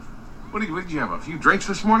What did you have? A few drinks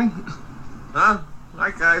this morning? Huh?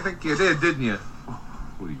 I think you did, didn't you?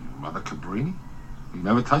 What are you, Mother Cabrini? You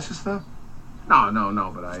never touch this stuff?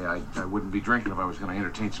 No, but I wouldn't be drinking if I was going to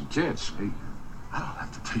entertain some kids. Hey, I don't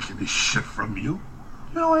have to take any shit from you.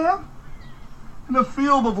 You know I am? In the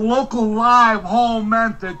field of local live home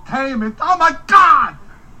entertainment. Oh my God!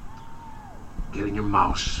 Get in your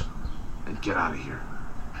mouse and get out of here.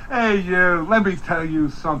 Hey, you, let me tell you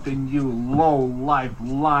something, you low-life,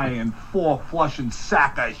 lying, four-flushing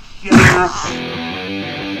sack of shit.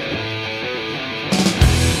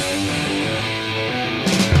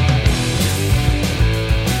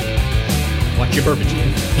 Watch your bourbon,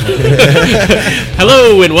 Steve.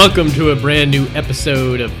 Hello, and welcome to a brand new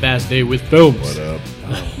episode of Fast Day with Films. What up?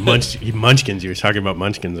 Munchkins. You were talking about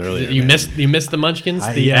Munchkins earlier. You missed the Munchkins.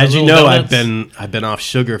 As you know, donuts? I've been off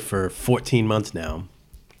sugar for 14 months now.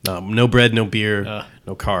 No bread, no beer,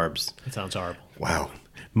 no carbs. That sounds horrible. Wow.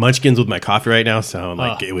 Munchkins with my coffee right now sound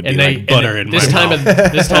like it would be like butter in my this time mouth.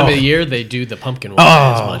 This time of the year, they do the pumpkin one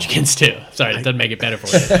as Munchkins too. Sorry, that doesn't make it better for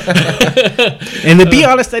you. And to be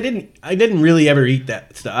honest, I didn't really ever eat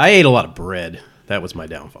that stuff. I ate a lot of bread. That was my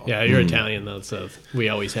downfall. Yeah, you're Italian though, so we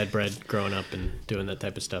always had bread growing up and doing that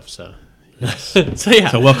type of stuff. So.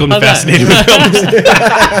 So welcome to Fascinating with Films.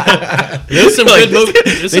 There's some good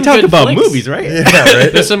movies. They talk about movies, right? Yeah,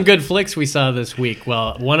 right. There's some good flicks we saw this week.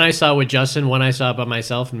 Well, one I saw with Justin, one I saw by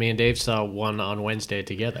myself, and me and Dave saw one on Wednesday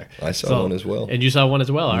together. I saw one as well. And you saw one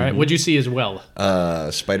as well, all right? What'd you see as well?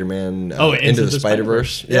 Spider-Man Into the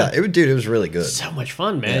Spider-Verse. Yeah, it was really good. So much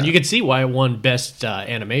fun, man. Yeah. You could see why it won Best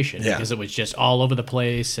Animation, Yeah. because it was just all over the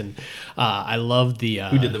place, and I loved the...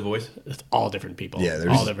 Who did the voice? All different people. Yeah,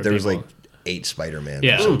 there was like 8 Spider-Man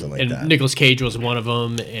or something like that. And Nicolas Cage was one of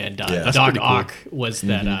them, and Doc Ock was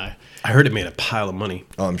that... I heard it made a pile of money.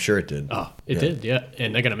 Oh, I'm sure it did. Oh, it did, yeah.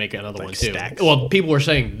 And they're going to make another one, too. Stacks. Well, people were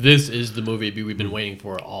saying this is the movie we've been waiting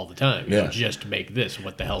for all the time. You know, Yeah. just to make this.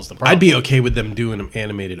 What the hell's the problem? I'd be okay with them doing them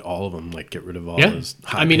animated, all of them, like get rid of all those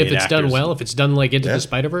I mean, if it's done actors. well, if it's done like Into the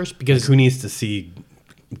Spider-Verse, because... Who needs to see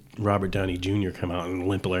Robert Downey Jr. come out and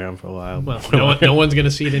limp around for a while? Well, no one's going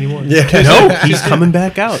to see it anymore. No, he's coming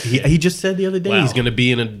back out. He just said the other day he's going to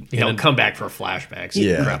be in a... He'll come back for flashbacks.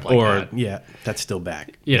 Yeah. Crap like that. Yeah, that's still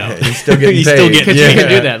back. You know, He's still getting He's paid. still getting- because Yeah. you can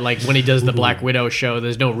do that. Like when he does the Black Widow show,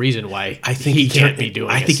 there's no reason why I think he can't be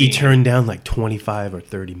doing. I think he turned down like 25 or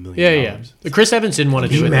 30 million. Yeah. But Chris Evans didn't want to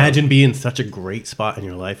Can do you it. imagine being in such a great spot in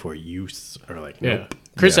your life where you are like, Yeah. nope.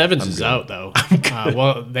 Chris Yeah, Evans I'm is good. out though.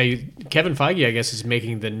 Kevin Feige, I guess, is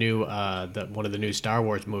making the new one of the new Star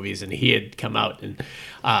Wars movies, and he had come out and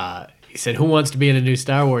he said, "Who wants to be in a new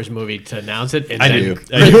Star Wars movie?" to announce it. And I then do.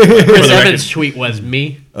 Chris Evans' tweet was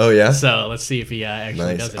me. Oh, yeah? So let's see if he actually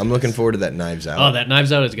Nice. does it. I'm looking forward to that Knives Out. Oh, that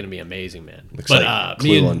Knives Out is going to be amazing, man. Looks but like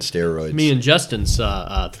Clue on steroids. Me and Justin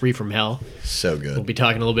saw Three from Hell. So good. We'll be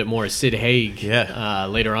talking a little bit more Sid Haig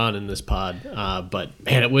later on in this pod. But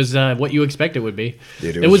man, it was what you expect it would be.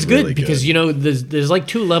 Dude, it was good really because good. you know there's like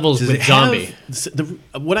 2 levels Does with it zombie.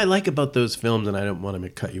 what I like about those films, and I don't want to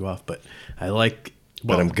cut you off, but I like...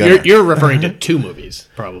 But I'm gonna. You're referring to 2 movies,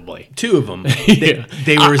 probably. 2 of them. Yeah.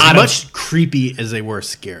 They were as Out of- much creepy as they were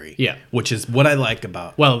scary. Yeah. Which is what I like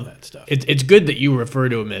about that stuff. It's good that you refer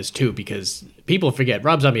to him as 2 because people forget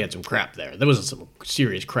Rob Zombie had some crap there. There was some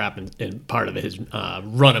serious crap in part of his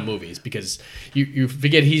run of movies because you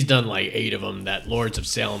forget he's done like 8 of them. That Lords of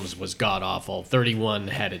Salem's was god awful. 31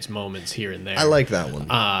 had its moments here and there. I like that one.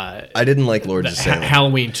 I didn't like Lords of Salem.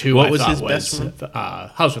 Halloween 2, What I was thought his best one?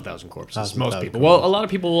 House with Thousand Corpses. House with Most Thousand people. Corpses. Well, a lot of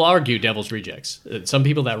people will argue Devil's Rejects. Some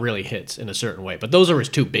people that really hits in a certain way, but those are his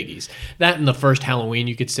 2 biggies. That and the first Halloween,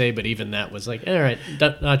 you could say, but even that was like, all right,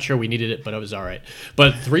 not sure we needed it, but it was all right.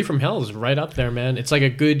 But Three from Hell is right up there, man. It's like a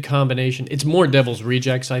good combination. It's more Devil's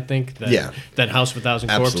Rejects, I think, than House with Thousand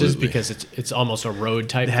Corpses Absolutely. because it's almost a road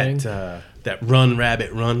type thing. That Run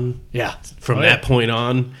Rabbit Run. Yeah. From that point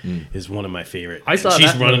on is one of my favorite. I saw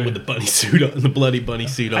She's that running movie. with the bunny suit on, the bloody bunny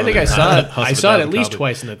suit on. I think I and saw it. House I with saw it at Thousand least Corpses.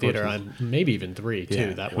 twice in the theater. Maybe even 3 too.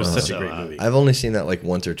 Yeah, That it was was such a great movie. I've only seen that like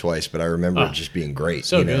once or twice, but I remember it just being great.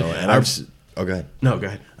 so you know? good. And oh, go ahead. No, go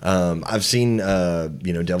ahead. I've seen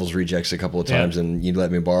Devil's Rejects a couple of times, and you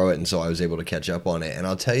let me borrow it, and so I was able to catch up on it. And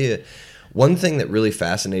I'll tell you, one thing that really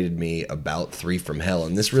fascinated me about Three from Hell,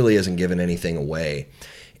 and this really isn't giving anything away,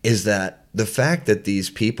 is that the fact that these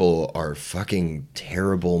people are fucking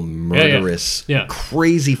terrible, murderous,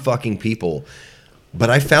 crazy fucking people. But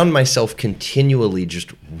I found myself continually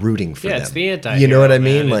just rooting for them. Yeah, it's the anti-hero, You know what I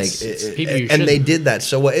mean? man. Like, It's people you and they shouldn't- did that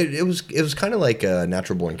so well. It was kind of like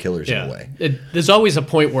Natural Born Killers in a way. There's always a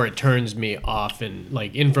point where it turns me off, and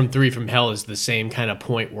like in From Three from Hell is the same kind of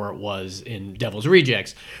point where it was in Devil's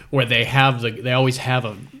Rejects, where they always have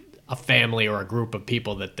a family or a group of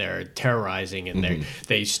people that they're terrorizing, and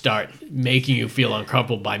they start making you feel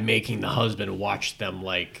uncomfortable by making the husband watch them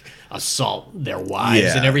like assault their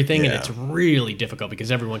wives and everything, and it's really difficult because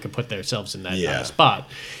everyone can put themselves in that spot.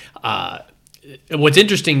 What's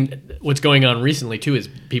interesting, what's going on recently too, is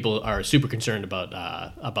people are super concerned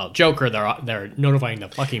about Joker. They're notifying the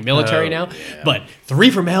fucking military now. Yeah. But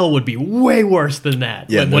 3 from Hell would be way worse than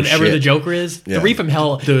that. Yeah, whatever the Joker is, 3 from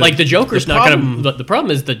Hell, the Joker's not going to. The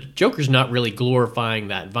problem is the Joker's not really glorifying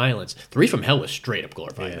that violence. 3 from Hell was straight up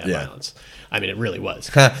glorifying that violence. I mean, it really was.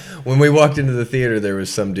 When we walked into the theater, there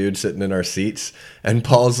was some dude sitting in our seats, and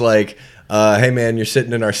Paul's like, hey man, you're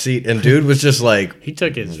sitting in our seat, and dude was just like, he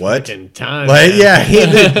took his fucking time. Like,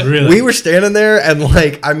 really? We were standing there, and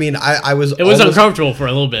like, I mean, I was. It was uncomfortable for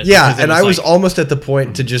a little bit. Yeah, and I was almost at the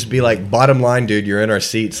point to just be like, bottom line, dude, you're in our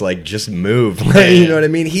seats, like, just move. You know what I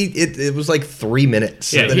mean? It was like 3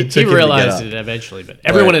 minutes. Yeah, he realized it eventually, but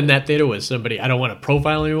everyone in that theater was somebody. I don't want to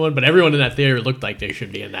profile anyone, but everyone in that theater looked like they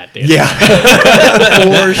should be in that theater. Yeah,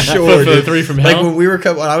 for sure. For 3 from Hell, like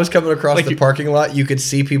when I was coming across the parking lot, you could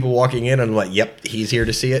see people walking in. And I'm like, yep, he's here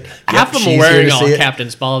to see it. Half of them were wearing all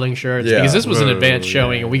Captain Spaulding shirts because this was an advanced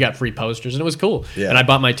showing, and we got free posters, and it was cool. Yeah. And I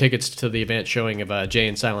bought my tickets to the advanced showing of Jay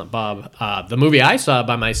and Silent Bob. The movie I saw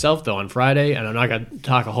by myself, though, on Friday, and I'm not going to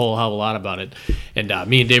talk a whole hell of a lot about it. And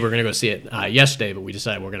me and Dave were going to go see it yesterday, but we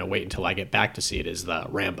decided we're going to wait until I get back to see it, is the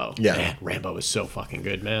Rambo. Yeah. Man, Rambo was so fucking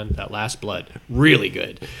good, man. That Last Blood, really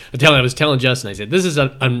good. I was telling Justin, I said, this is,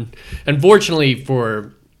 unfortunately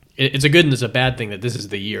for... It's a good and it's a bad thing that this is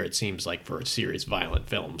the year, it seems like, for serious violent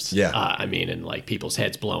films. Yeah. I mean, and like people's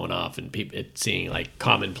heads blowing off and it seeing like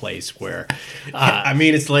commonplace where... I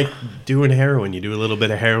mean, it's like doing heroin. You do a little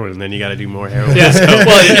bit of heroin and then you got to do more heroin. Yeah. So,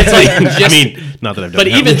 well, it's like... I mean, not that I've done But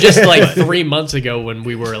heroin. even just like 3 months ago when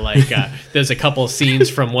we were like... there's a couple of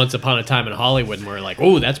scenes from Once Upon a Time in Hollywood and we're like,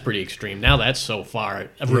 oh, that's pretty extreme. Now that's so far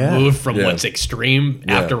removed from what's extreme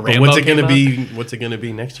after Rambo. But what's it going to be? What's it going to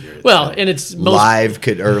be next year? Well, and it's... Live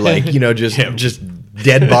could... Or like, you know, just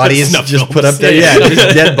dead bodies just put up there. Yeah,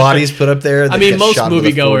 just dead bodies put up there. I mean, most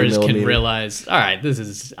moviegoers can realize, all right,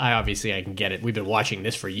 I can get it. We've been watching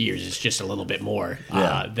this for years. It's just a little bit more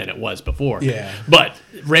than it was before. Yeah. But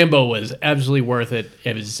Rambo was absolutely worth it.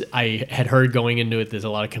 I had heard going into it, there's a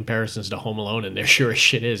lot of comparisons to Home Alone, and there sure as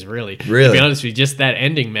shit is, really. Really? To be honest with you, just that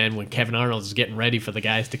ending, man, when Kevin Arnold is getting ready for the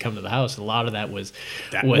guys to come to the house, a lot of that was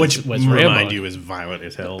which Rambo. Remind you is violent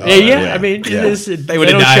as hell. I mean, they would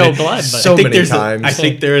don't have show died blood, but so many times. I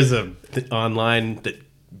think there is a online that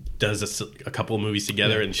does a couple of movies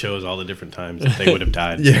together and shows all the different times that they would have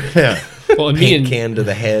died. Yeah. Well, and Paint can to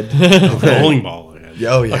the head. Bowling ball.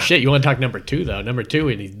 Oh yeah. Oh shit! You want to talk number 2 though? Number 2,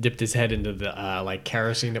 and he dipped his head into the like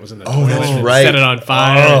kerosene that was in the toilet that's and right. set it on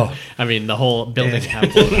fire. Oh. I mean, the whole building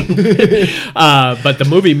had blown up. But the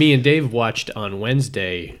movie me and Dave watched on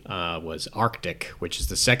Wednesday was Arctic, which is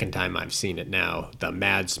the second time I've seen it now. The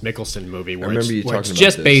Mads Mikkelsen movie, where it's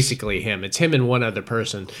just this. basically him. It's him and one other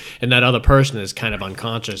person, and that other person is kind of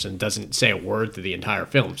unconscious and doesn't say a word through the entire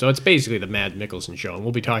film. So it's basically the Mads Mikkelsen show, and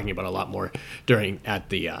we'll be talking about a lot more at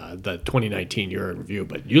the 2019 year in review.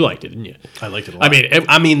 But you liked it, didn't you? I liked it a lot.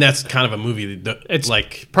 I mean, that's kind of a movie that it's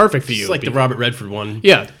like perfect for you. It's like the Robert Redford one.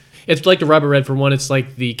 Yeah. It's like the Robert Redford one. It's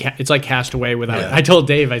like Castaway without. Yeah. I told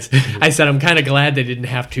Dave, I said I'm kind of glad they didn't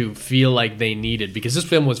have to feel like they needed, because this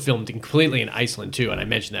film was filmed completely in Iceland too, and I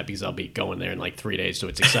mentioned that because I'll be going there in like 3 days, so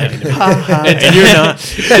it's exciting to me. and you're not.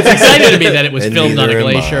 It's exciting to me that it was filmed on a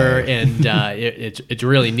glacier, and it's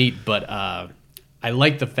really neat. But I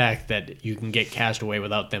like the fact that you can get Castaway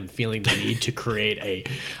without them feeling the need to create a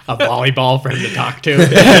volleyball for him to talk to.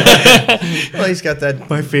 Well, he's got that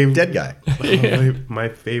My favorite dead guy. my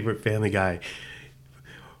favorite Family Guy.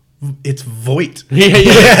 It's Voight.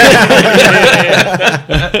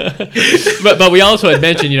 But we also had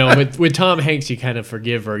mentioned, with Tom Hanks, you kind of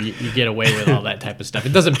forgive, or you get away with all that type of stuff.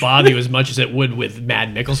 It doesn't bother you as much as it would with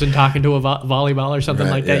Mads Mikkelsen talking to a volleyball or something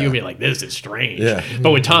like that. Yeah. You'll be like, this is strange. Yeah.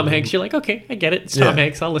 But with Tom Hanks, you're like, okay, I get it. It's Tom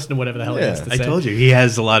Hanks. I'll listen to whatever the hell he has to I say. told you, he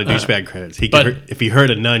has a lot of douchebag credits. If he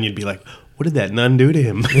heard a nun, you'd be like, what did that nun do to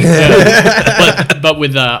him? But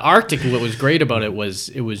with Arctic, what was great about it was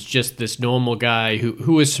just this normal guy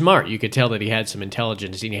who was smart. You could tell that he had some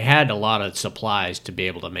intelligence, and he had a lot of supplies to be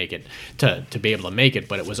able to make it.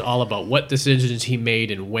 But it was all about what decisions he made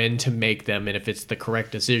and when to make them, and if it's the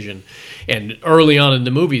correct decision. And early on in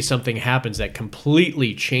the movie, something happens that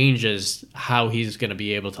completely changes how he's going to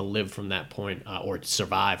be able to live from that point or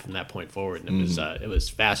survive from that point forward. And it was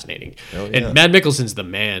fascinating. Oh, yeah. And Mads Mikkelsen's the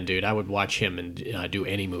man, dude. I would watch him and do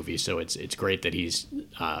any movie. So it's great that he's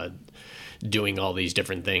doing all these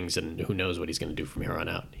different things, and who knows what he's going to do from here on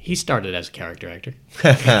out. He started as a character actor.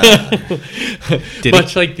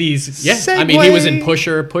 Much like these. Yeah. I mean, he was in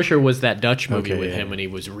Pusher. Pusher was that Dutch movie with him, and he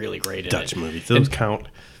was really great in Dutch it. movies. Those count.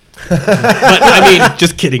 But I mean,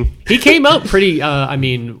 Just kidding. he came out pretty. I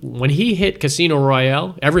mean, when he hit Casino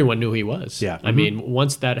Royale, everyone knew who he was. Yeah. I mean,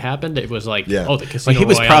 once that happened, it was like, Yeah. oh, the Casino Like, he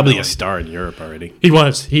was Royale probably villain. a star in Europe already. He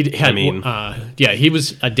was. He had. I mean- yeah, he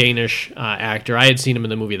was a Danish actor. I had seen him in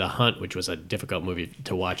the movie The Hunt, which was a difficult movie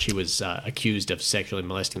to watch. He was accused of sexually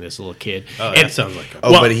molesting this little kid. Oh, And- that sounds like a...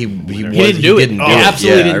 Oh, Well, but he didn't do it. He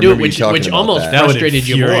absolutely didn't do it, which almost That would frustrated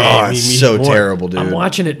you more. infuriate Oh, me it's so more. terrible, dude. I'm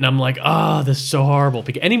watching it and I'm like, oh, this is so horrible.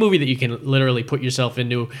 Because any movie that you can literally put yourself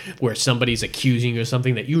into where somebody's accusing you of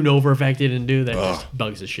something that you know for a fact you didn't do, that just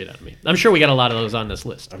bugs the shit out of me. I'm sure we got a lot of those on this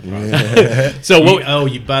list. So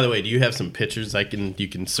what? By the way, do you have some pictures you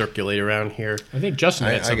can circulate around here? I think Justin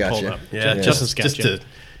I had some got pulled you. up. Yeah, Justin's got you.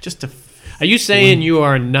 just to. Are you saying you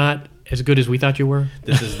are not as good as we thought you were?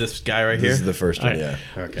 This is this guy right This here. is the first one, All yeah.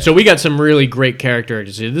 right. Okay. So we got some really great character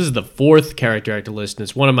actors here. This is the 4th character actor list, and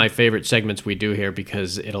it's one of my favorite segments we do here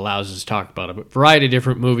because it allows us to talk about a variety of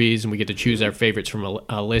different movies, and we get to choose our favorites from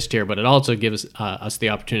a list here, but it also gives us the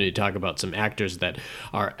opportunity to talk about some actors that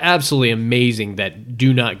are absolutely amazing that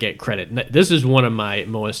do not get credit. And this is one of my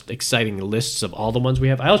most exciting lists of all the ones we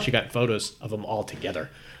have. I also got photos of them all together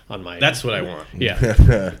on my... That's what I want. Yeah.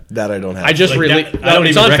 That I don't have. I just Like really... that- I don't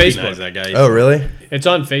it's even on recognize Facebook. that guy. Oh, really? It's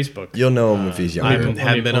on Facebook. You'll know him if he's I younger.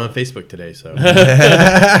 haven't been on Facebook today, so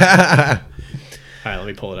All right, let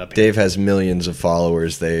me pull it up here. Dave has millions of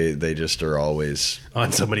followers. They just are always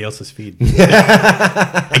on somebody else's feed.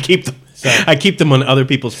 I keep them on other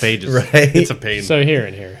people's pages. Right. It's a pain. So here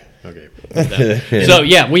and here. Okay. So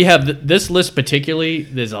yeah, we have this list particularly.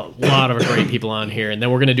 There's a lot of great people on here, and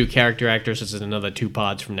then we're going to do character actors. This is another 2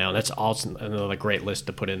 pods from now. That's also another great list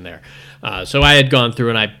to put in there. So I had gone through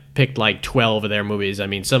and I picked like 12 of their movies. I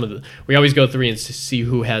mean, we always go through and see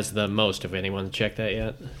who has the most. If anyone checked that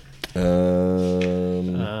yet,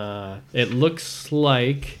 it looks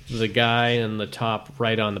like the guy in the top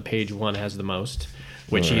right on the page 1 has the most,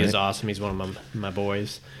 which he is awesome. He's one of my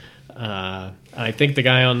boys. I think the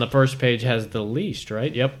guy on the first page has the least,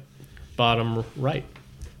 right? Yep. Bottom right.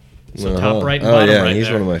 So top right and bottom yeah, right he's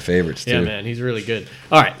there. one of my favorites too. Yeah, man, he's really good.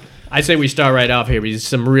 All right. I say we start right off here. There's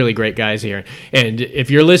some really great guys here. And if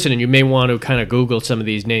you're listening, you may want to kind of Google some of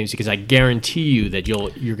these names because I guarantee you that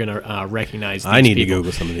you're going to recognize these I need people. to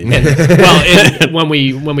Google some of these. And when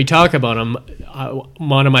we talk about them,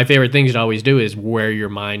 one of my favorite things to always do is where your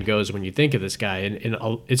mind goes when you think of this guy. And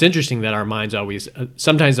it's interesting that our minds always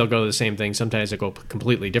sometimes they'll go to the same thing, sometimes they'll go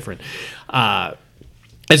completely different.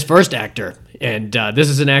 His first actor, and this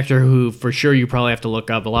is an actor who for sure you probably have to look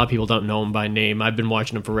up. A lot of people don't know him by name. I've been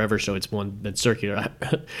watching him forever, so it's one that's circular,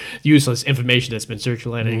 useless information that's been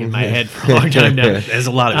circulating in my head for a long time now. There's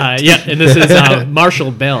a lot of it. Yeah, and this is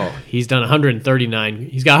Marshall Bell. He's done 139.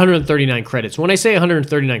 He's got 139 credits. When I say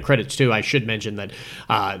 139 credits, too, I should mention that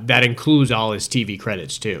that includes all his TV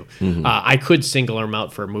credits, too. I could single him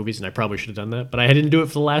out for movies, and I probably should have done that, but I didn't do it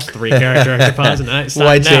for the last 3 character actor pods, and I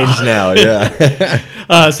Why change now? Yeah.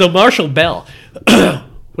 So Marshall Bell. What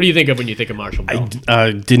do you think of when you think of Marshall Bell?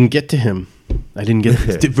 I didn't get to him. I didn't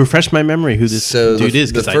get to refresh my memory who this So dude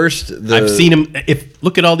is. the 'cause first- I've seen him.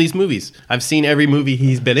 Look at all these movies. I've seen every movie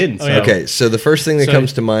he's been in. So. Okay, so the first thing that So-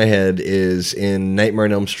 comes to my head is in Nightmare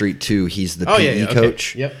on Elm Street 2, he's the PE okay.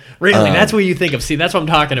 coach. Yep. Really? That's what you think of. See, that's what I'm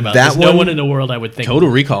talking about. that There's no one- one in the world I would think Total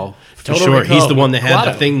Recall. For Total sure. Recall. He's the one that had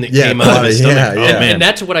the Quado. thing that Yeah, came out of his Quado, stomach. yeah, Oh, yeah. man. And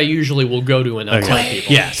that's what I usually will go to and I'll tell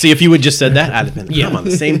people. Yeah. See, if you would just said that, I'd have been. Yeah. I'm on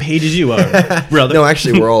the same page as you are, brother. No,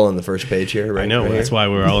 actually, we're all on the first page here, right? I know. Right That's here. why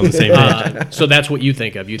we're all on the same page. So that's what you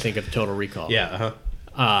think of. You think of Total Recall. Yeah.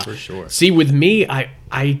 For sure. See, with me,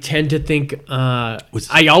 I tend to think.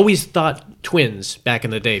 I always thought Twins back in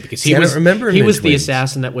the day because he See, I don't was remember him he in was the Twins.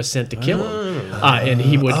 assassin that was sent to kill him, and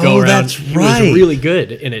he would Oh, go around. that's He right. was really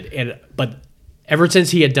good in it, but. Ever since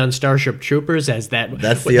he had done Starship Troopers as That's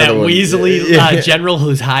that the other one. Weasley Yeah. general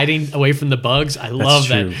who's hiding away from the bugs, I love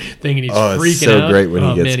that true. thing, and he's Oh, it's freaking so out. great when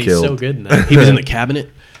he gets man, He's killed. so good in that. He was in the cabinet.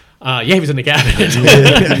 Yeah, he was in the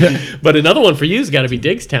cabinet. But another one for you has got to be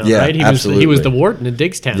Diggstown, Yeah, right? He was absolutely. the warden in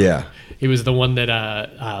Diggstown. Yeah. He was the one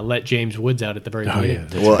that let James Woods out at the very beginning.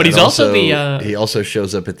 Well, But he's and also the he also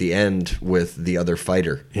shows up at the end with the other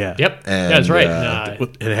fighter. Yeah. yep, And, that's right.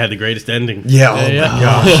 It had the greatest ending. Yeah, oh Yeah. my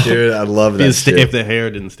gosh, dude, I love that If shit. the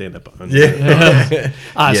hair didn't stand up on. Yeah.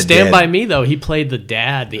 Stand dead. by Me though, he played the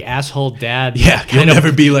dad, the asshole dad. Yeah, that you'll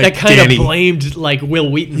never be like that kind Danny. of blamed like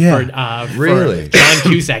Will Wheaton for Really? John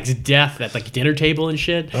Cusack's death at like dinner table and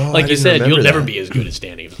shit. Oh, like I you didn't said, you'll remember never that. be as good as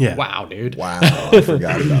Danny. Yeah. Wow, dude. Wow, I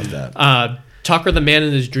forgot about that. Tucker, the Man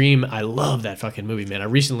in His Dream. I love that fucking movie, man. I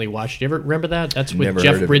recently watched it. You ever remember that? That's with Never heard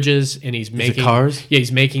Jeff of Bridges, and he's making Cars? Yeah,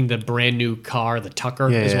 he's making the brand new car, the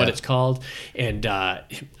Tucker is what yeah. it's called. And I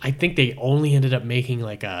think they only ended up making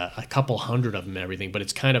like a couple hundred of them and everything. But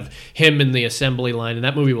it's kind of him in the assembly line, and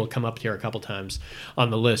that movie will come up here a couple times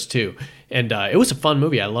on the list too. And it was a fun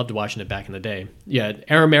movie. I loved watching it back in the day. Yeah,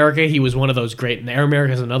 Air America, he was one of those great. And Air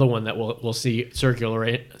America is another one that we'll see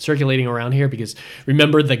circulating around here, because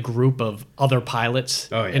remember the group of other pilots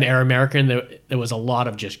in Air America, and there was a lot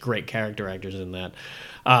of just great character actors in that.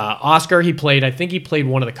 Oscar, I think he played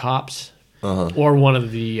one of the cops or one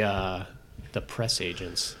of the press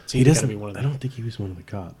agents. He doesn't. I don't think he was one of the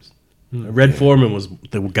cops. Red Foreman was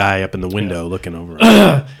the guy up in the window looking over.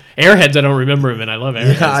 Airheads, I don't remember him, and I love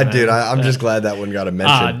Airheads. Yeah, man. dude, I'm just glad that one got a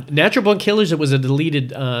mention. Natural Born Killers, it was a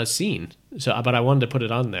deleted scene, but I wanted to put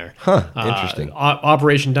it on there. Huh, interesting.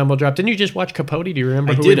 Operation Dumbo Drop. Didn't you just watch Capote? Do you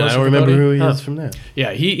remember who I did. he was? I don't remember who he is from that.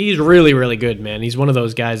 Yeah, he's really, really good, man. He's one of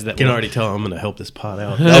those guys that I can already tell I'm going to help this pot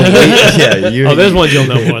out. there's ones you'll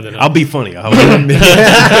know more than I'll be funny.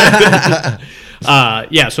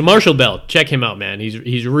 So Marshall Bell, check him out, man.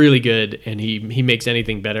 He's really good, and he makes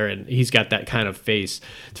anything better, and he's got that kind of face.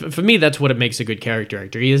 For me, that's what it makes a good character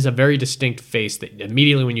actor. He has a very distinct face that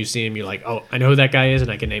immediately when you see him, you're like, oh, I know who that guy is, and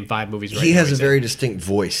I can name 5 movies right now. He has a very distinct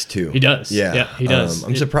voice too. He does. Yeah, he does.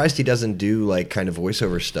 I'm surprised he doesn't do like kind of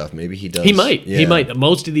voiceover stuff. Maybe he does. He might. Yeah. He might.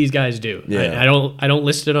 Most of these guys do. Yeah. I don't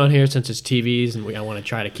list it on here since it's TVs, and I want to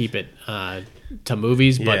try to keep it to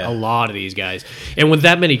movies. But a lot of these guys, and with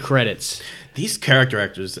that many credits. These character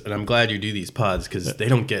actors, and I'm glad you do these pods, because they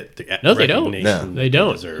don't get the They don't. recognition They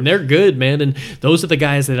don't. deserve. And they're good, man. And those are the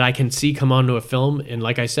guys that I can see come onto a film. And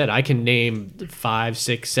like I said, I can name 5,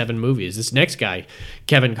 6, 7 movies. This next guy,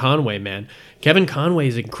 Kevin Conway, man. Kevin Conway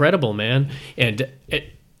is incredible, man. And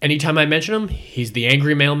anytime I mention him, he's the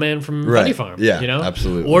angry mailman from Funny Farm. Yeah, you know?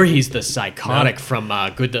 absolutely. Or he's the psychotic from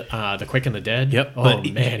The Quick and the Dead. Yep. Oh,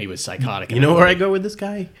 But man, he was psychotic. You know where I go with this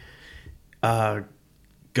guy?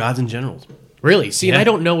 Gods and Generals. Really? See, and I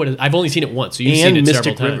don't know what I've only seen it once. So you've seen it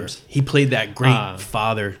several times. River. He played that great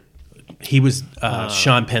father. He was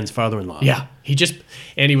Sean Penn's father-in-law. Yeah, he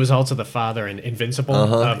was also the father in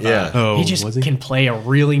Invincible. He just can play a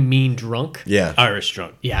really mean drunk. Yeah, Irish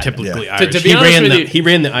drunk. Yeah, typically yeah. Irish. To be honest with you, he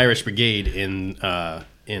ran the Irish Brigade in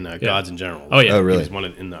Gods and Generals. Oh yeah, really? He was one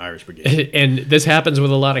in the Irish Brigade. And this happens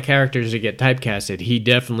with a lot of characters that get typecasted. He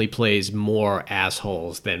definitely plays more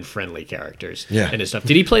assholes than friendly characters. Yeah. And his stuff.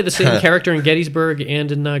 Did he play the same character in Gettysburg and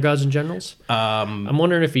in Gods and Generals? I'm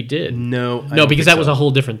wondering if he did. No, because that was a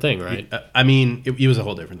whole different thing, right? It was a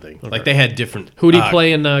whole different thing. Okay. Like they had different. Who did he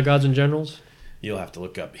play in Gods and Generals? You'll have to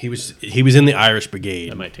look up. He was in the Irish Brigade.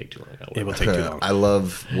 That might take too long. It will take too long. I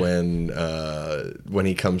love when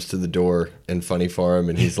he comes to the door in Funny Farm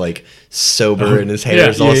and he's like sober and his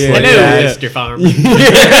hair's all slicked back. Mr. Farm.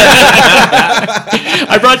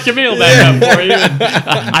 I brought Camille back up for you. And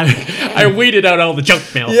I weeded out all the junk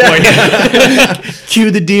mail for you. Cue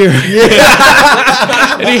the deer.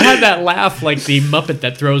 And he had that laugh like the Muppet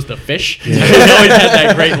that throws the fish. He always had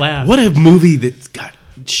that great laugh. What a movie that's got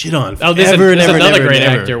shit on. This is another great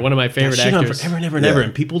actor. One of my favorite actors. Forever and ever and ever,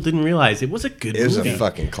 and people didn't realize it was a good movie. It was a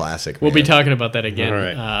fucking classic. We'll be talking about that again. All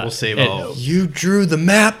right, we'll save all. You drew the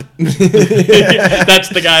map. That's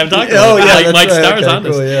the guy I'm talking about. Oh yeah, Mike Starr's okay, on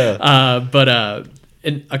this. cool, yeah.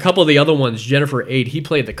 And a couple of the other ones, Jennifer Aide, he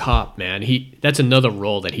played the cop, man. That's another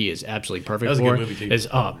role that he is absolutely perfect That was a for. good movie, too.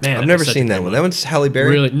 I've never seen that one. That one's Halle Berry.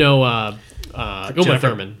 Really? No, Uma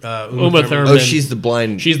Thurman. Uma Thurman. Oh, she's the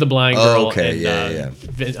blind. She's the blind girl. Oh, okay,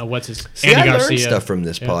 and, what's his? See, Andy I Garcia. learned stuff from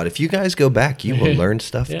this pod. If you guys go back, you will learn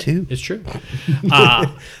stuff too. It's true.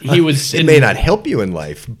 He was. It may not help you in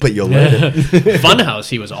life, but you'll learn it. Funhouse.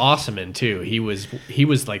 He was awesome in too. He was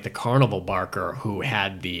like the carnival barker who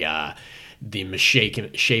had the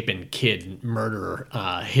misshapen kid murderer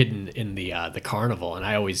hidden in the carnival, and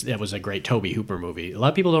that was a great Tobe Hooper movie. A lot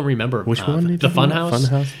of people don't remember Which one? The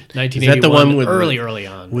Funhouse. 1981. Is that the one with early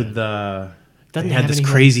on with the? Doesn't They had have this any-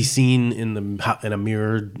 crazy scene in a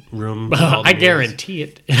mirrored room. with all the I mirrors. guarantee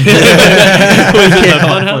it. Was it the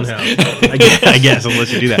Funhouse? I guess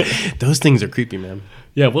unless you do that, those things are creepy, man.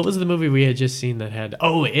 Yeah, what was the movie we had just seen that had?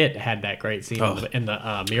 Oh, it had that great scene in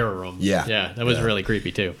the mirror room. Yeah. that was really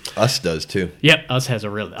creepy too. Us does too. Yep, Us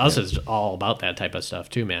is all about that type of stuff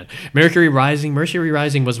too, man. Mercury Rising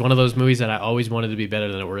was one of those movies that I always wanted to be better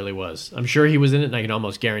than it really was. I'm sure he was in it, and I can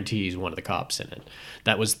almost guarantee he's one of the cops in it.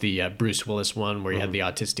 That was the Bruce Willis one where he had the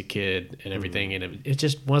autistic kid and everything, and it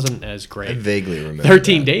just wasn't as great. I vaguely remember.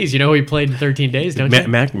 13 Days. You know who he played in 13 Days, don't you?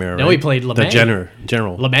 McNamara. No, he played the LeMay.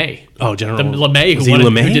 general. LeMay. Oh, General the LeMay was who, he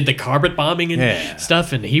LeMay? who did the carpet bombing and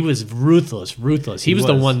stuff, and he was ruthless. He was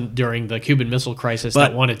the one during the Cuban Missile Crisis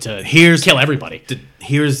that wanted to kill everybody.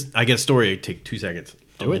 I get a story. Take 2 seconds.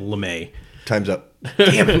 Do it. LeMay. Time's up.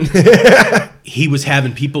 Damn it. He was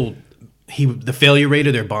having people. The failure rate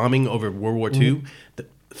of their bombing over World War II.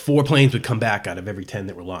 4 planes would come back out of every 10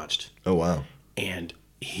 that were launched. Oh wow. And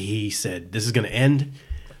he said, "This is going to end.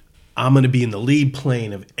 I'm going to be in the lead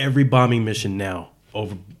plane of every bombing mission now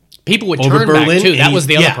over." People would over turn Berlin, back too. That was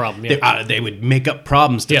the other problem. Yeah. They would make up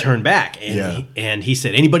problems to Yeah. turn back, and Yeah. and he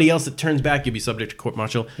said anybody else that turns back, you'll be subject to court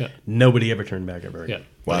martial. Yeah. Nobody ever turned back ever again. Yeah.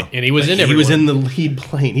 Wow. And he was in He every was one. in the lead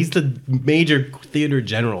plane. He's the major theater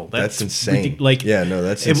general. That's insane.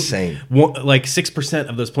 That's it- insane. Like 6%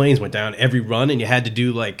 of those planes went down every run, and you had to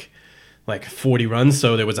do like 40 runs.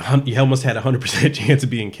 So there was you almost had 100% chance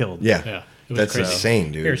of being killed. Yeah. Yeah. It was That's crazy.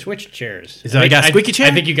 insane, dude. Here, switch chairs. Is that I got a squeaky chair?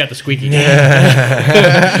 I think you got the squeaky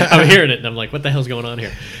chair. I'm hearing it, and I'm like, what the hell's going on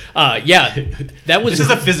here? Yeah, that was This is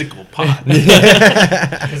a physical pod.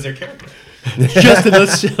 Because they're character.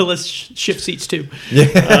 Justin, let's shift seats too.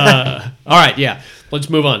 All right, yeah. Let's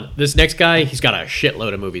move on. This next guy, he's got a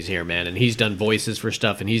shitload of movies here, man, and he's done voices for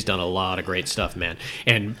stuff, and he's done a lot of great stuff, man.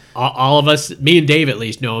 And all of us, me and Dave at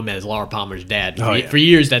least, know him as Laura Palmer's dad. Oh, yeah. For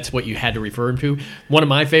years, that's what you had to refer him to. One of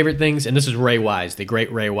my favorite things, and this is Ray Wise, the great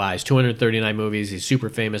Ray Wise, 239 movies. He's super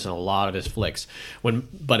famous in a lot of his flicks.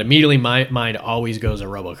 But immediately my mind always goes to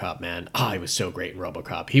RoboCop, man. He was so great in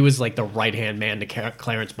RoboCop. He was like the right-hand man to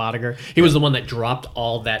Clarence Boddicker. He was the one that dropped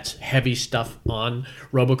all that heavy stuff on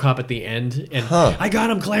RoboCop at the end, and I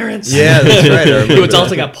got him, Clarence. Yeah, that's right. I remember He was that.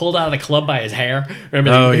 also got pulled out of the club by his hair.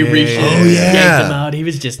 Remember, Oh, he yeah, reached, yeah, yeah. yanked Yeah. him out. He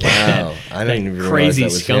was just like Wow. that, I didn't even realize crazy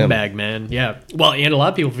that was him. scumbag, man. Yeah. Well, and a lot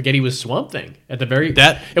of people forget he was Swamp Thing at the very.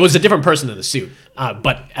 That- it was a different person in the suit,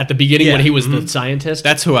 but at the beginning Yeah. when he was the scientist.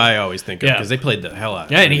 That's who I always think of Yeah. because they played the hell out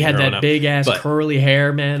of yeah, and he me had growing that up. big ass But curly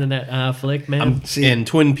hair, man, in that flick, man. and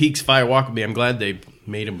Twin Peaks Fire Walk With Me, I'm glad they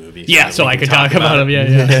made a movie. Yeah, so we I can could talk about him. it.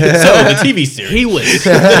 Yeah, yeah. So the TV series. He was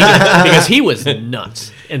because he was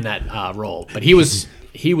nuts in that role, but he was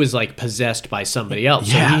like possessed by somebody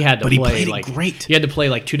else. Yeah, so he had to but he play played it like great. He had to play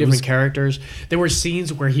like two different characters. There were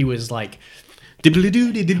scenes where he was like. Or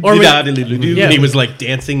when- and he was like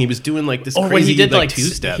dancing. He was doing like this Or crazy when he did like two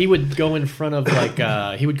step. he would go in front of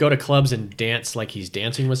like he would go to clubs and dance like he's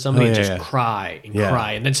dancing with somebody Oh, and yeah, just yeah. cry and Yeah.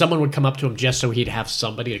 cry, and then someone would come up to him just so he'd have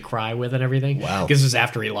somebody to cry with and everything. Wow. This is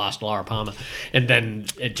after he lost Laura Palmer, and then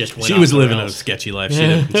it just went. She off was the living a rails. sketchy life.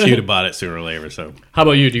 She'd have bought it sooner or later. So How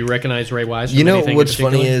about you? Do you recognize Ray Wise? From You know anything in what's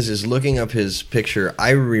funny particular? is looking up his picture. I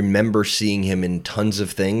remember seeing him in tons of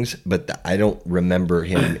things, but I don't remember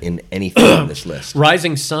him in anything on this list.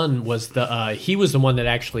 Rising Sun was the he was the one that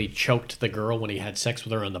actually choked the girl when he had sex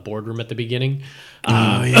with her in the boardroom at the beginning.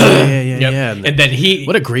 Yep. And then he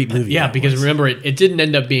What a great movie Yeah, that because was. remember it didn't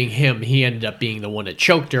end up being him. He ended up being the one that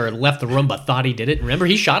choked her and left the room but thought he did it. Remember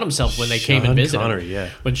he shot himself when they came and Sean visited. Connery, him. yeah.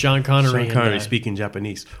 When Sean Connery, Sean Connery and, speaking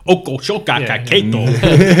Japanese. Oko shoka Yeah. kaketo.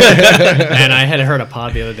 and I had heard a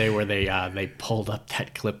pod the other day where they pulled up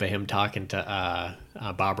that clip of him talking to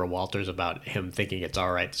Barbara Walters about him thinking it's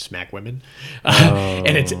all right to smack women, and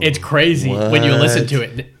it's crazy when you listen to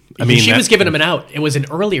it. I mean, she was giving him an out. It was an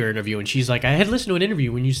earlier interview, and she's like, "I had listened to an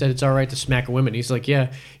interview when you said it's all right to smack a woman." He's like,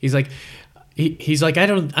 "Yeah." He's like. He's like, I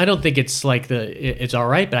don't think it's like it's all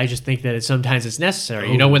right, but I just think that sometimes it's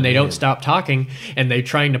necessary. You know, when they don't stop talking and they're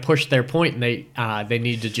trying to push their point and they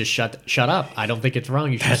need to just shut up. I don't think it's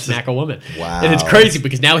wrong. You should smack a woman. Wow. And it's crazy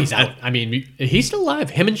because now he's out. I mean, he's still alive.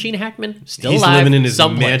 Him and Gene Hackman still He's alive. living in his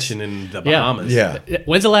someplace. mansion in the Bahamas. Yeah.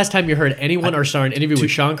 When's the last time you heard anyone or saw an interview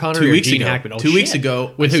with Sean Connery 2 or weeks Gene ago. Hackman? Oh, 2 weeks shit.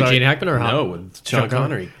 ago. With who? Sorry. Gene Hackman or No, with Sean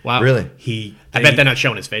Connery. Wow. Really? I bet they're not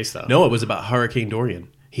showing his face though. No, it was about Hurricane Dorian.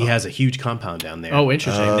 He has a huge compound down there. Oh,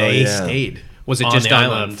 interesting. Oh, They yeah. stayed. Was it on just the on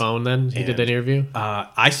island. the phone then? He did And, that interview.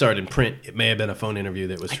 I started in print. It may have been a phone interview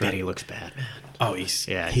that was I shot. bet he looks bad, man. Oh, he's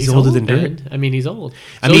He's older old, than man. dirt. I mean, he's old.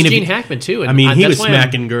 I So mean, is if Gene you- Hackman too. And I mean, he that's was why I'm-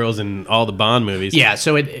 smacking girls in all the Bond movies. Yeah,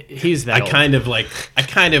 so he's that. I old. kind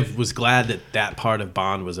of was glad that part of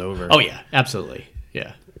Bond was over. Oh yeah, absolutely.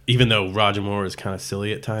 Yeah. Even though Roger Moore is kind of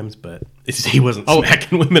silly at times, but he wasn't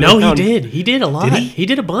smacking women. No, around. he did. He did a lot. Did he? He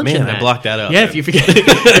did a bunch. Man, in I that. blocked that out Yeah, then. if you forget.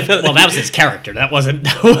 Well, that was his character. That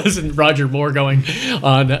wasn't Roger Moore going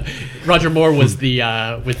on. Roger Moore was the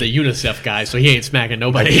with the UNICEF guy, so he ain't smacking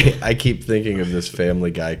nobody. I keep thinking of this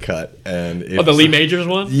Family Guy cut, and Oh, the Lee Majors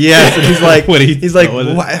one. Yes, and he's like, What he's like, what was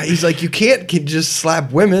it? why? He's like, you can't just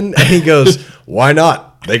slap women, and he goes, why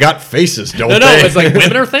not? They got faces, don't No, they? it's like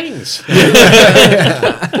women are things.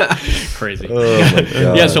 Crazy. Oh my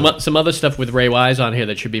God. Yeah, some other stuff with Ray Wise on here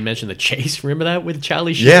that should be mentioned. The Chase, remember that with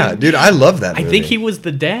Charlie Sheen? Yeah, dude, I love that I movie. think he was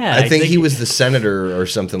the dad. I think he was the senator or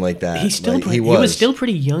something like that. He's still Like, he was still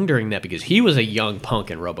pretty young during that because he was a young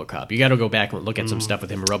punk in RoboCop. You got to go back and look at some stuff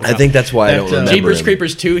with him in RoboCop. I think that's why I don't remember Jeepers him.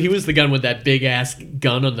 Creepers 2, he was the gun with that big ass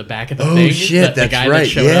gun on the back of the Oh, thing. shit, the that's guy right, that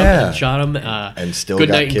showed yeah. up and shot him. And still Good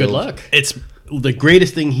got night and good killed. luck. It's the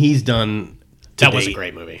greatest thing he's done. That was a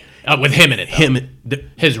great movie with him in it. Though.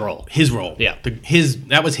 His role. Yeah.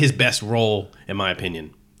 That was his best role, in my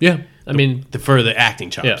opinion. Yeah, I mean, For the acting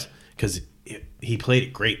chops. Yeah. Because he played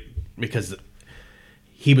it great. Because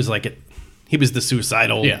he was he was the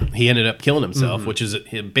suicidal. Yeah. He ended up killing himself, which is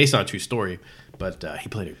based on a true story. But he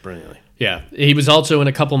played it brilliantly. yeah. He was also in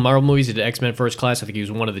a couple Marvel movies. He did X-Men First Class. I think he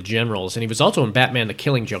was one of the generals, and he was also in Batman: The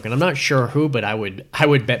Killing Joke. And I'm not sure who, but I would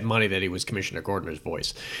bet money that he was Commissioner Gordner's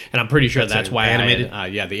voice. And I'm pretty sure that's why animated?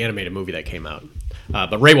 the animated movie that came out.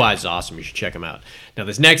 But Ray Wise is awesome. You should check him out. Now,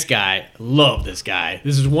 this next guy, love this guy.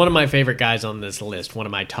 This is one of my favorite guys on this list, one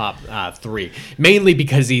of my top 3. Mainly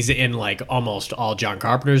because he's in, like, almost all John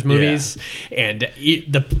Carpenter's movies. And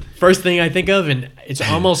the first thing I think of, and it's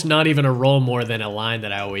almost not even a role more than a line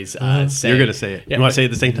that I always say. You're going to say it. Yeah, you want to say it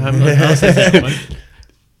at the same time? I'll say that one.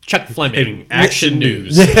 Chuck Fleming, Action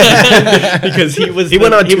News. Because he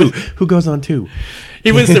went on 2. Who goes on 2?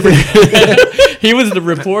 He was the he was the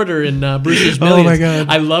reporter in Brewster's Millions. Oh my God.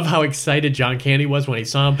 I love how excited John Candy was when he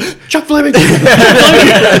saw him. Chuck Fleming.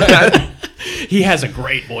 He has a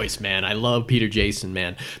great voice, man. I love Peter Jason,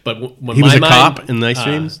 man. But when He was my a mind- cop in Nice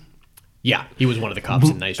Dreams? Yeah, he was one of the cops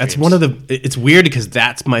in Nice That's Dreams. one of the... It's weird because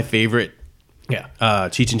that's my favorite Yeah.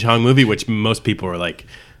 Cheech and Chong movie, which most people are like,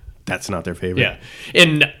 that's not their favorite. Yeah.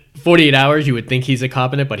 In 48 Hours, you would think he's a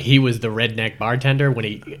cop in it, but he was the redneck bartender when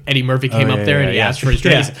Eddie Murphy came up there and he asked for his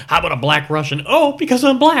drink. He said, how about a black Russian? Oh, because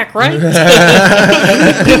I'm black, right?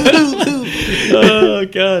 Oh,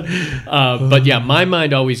 God. But yeah, my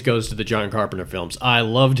mind always goes to the John Carpenter films. I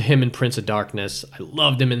loved him in Prince of Darkness. I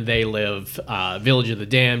loved him in They Live. Village of the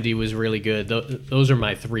Damned, he was really good. Those are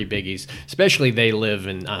my 3 biggies, especially They Live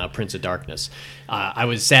and Prince of Darkness. I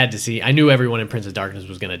was sad to see. I knew everyone in Prince of Darkness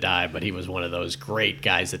was going to die, but he was one of those great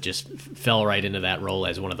guys that just fell right into that role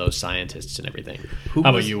as one of those scientists and everything. How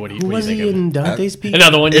about you? What do you was think he of? in Dante's Peak?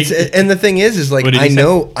 Another one. And the thing is like What did he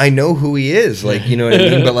I know who he is, like, you know what I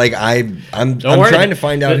mean. But like I'm worry. trying to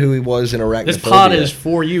find out who he was in Arachnophobia. This pod is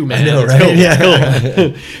for you, man. I know, It's right? cool. Yeah.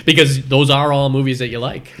 Cool. Because those are all movies that you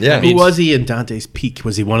like. Yeah. I mean, Who was he in Dante's Peak?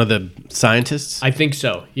 Was he one of the scientists? I think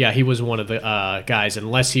so. Yeah, he was one of the guys,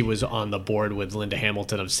 unless he was on the board with Linda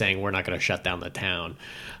Hamilton of saying we're not going to shut down the town,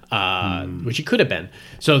 which he could have been.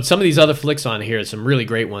 So some of these other flicks on here, some really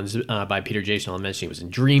great ones by Peter Jason. I'll mention he was in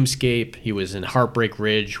Dreamscape. He was in Heartbreak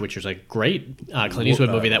Ridge, which was a great Clint Eastwood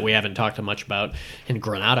movie that we haven't talked much about. In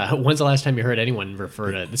Granada. When's the last time you heard anyone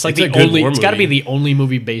refer to it? It's like It's a the good only. war It's got to be movie. the only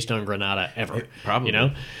movie based on Granada ever. Probably. You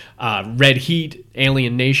know. Red Heat,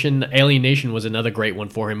 Alien Nation. Alien Nation was another great one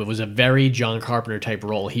for him. It was a very John Carpenter type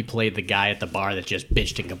role. He played the guy at the bar that just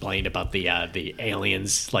bitched and complained about the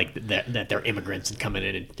aliens, like that they're immigrants and coming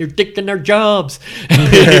in and they're dicking their jobs.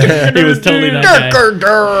 He was totally that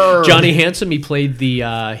guy. Johnny Handsome. He played the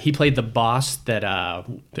boss that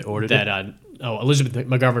Elizabeth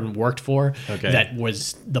McGovern worked for. Okay. That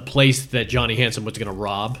was the place that Johnny Handsome was going to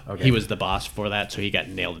rob. Okay. He was the boss for that, so he got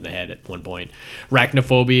nailed in the head at one point.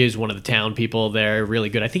 Arachnophobia is one of the town people there, really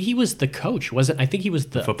good. I think he was the coach, wasn't? I think he was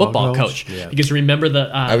the football coach. Yeah. Because remember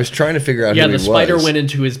I was trying to figure out yeah, who he the was. spider went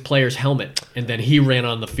into his player's helmet, and then he ran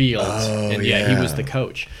on the field. And he yeah. was the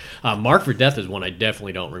coach. Mark for Death is one I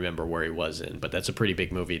definitely don't remember where he was in, but that's a pretty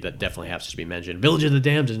big movie that definitely has to be mentioned. Village of the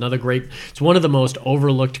Damned is another great. It's one of the most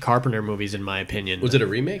overlooked Carpenter movies in my opinion. Was it a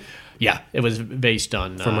remake Yeah, it was based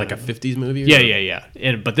on from like a 50s movie? Or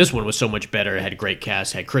yeah. But this one was so much better. It had a great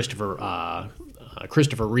cast. It had Christopher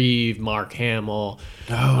Reeve, Mark Hamill.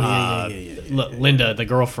 Linda, the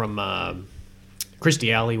girl from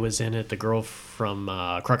Christy Alley was in it. The girl from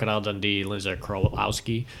Crocodile Dundee, Linda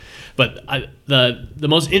Karlowski. But the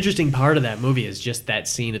most interesting part of that movie is just that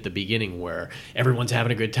scene at the beginning where everyone's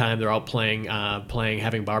having a good time. They're all playing,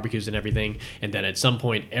 having barbecues and everything. And then at some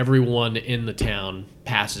point, everyone in the town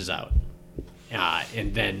passes out.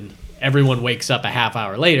 And then everyone wakes up a half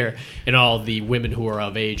hour later, and all the women who are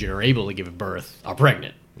of age and are able to give birth are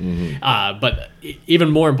pregnant. But even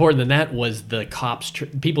more important than that was the cops,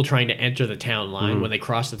 people trying to enter the town line. When they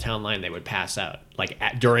crossed the town line, they would pass out.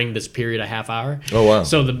 during this period, a half hour. Oh, wow.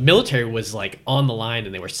 So the military was like on the line,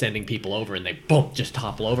 and they were sending people over, and they boom just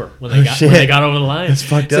topple over when they got over the line. That's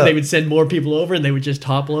fucked so up. they would send more people over, and they would just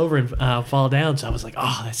topple over and fall down. So I was like,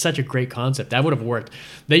 oh, that's such a great concept. That would have worked.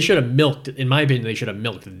 They should have milked, in my opinion, they should have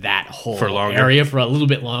milked that whole For longer. area for a little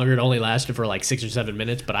bit longer. It only lasted for like 6 or 7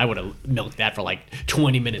 minutes, but I would have milked that for like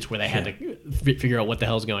 20 minutes where they had to figure out what the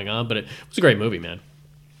hell's going on. But it was a great movie, man.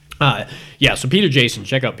 So Peter Jason,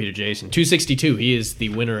 check out Peter Jason. 262, he is the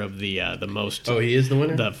winner of the most. Oh, he is the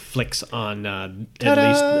winner? The flicks on at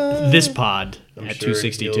least this pod at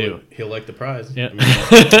 262. He'll like the prize. Yeah.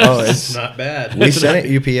 Oh, It's not bad. we sent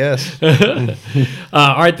it UPS.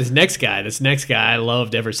 All right, this next guy I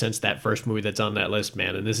loved ever since that first movie that's on that list,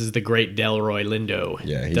 man. And this is the great Delroy Lindo.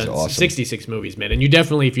 Yeah, he's Done awesome. 66 movies, man. And you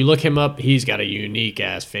definitely, if you look him up, he's got a unique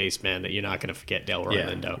ass face, man, that you're not going to forget Delroy Yeah,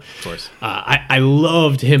 Lindo. of course. I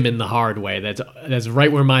loved him in The Hard Way. That's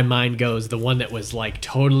right where my mind goes. The one that was like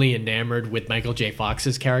totally enamored with Michael J.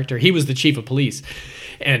 Fox's character. He was the chief of police.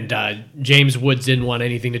 And James Woods didn't want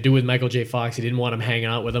anything to do with Michael J. Fox. He didn't want him hanging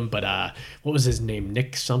out with him. But what was his name?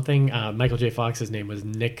 Nick something? Michael J. Fox's name was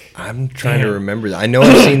Nick. I'm trying to remember that. I know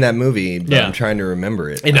I've seen that movie, but Yeah. I'm trying to remember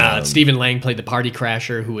it. And Stephen Lang played the party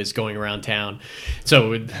crasher who was going around town.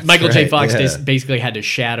 So Michael J. right, Fox yeah. basically had to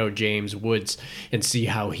shadow James Woods and see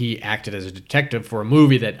how he acted as a detective for a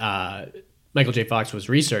movie that Michael J. Fox was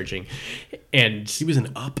researching. And He was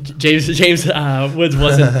an up. James Woods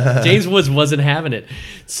wasn't having it.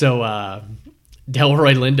 So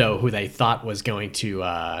Delroy Lindo, who they thought was going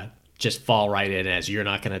to just fall right in as you're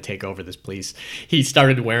not going to take over this police, he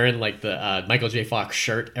started wearing like the Michael J. Fox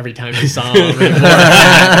shirt every time he saw him.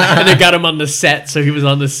 And they got him on the set, so he was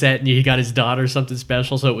on the set and he got his daughter something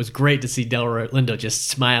special. So it was great to see Delroy Lindo just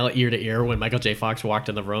smile ear to ear when Michael J. Fox walked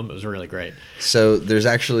in the room. It was really great. So there's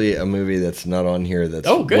actually a movie that's not on here that's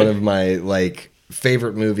Oh, good. one of my like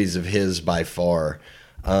favorite movies of his by far.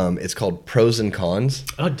 It's called Pros and Cons.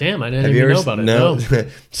 Oh, damn, I didn't Have you even ever know about it. No. No.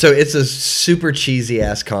 So it's a super cheesy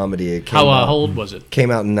ass comedy. It came How out, old was it?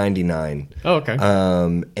 Came out in '99. Oh, okay.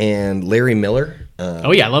 And Larry Miller.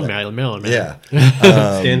 Oh, yeah, I love Larry Miller, man.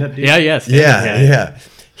 Yeah. Stand up dude. Yeah, yes. Yeah.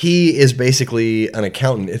 He is basically an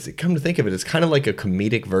accountant. Come to think of it, it's kind of like a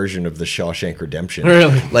comedic version of the Shawshank Redemption.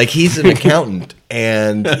 Really? Like he's an accountant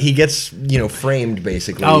and he gets, framed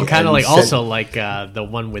basically. Oh, kind and of like sent- also like the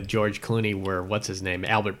one with George Clooney where what's his name?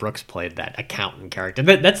 Albert Brooks played that accountant character.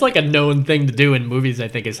 That's like a known thing to do in movies, I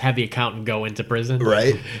think, is have the accountant go into prison.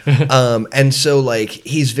 Right. And so like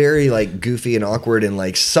he's very like goofy and awkward and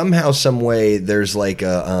like somehow, some way there's like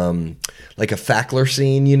a Fackler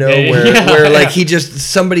scene, where like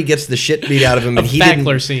somebody gets the shit beat out of him and he didn't.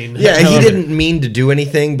 Fackler scene. Yeah, he didn't mean to do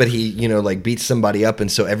anything, but he, like beats somebody up,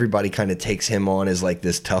 and so everybody kind of takes him on as like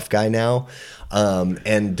this tough guy now.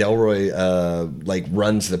 And Delroy like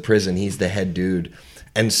runs the prison. He's the head dude.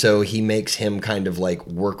 And so he makes him kind of like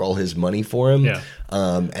work all his money for him. Yeah.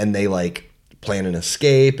 And they like plan an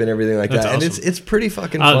escape and everything like That's that. awesome. And it's pretty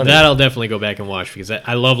fucking funny. That I'll definitely go back and watch because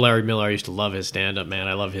I love Larry Miller. I used to love his stand-up, man.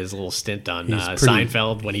 I love his little stint on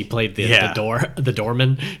Seinfeld when he played the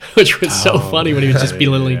doorman, which was so funny when he was just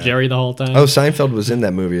belittling Jerry the whole time. Oh, Seinfeld was in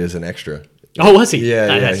that movie as an extra. Oh, was he? Yeah,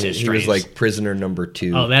 That's he just was strange. like prisoner number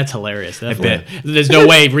 2. Oh, that's hilarious. There's no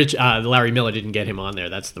way Larry Miller didn't get him on there.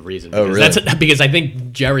 That's the reason. Oh, Because really? Because I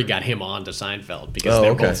think Jerry got him on to Seinfeld because Oh,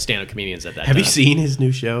 they're okay. both stand-up comedians at that Have time. you seen his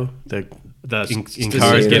new show? The in Cars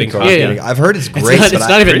cars Getting getting Caught. caught. Yeah. I've heard it's It's great. not, but it's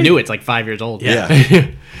not even new. It's like 5 years old. Yeah.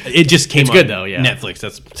 It just came. It's on good, though, yeah. Netflix.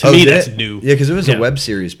 That's Oh, me. did That's it? new. Yeah, because it was Yeah. a web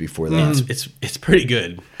series before that. It's pretty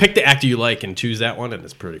good. Pick the actor you like and choose that one, and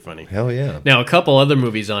it's pretty funny. Hell yeah. Now, a couple other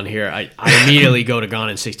movies on here. I immediately go to Gone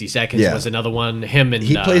in 60 Seconds. Yeah. Was another one. Him and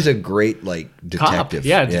He plays a great like cop. detective.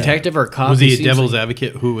 Yeah, detective or cop. Was he a seems devil's like-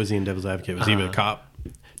 advocate? Who was he in Devil's Advocate? Was he a cop?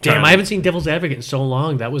 Damn, I haven't seen Devil's Advocate in so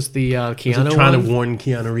long. That was the Was Keanu he trying one? to warn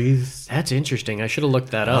Keanu Reeves? That's interesting. I should have looked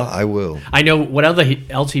that Oh, up. I will. I know what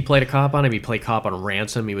else he played a cop on. He played cop on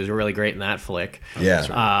Ransom. He was really great in that flick.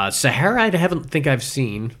 Yeah. Sahara, I haven't think I've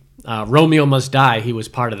seen. Romeo Must Die. He was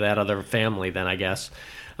part of that other family. Then I guess.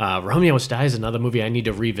 Romeo Must Die is another movie I need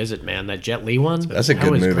to revisit. Man, that Jet Li one. That's a that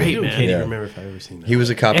good was movie. Great, I man. can't Yeah. even remember if I ever seen that. He was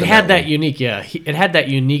a cop. It in had that one. unique, it had that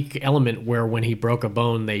unique element where when he broke a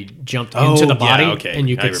bone, they jumped Oh, into the yeah, body, okay. and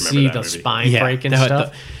you I could remember see that the movie. spine Yeah, break and that-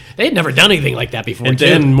 stuff. They had never done anything like that before. And too.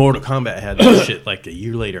 then Mortal Kombat had that shit like a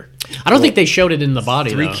year later. I don't think they showed it in the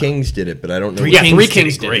body. Three though. Kings did it, but I don't know. Three Yeah, Kings Three did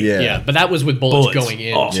Kings it did. great. Yeah. Yeah. But that was with bullets going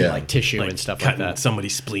into Yeah. like tissue Like and stuff like cutting that.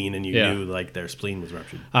 somebody's spleen, and you Yeah. knew like their spleen was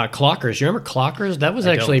ruptured. Clockers, you remember Clockers? That was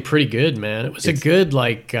I actually actually pretty good, man. It was a good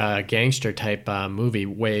like gangster type movie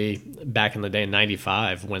way back in the day in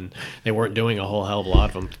 '95 when they weren't doing a whole hell of a lot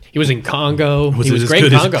of them. He was in Congo. Was he it was as great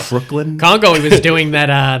good in as Congo. Brooklyn? Congo, he was doing that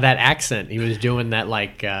that accent. He was doing that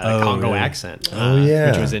like Congo really? accent.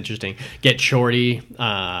 yeah. Which was interesting. Get Shorty.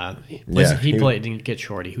 He played. Didn't Get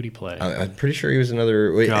Shorty. Who'd he play? I'm pretty sure he was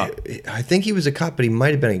another. Wait, Cop. I think he was a cop, but he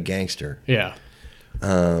might have been a gangster. Yeah.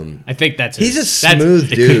 I think that's He's a that's-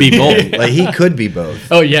 smooth it dude. could be man. both. Like he could be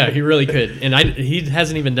both. Oh yeah, he really could, and he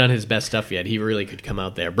hasn't even done his best stuff yet. He really could come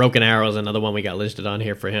out there. Broken Arrow is another one we got listed on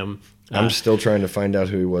here for him. I'm still trying to find out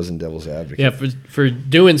who he was in Devil's Advocate. Yeah, for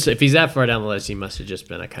doing if he's that far down the list, he must have just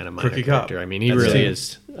been a kind of minor Crooked cop. character. I mean, he That's really it.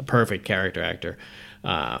 is a perfect character actor.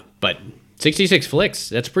 But 66 flicks,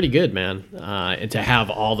 that's pretty good, man. And to have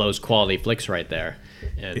all those quality flicks right there.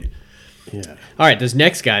 And Yeah. all right, this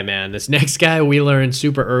next guy, man. This next guy, we learned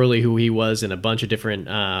super early who he was in a bunch of different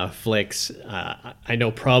flicks. I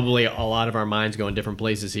know probably a lot of our minds go in different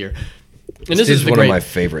places here. And this is the one of great- my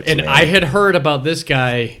favorites, And man. I had heard about this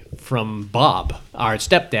guy from Bob, our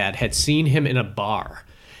stepdad, had seen him in a bar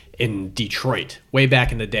in Detroit way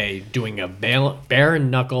back in the day doing a bare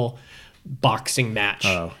knuckle boxing match.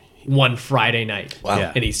 One Friday night. Wow.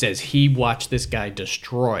 Yeah. And he says he watched this guy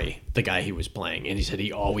destroy the guy he was playing. And he said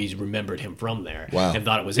he always remembered him from there. Wow. And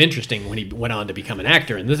thought it was interesting when he went on to become an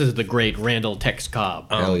actor. And this is the great Randall Tex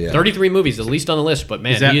Cobb. Hell yeah. 33 movies, the least on the list, but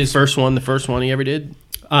man, Is that he is the first one he ever did?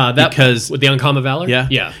 that because- with the Uncommon Valor? Yeah.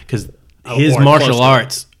 Yeah. Because Oh, his or close martial to it.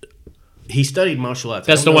 arts, he studied martial arts.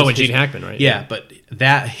 I That's don't the know one with his- Gene Hackman, right? Yeah, but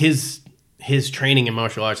that his training in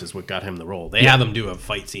martial arts is what got him the role. They have him do a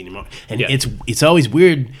fight scene, and Yeah. it's always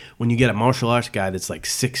weird when you get a martial arts guy that's like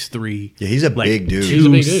 6'3". Yeah, he's a big dude. He's a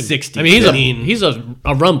big dude. 260. I mean, he's a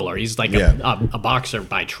rumbler. He's like Yeah. a boxer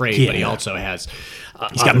by trade, Yeah. but he also has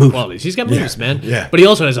He's got other moves. qualities. He's got moves, man. Yeah. But he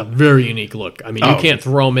also has a very unique look. I mean, you Oh. can't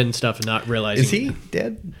throw him in stuff and not realizing. Is he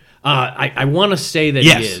dead? I want to say that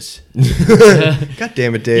Yes. he is. God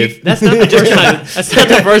damn it, Dave. That's not the first time. That's not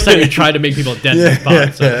the first time you tried to make people dead in this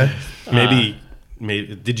spot. So. Maybe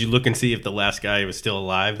did you look and see if the last guy was still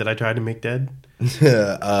alive that I tried to make dead?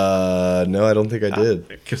 No, I don't think I did.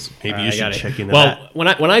 Because maybe I you should got it. check into Well, that.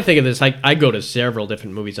 when I think of this, I go to several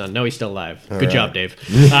different movies on. No, he's still alive. Good job, Dave.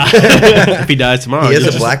 If he dies tomorrow, He is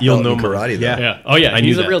you'll a black you'll belt in know more. karate, though. Yeah. Yeah. Oh yeah. I knew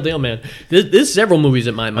He's a that. real deal, man. There's several movies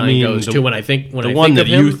that my mind goes to when I think the I one think that of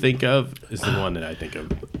him. you think of is the one that I think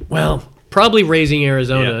of. Well, probably Raising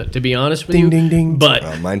Arizona, Yeah. to be honest with Ding, you. ding, ding.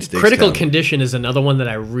 But mine's Digstown. Critical Condition is another one that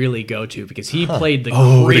I really go to because he played the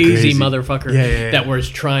Oh, the crazy crazy. motherfucker Yeah.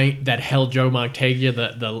 that held Joe Montagna,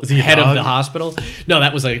 the he a head of dog? the hospital. No,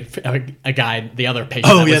 that was a guy, the other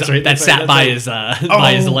patient Oh, that, yeah, was, that's right, that that's sat right, by that's his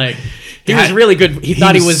by his Oh. leg. He God, was really good. He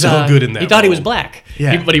thought he was was so good in that He thought he was role. black.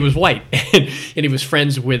 Yeah. But he was white, and he was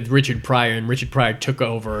friends with Richard Pryor, and Richard Pryor took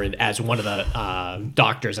over as one of the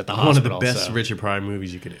doctors at the One of the hospital. best so. Richard Pryor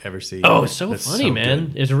movies you could ever see. Oh, it's so That's funny, so man!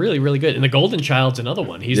 good. It's really, really good. And the Golden Child's another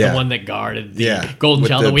one. He's Yeah. the one that guarded the Yeah. Golden With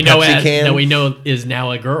Child the that we know Pepsi as can. that we know is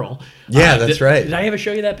now a girl. Yeah, that's did, right. Did I ever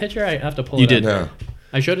show you that picture? I have to pull You it did. up. No.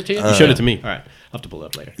 I showed it to you. You showed it to me. All right, I'll have to pull it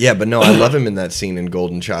up later. Yeah, but no, I love him in that scene in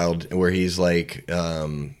Golden Child where he's like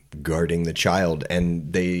guarding the child,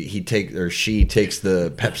 and she takes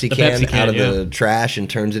the Pepsi can Pepsi can, out of yeah. the trash and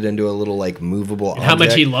turns it into a little like movable How much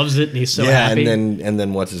object. he loves it, and he's so yeah, happy. and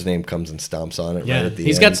then what's his name comes and stomps on it Yeah, right at the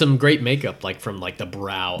he's end. got some great makeup, like from like the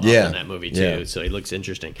brow up Yeah, in that movie too. yeah. So he looks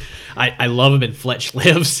interesting. I love him in Fletch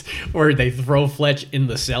Lives, where they throw Fletch in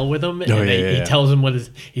the cell with him, and he tells him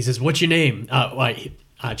he says, "What's your name?"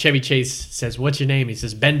 Chevy Chase says, "What's your name?" He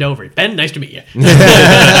says, "Bend over." Ben, nice to meet you.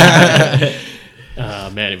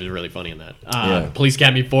 Man, he was really funny in that. Yeah. Police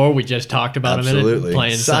Academy 4, we just talked about him in Absolutely. it.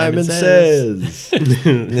 Playing Simon Says.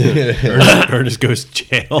 Ernest goes to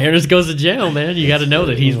jail. Ernest goes to jail, man. You got to know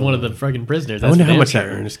that he's one of the fucking prisoners. I That's wonder how for much damn that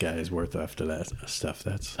sure. Ernest guy is worth after that stuff.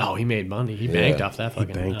 That's Oh, he made money. He banked off that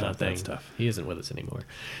fucking banked off that thing. stuff. He isn't with us anymore.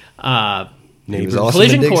 He was awesome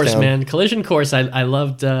Collision in Course, Digstown. man. Collision Course. I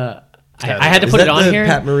loved. I had to Is put that it on the here.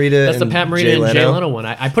 Pat Morita That's the and Pat Morita Jay and Jay Leno? Leno one.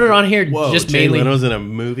 I put it on here just Jay mainly Leno's in a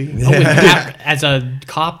movie. with as a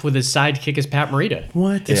cop with his sidekick as Pat Morita.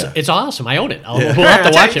 What? It's awesome. I own it. We'll have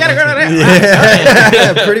to watch it.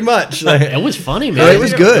 Yeah, pretty much. Like, It was funny, man. it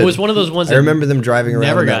was good. It was one of those ones. I that remember them driving around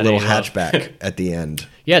never in that got little any love. hatchback at the end.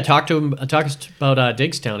 Yeah, talk about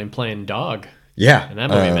Digstown and playing dog. Yeah, In that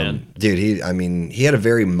movie, man. dude. He had a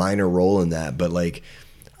very minor role in that, but like,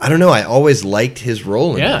 I don't know. I always liked his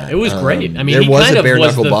role in that. Yeah, it was great. I mean, there he was kind a of bare was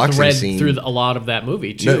knuckle the boxing thread scene through a lot of that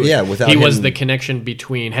movie too. No, yeah, without he was him- the connection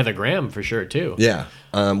between Heather Graham for sure too. Yeah.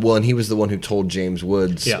 Well, and he was the one who told James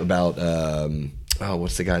Woods Yeah. about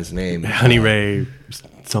what's the guy's name? Honey Ray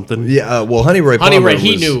something. Yeah, well, Honey Roy Honey Palmer Ray,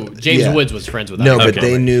 he was- knew James yeah. Woods was friends with. No, Honey but Roy they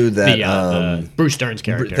Palmer. knew that. the Bruce Stern's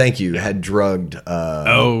character. Thank you. Had drugged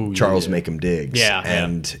Charles yeah. Macon Diggs. Yeah, yeah.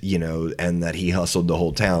 and and that he hustled the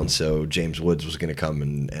whole town. So James Woods was going to come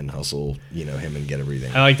and hustle him and get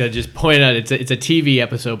everything. I like to just point out it's a TV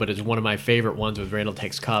episode, but it's one of my favorite ones with Randall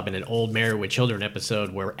Tex Cobb in an Old Married with Children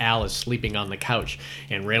episode where Al is sleeping on the couch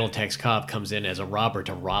and Randall Tex Cobb comes in as a robber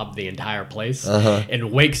to rob the entire place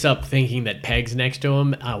and wakes up thinking that Peg's next to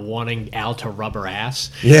him, wanting Al to rub her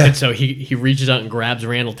ass. Yeah. And so he reaches out and grabs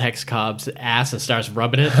Randall Tex Cobb's ass and starts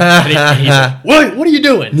rubbing it. And he's like, what are you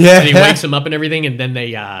doing? Yeah. And he wakes him up and everything, and then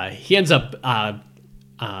he ends up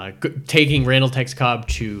taking Randall Tex Cobb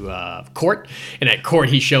to court, and at court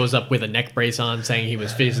he shows up with a neck brace on, saying he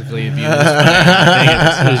was physically abused.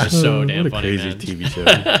 It was just so damn What a funny, crazy man. TV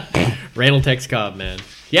show. Randall Tex Cobb, man.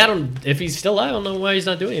 Yeah, if he's still alive, I don't know why he's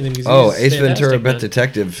not doing anything. He's Ace Ventura: fantastic, Pet man.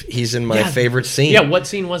 Detective. He's in my Yeah. favorite scene. Yeah, what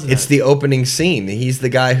scene was that? It's the opening scene. He's the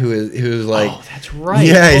guy who's like, Oh, that's right.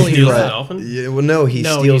 yeah, Holy he's Steals right. the dolphin? Yeah, well, no, he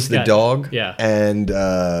No, steals he's the got- dog. yeah. and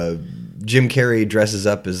Jim Carrey dresses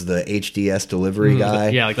up as the HDS delivery guy.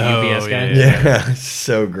 Yeah, like the UPS guy. yeah,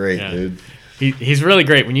 so great, Yeah. dude. He's really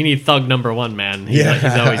great. When you need thug number one, man, he's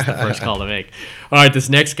always the first call to make. All right, this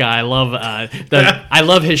next guy, I love. I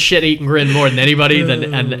love his shit-eating grin more than anybody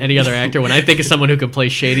and any other actor. When I think of someone who can play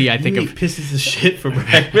shady, I think He of pisses his shit for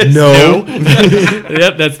breakfast. No,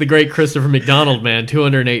 yep, that's the great Christopher McDonald, man.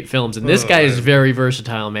 208 films, and this guy is very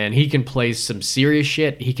versatile, man. He can play some serious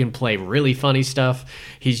shit. He can play really funny stuff.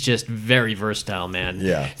 He's just very versatile, man.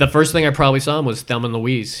 Yeah. The first thing I probably saw him was Thelma and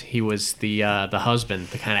Louise. He was the husband,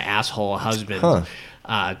 the kind of asshole husband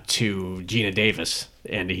to Gina Davis.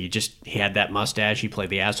 And he had that mustache. He played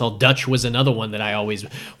the asshole. Dutch was another one that I always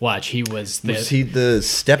watch. He was the he the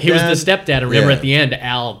stepdad? he was the stepdad. And remember Yeah. at the end,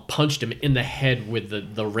 Al punched him in the head with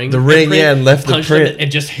the ring. The ring, imprint, yeah, and left the punched him, print.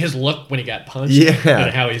 and just his look when he got punched. Yeah.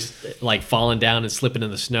 And how he's like falling down and slipping in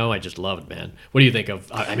the snow. I just love it, man. What do you think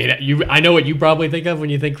of? I mean, I know what you probably think of when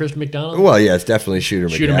you think Chris McDonald. Well, yeah, it's definitely Shooter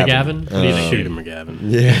McGavin. Shooter McGavin. What do you think? Shooter McGavin.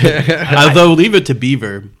 Yeah, Although Leave It to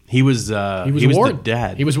Beaver, he was Ward. the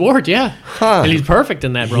dad. He was Ward, yeah. And he's perfect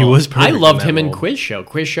in that role. He was perfect I in loved that him in role. Quiz Show.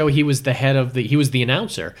 Quiz Show, he was the head of he was the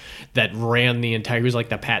announcer that ran the entire. He was like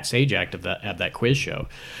the Pat Sajak of that quiz show.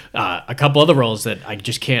 A couple other roles that I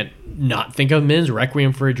just can't not think of him in is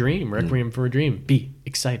Requiem for a Dream. Requiem for a Dream. Be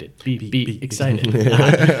excited. Be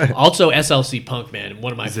excited. Also, SLC Punk, man.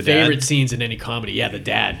 One of my the favorite dad? scenes in any comedy. Yeah, the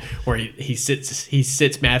dad, where he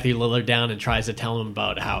sits Matthew Lillard down and tries to tell him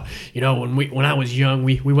about how, when I was young,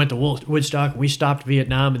 we went to Woodstock, we stopped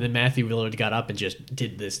Vietnam, and then Matthew Lillard got up and just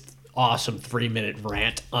did this awesome 3-minute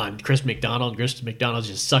rant on Chris McDonald. Chris McDonald's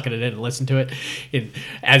just sucking it in and listening to it. And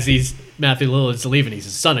as Matthew Lillard's leaving, he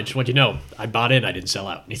says, "Son, I just want you to know, I bought in, I didn't sell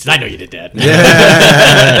out." And he says, "I know you did, Dad."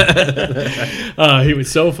 He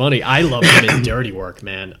was so funny. I love him in Dirty Work,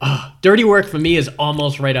 man. Dirty Work for me is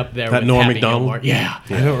almost right up there That with Norm Happy Macdonald? Gilmore. Yeah.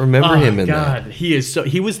 I don't remember him in God, that.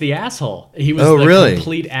 he was the asshole. He was Oh, the really?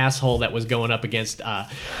 complete asshole that was going up against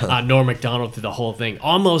Norm Macdonald through the whole thing.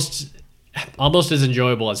 Almost as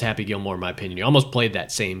enjoyable as Happy Gilmore, in my opinion. He almost played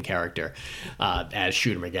that same character as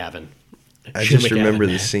Shooter McGavin. I Shooter just McGavin. remember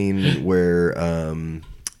the scene where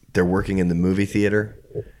they're working in the movie theater,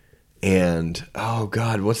 and oh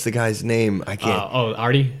god, what's the guy's name? I can't.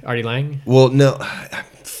 Artie Lang. Well, no,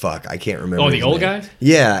 fuck, I can't remember. Oh, the his old name. guy?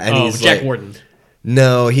 Yeah, and Oh, he's Jack like, Warden.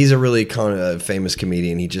 No, he's a really famous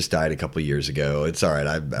comedian. He just died a couple years ago. It's all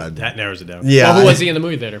right. That narrows it down. Yeah, Well, who was he in the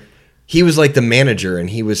movie theater? He was like the manager, and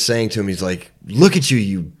he was saying to him, he's like, "Look at you,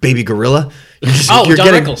 you baby gorilla." You're Oh, Don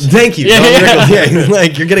getting, Rickles. Thank you, Yeah, Don yeah. Rickles. Yeah, he's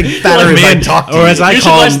like you're getting fatter as I talk to or you. as I You should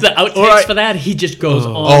call watch him- the outtakes or I- for that. He just goes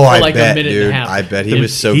on Oh, for I like bet, a minute dude. and a half. I bet he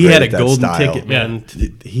was so he great had a at that golden style. ticket, man.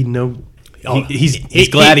 He's He-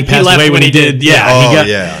 glad he he passed left away when he when he did. did. Yeah, Oh, he got,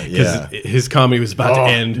 yeah, because his comedy was about to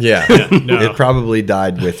end. Yeah, it probably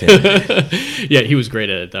died with him. Yeah, he was great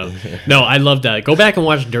at it though. No, I loved that. Go back and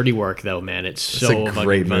watch Dirty Work though, man. It's so a fucking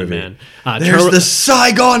great fun, movie. man. There's the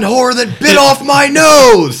Saigon whore that bit off my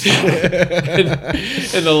nose.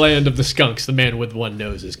 in the land of the skunks, the man with one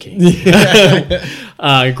nose is king.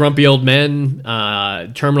 Grumpy Old Men,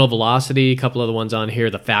 Terminal Velocity, a couple other ones on here.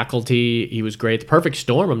 The Faculty, he was great. The Perfect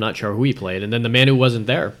Storm, I'm not sure who he played. And then The Man Who Wasn't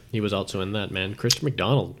There, he was also in that, man. Chris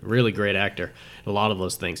McDonald, really great actor. A lot of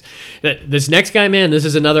those things. This next guy, man, this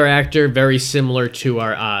is another actor very similar to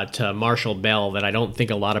to Marshall Bell that I don't think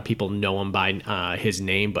a lot of people know him by his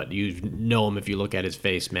name, but you know him if you look at his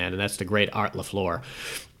face, man. And that's the great Art LaFleur.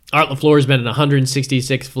 Art LaFleur has been in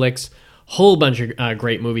 166 flicks, whole bunch of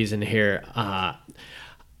great movies in here.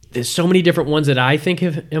 There's so many different ones that I think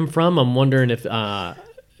of him from. I'm wondering if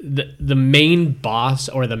the main boss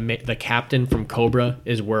or the captain from Cobra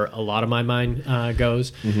is where a lot of my mind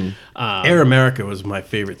goes. Air America was my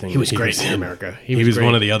favorite thing. He was that great was in in. America. He was great.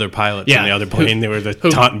 one of the other pilots Yeah. on the other plane. They were the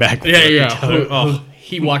taunting back. Yeah, yeah. each other.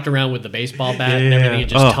 He walked around with the baseball bat and Yeah. everything and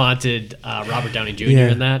just Oh. taunted Robert Downey Jr.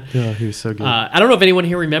 Yeah. in that. Yeah, he was so good. I don't know if anyone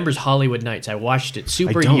here remembers Hollywood Nights. I watched it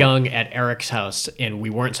super I don't. young at Eric's house, and we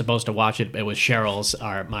weren't supposed to watch it. It was Cheryl's,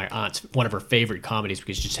 my aunt's, one of her favorite comedies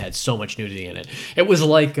because it just had so much nudity in it. It was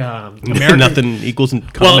like American. Nothing equals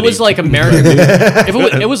comedy. Well, it was like American.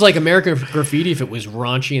 It was like American Graffiti if it was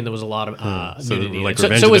raunchy and there was a lot of so nudity. in like it. So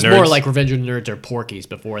Revenge it of was the more Nerds? like Revenge of the Nerds or Porky's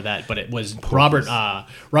before that. But it was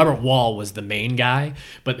Robert Wall was the main guy,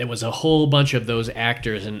 but there was a whole bunch of those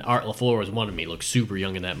actors, and Art LaFleur was one of them. He looked super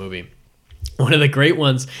young in that movie. One of the great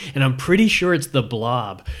ones, and I'm pretty sure it's The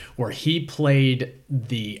Blob, where he played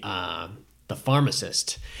the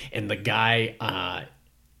pharmacist, and the guy.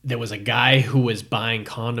 There was a guy who was buying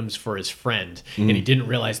condoms for his friend, and he didn't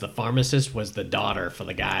realize the pharmacist was the daughter for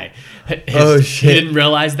the guy. Oh, shit. He didn't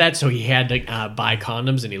realize that, so he had to buy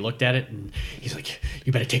condoms, and he looked at it, and he's like,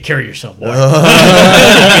 "You better take care of yourself, boy." You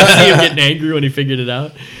can see him getting angry when he figured it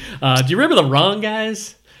out. Do you remember The Wrong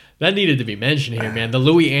Guys? That needed to be mentioned here, man. The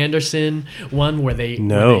Louis Anderson one where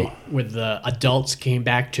where the adults came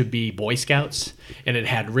back to be Boy Scouts, and it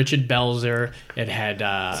had Richard Belzer. It had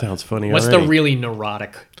Sounds funny What's already. the really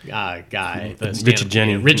neurotic guy? The stand-up Richard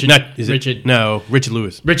comedian? Jennings. Richard Richard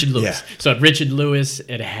Lewis. Richard Lewis. Yeah. So Richard Lewis.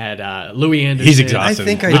 It had Louis Anderson. He's exhausted. I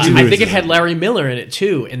think I Richard do. I Lewis think it is- had Larry Miller in it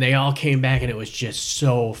too, and they all came back, and it was just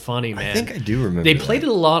so funny, man. I think I do remember. They that. played it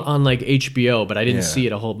a lot on like HBO, but I didn't Yeah. see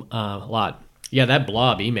it a whole lot. Yeah, that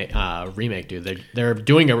Blob remake, dude. They're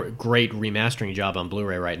doing a great remastering job on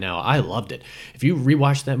Blu-ray right now. I loved it. If you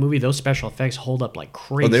rewatch that movie, those special effects hold up like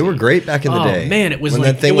crazy. Oh, they were great back in the day. Oh man, it was When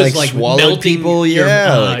like that thing, it was like, swallowed melting people, your,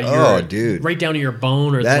 yeah, like, oh, dude. right down to your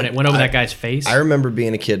bone, or That- when it went over I- that guy's face. I remember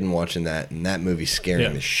being a kid and watching that, and that movie scaring Yeah.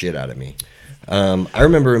 the shit out of me. I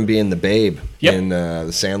remember him being the Babe Yep. in The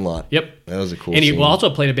Sandlot. Yep. That was a cool And he scene. also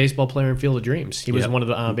played a baseball player in Field of Dreams. He was Yep. one of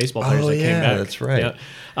the baseball players Oh, that came yeah, back. that's right. Yeah.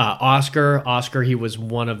 Oscar, he was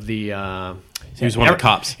one of the. He was one of the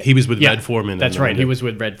cops. He was with Red Foreman. That's in right. He the- was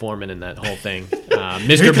with Red Foreman in that whole thing. Here Mr.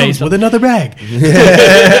 he comes Baseball. with another bag.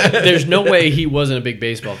 There's no way he wasn't a big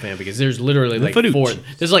baseball fan because there's literally like footage. four.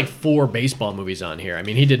 There's like 4 baseball movies on here. I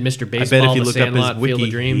mean, he did Mr. I bet Baseball, if you The look up Sandlot, his Field wiki,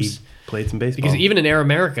 of Dreams. he played some baseball. Because even in Air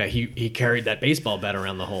America, he carried that baseball bat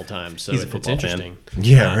around the whole time. So He's a it's football fan. interesting.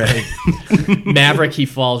 Yeah, right. Maverick, he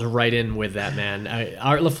falls right in with that, man.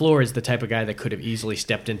 Art LaFleur is the type of guy that could have easily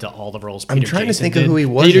stepped into all the roles. I'm Peter trying to Jason think of did. who he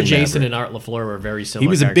was Peter in Jason Maverick. and Art LaFleur were very similar. he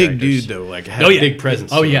was a character big actors. dude though. Like had a big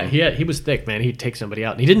presence. Oh to yeah, him. he was thick, man. He'd take somebody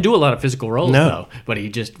out. And he didn't do a lot of physical roles No. though, but he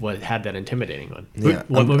just had that intimidating one. Yeah,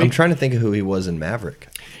 What movie? I'm trying to think of who he was in Maverick.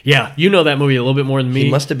 Yeah, you know that movie a little bit more than me.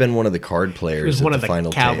 He must have been one of the card players. He was at one the of the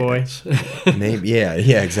final cowboys. Maybe. Yeah.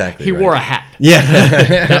 Exactly. He right. wore a hat. Yeah.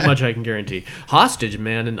 That much I can guarantee. Hostage,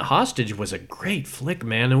 man, and Hostage was a great flick,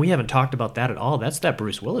 man, and we haven't talked about that at all. That's that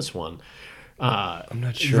Bruce Willis one. I'm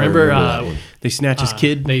not sure. I Remember, that one. They snatch his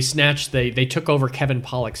kid. They took over Kevin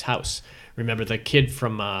Pollak's house. Remember the kid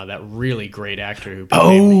from that really great actor who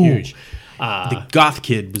became huge. The goth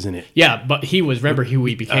kid was in it. Yeah, but he was. Remember who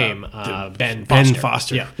he became? Ben Ben Foster.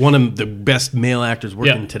 Foster, Yeah. one of the best male actors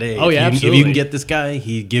working Yeah. today. Oh, yeah, if you absolutely. can get this guy,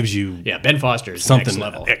 he gives you Yeah, Ben Foster is something next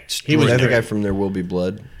level. He Was was that the very- guy from There Will Be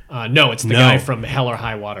Blood? no, it's the No. guy from Hell or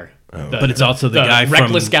High Water. But it's also the, the guy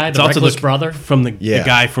reckless from guy, it's the also reckless brother? from the Yeah.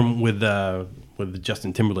 guy from with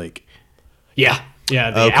Justin Timberlake. Yeah,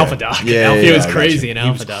 the Okay. Alpha Dog. Yeah, He yeah, was I crazy gotcha. in He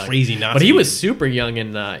Alpha was Dog. crazy Nazi. But he was super young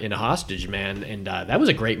in Hostage, man, and that was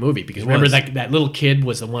a great movie because remember was. that little kid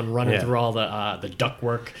was the one running Yeah. through all the duct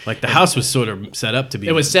work. Like the house was sort of set up to be.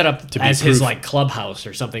 It was set up to be as his proof. like clubhouse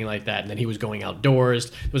or something like that, and then he was going outdoors.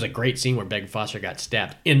 There was a great scene where Ben Foster got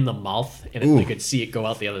stabbed in the mouth, and you could see it go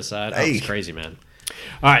out the other side. That was Hey. crazy, man.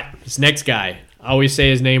 All right, this next guy. I always say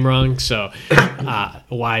his name wrong, so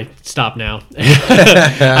why stop now?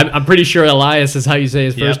 I'm pretty sure Elias is how you say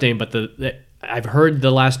his first Yep. name, but I've heard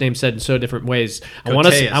the last name said in so different ways. I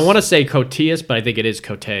Coteus. want to say Coteus, but I think it is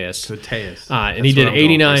Coteus. Coteus. And he That's did what I'm going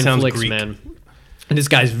 89 for. It sounds flicks, Greek. man. And this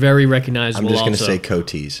guy's very recognizable. I'm just going to also. say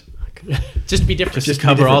Cotes. Just to be different. Just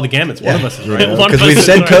cover all the gamuts. One of us is right. One Because of we've us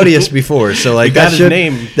said is right. Cotius before, so like got that his should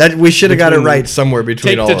name that we should have got it between- right somewhere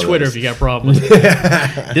between Take all to of Twitter us. if you got problems.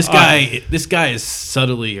 This guy is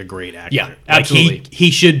subtly a great actor. Yeah, Like, absolutely. he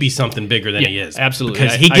should be something bigger than Yeah, he is. absolutely.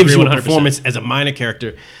 Because I he gives agree you a 100%. performance as a minor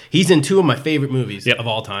character. He's in 2 of my favorite movies Yep. of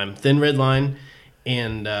all time: Thin Red Line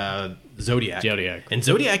and Zodiac. Zodiac. And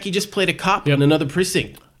Zodiac, he just played a cop Yep. in another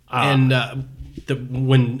precinct. And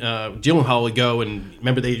when Gyllenhaal would go and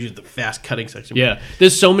remember they used the fast cutting section. Yeah,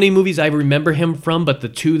 there's so many movies I remember him from, but the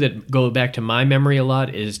two that go back to my memory a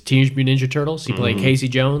lot is Teenage Mutant Ninja Turtles. He played Casey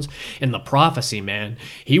Jones, and The Prophecy, man.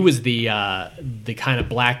 He was the kind of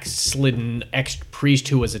black slidden ex-priest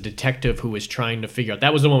who was a detective who was trying to figure out.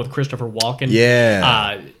 That was the one with Christopher Walken.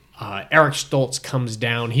 Yeah. Eric Stoltz comes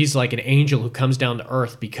down. He's like an angel who comes down to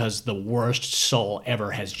Earth because the worst soul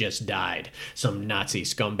ever has just died, some Nazi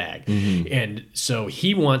scumbag. And so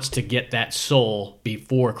he wants to get that soul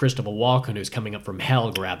before Christopher Walken, who's coming up from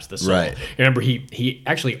hell, grabs the soul. Right. Remember, he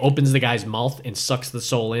actually opens the guy's mouth and sucks the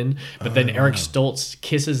soul in, but then Eric Stoltz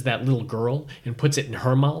kisses that little girl and puts it in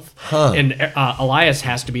her mouth. And Elias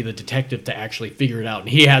has to be the detective to actually figure it out. And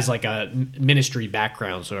he has like a ministry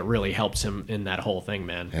background, so it really helps him in that whole thing,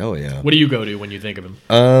 man. Hell yeah. What do you go to when you think of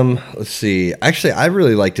him? Let's see. Actually, I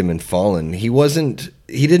really liked him in Fallen. He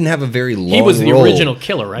didn't have a very long He was the role. original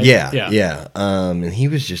killer, right? Yeah. And he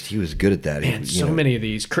was good at that. Man, so many of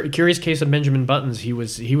these. Curious Case of Benjamin Buttons. He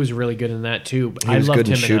was really good in that too. He was good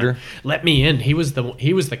in Shooter. Let Me In. He was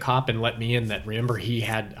the cop in Let Me In. That remember he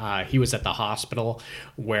was at the hospital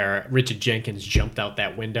where Richard Jenkins jumped out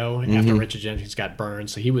that window after Richard Jenkins got burned.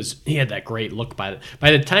 So he had that great look. By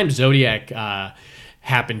the time Zodiac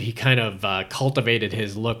happened, he kind of cultivated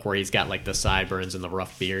his look where he's got like the sideburns and the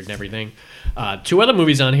rough beard and everything. Two other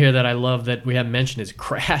movies on here that I love that we haven't mentioned is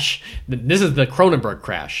Crash. This is the Cronenberg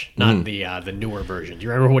Crash, not the newer version. Do you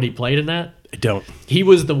remember what he played in that? I don't. He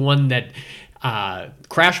was the one that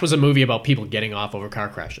Crash was a movie about people getting off over car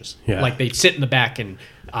crashes. Yeah. Like they'd sit in the back and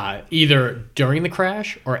either during the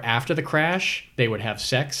crash or after the crash, they would have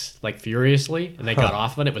sex like furiously, and they got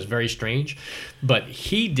off on it. It was very strange. But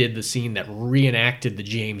he did the scene that reenacted the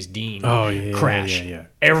James Dean crash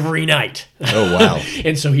every night. Oh, wow.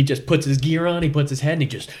 And so he just puts his gear on, he puts his head, and he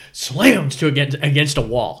just slams against a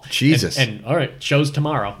wall. Jesus. And all right, show's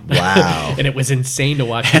tomorrow. Wow. And it was insane to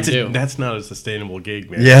watch him do. That's not a sustainable gig,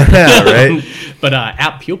 man. Yeah, right? But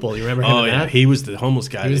App Pupil, you remember him in that? He was the homeless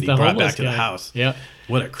guy that he brought homeless back to the guy. house. Yeah.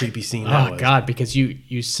 What a creepy scene that Oh was. God, because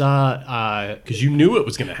you saw Because you knew it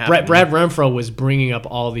was going to happen. Brad Renfro was bringing up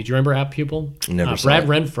all the. Do you remember App Pupil? Never saw Brad it.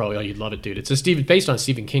 Renfro. Oh, you'd love it, dude. It's based on a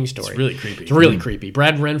Stephen King story. It's really creepy. It's really creepy.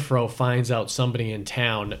 Brad Renfro finds out somebody in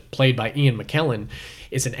town, played by Ian McKellen,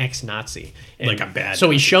 is an ex-Nazi. And Like a bad So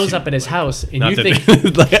he Nazi, shows too, up at his house, and Not you that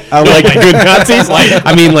think. I like good Nazis.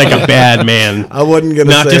 I mean, like a bad man. I wasn't going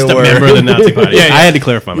to say Not just a word. member of the Nazi party. Yeah, yeah. I had to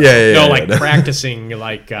clarify myself. Yeah. Like practicing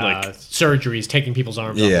like surgeries, taking people's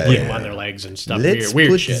arms off and putting them on their legs and stuff. Let's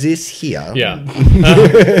weird put shit. this here. Yeah.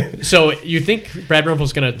 So you think Brad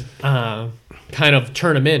Renfro's going to kind of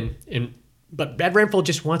turn him in, but Brad Renfro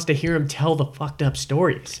just wants to hear him tell the fucked up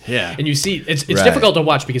stories. Yeah. And you see, it's Right. difficult to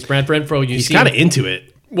watch because Brad Renfro, He's kind of into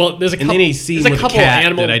it. Well, there's a couple. then he's seen there's a with a couple cat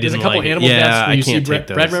animal. that I There's a didn't couple like. animal Yeah, deaths where I you see can't take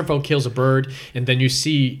Brad those. Renfro kills a bird, and then you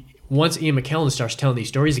see once Ian McKellen starts telling these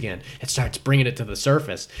stories again, it starts bringing it to the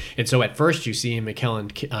surface. And so at first you see Ian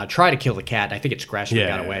McKellen try to kill the cat. I think it scratched and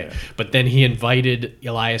got away. Yeah. But then he invited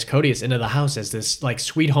Elias Koteas into the house as this like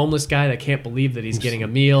sweet homeless guy that can't believe that he's getting a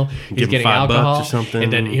meal, he's Give him getting $5 alcohol, or something.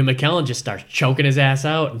 and then Ian McKellen just starts choking his ass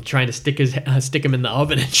out and trying to stick him in the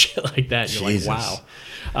oven and shit like that. And you're Jesus. like,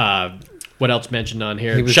 wow. What else mentioned on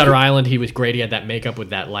here? He was Shutter good. Island. He was great. He had that makeup with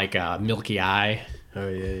that like milky eye. Oh,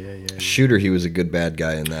 yeah. Shooter, he was a good bad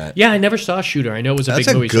guy in that. Yeah, I never saw Shooter. I know it was a That's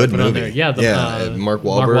big a movie. good so I put it on movie. there. Yeah, Mark Wahlberg.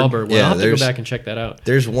 Mark Wahlberg. Well, Yeah, I'll have to go there's- back and check that out.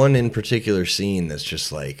 There's one in particular scene that's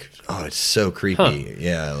just like, oh, it's so creepy. Huh.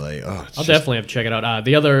 Yeah, like, oh, it's I'll just- definitely have to check it out.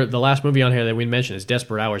 The last movie on here that we mentioned is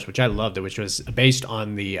Desperate Hours, which I loved, which was based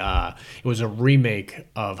on it was a remake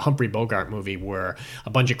of Humphrey Bogart movie where a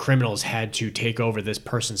bunch of criminals had to take over this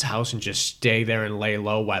person's house and just stay there and lay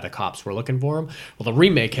low while the cops were looking for him. Well, the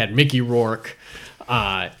remake had Mickey Rourke.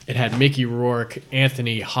 It had Mickey Rourke.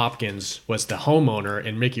 Anthony Hopkins was the homeowner,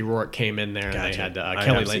 and Mickey Rourke came in there, and they Gotcha. had I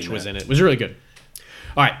Kelly have Lynch seen was that. in it. It was really good.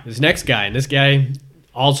 All right, this next guy, and this guy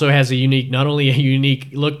also has not only a unique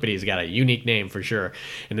look, but he's got a unique name for sure.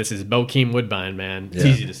 And this is Bokeem Woodbine, man. It's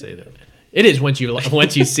easy to say that. It is once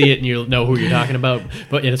you see it and you know who you're talking about,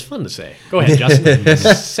 but it's fun to say. Go ahead, Justin.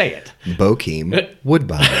 Say it. Bokeem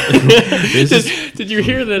Woodbine. Did you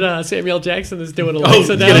hear that Samuel Jackson is doing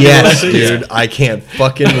Alexa now? Yes, dude. I can't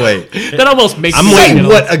fucking wait. That almost makes I'm me Say think of-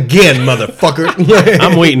 what again, motherfucker?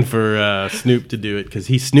 I'm waiting for Snoop to do it because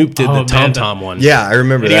Snoop did Oh, the man, Tom Tom one. Yeah, I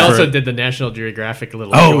remember And he that. also did the National Geographic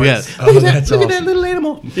little Oh, shorts. yes. Oh, that's Look at that awesome. little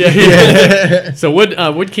animal. Yeah. So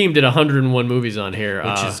Woodkeem did 101 movies on here.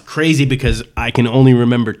 Which is crazy because I can only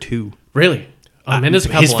remember 2. Really? And there's a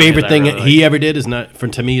couple his on here favorite that I thing really he like. ever did is not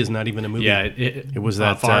to me is not even a movie. Yeah, it was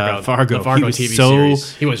that Fargo. Fargo. The Fargo he was TV so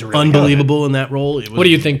series. He was really unbelievable in that role. It was, What do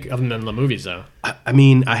you think of him in the movies, though? I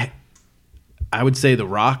mean, I would say The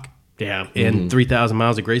Rock Yeah. and 3,000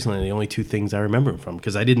 Miles of Graceland are the only two things I remember him from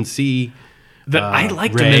because I didn't see. I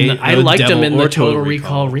liked Ray, him in or the Total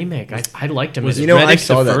Recall remake. I liked him. Was in You know, Riddick I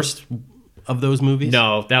saw the that. first of those movies?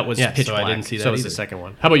 No, that was Yeah, Pitch so Black. I didn't see that So was the either. second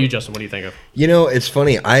one. How about you, Justin? What do you think of? You know, it's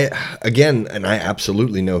funny. I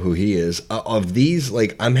absolutely know who he is. Of these,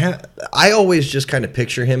 like I always just kind of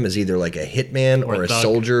picture him as either like a hitman or a thug.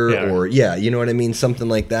 soldier Yeah. you know what I mean, something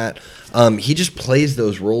like that. He just plays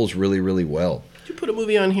those roles really, really well. Did you put a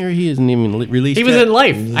movie on here he isn't even released He was yet? in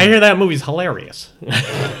Life. I hear that movie's hilarious.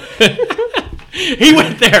 He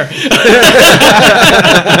went there.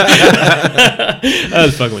 I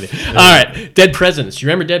was fucking with you. All right, Dead Presidents. You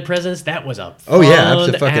remember Dead Presidents? That was a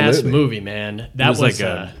fun-ass movie, man. That was like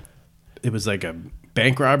it was like a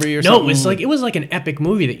bank robbery or no, something. it was like an epic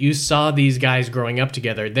movie that you saw these guys growing up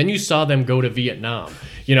together. Then you saw them go to Vietnam,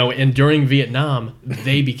 and during Vietnam,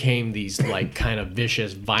 they became these like kind of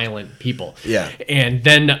vicious, violent people. Yeah. And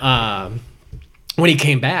then when he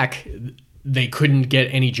came back, they couldn't get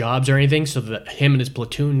any jobs or anything, so that him and his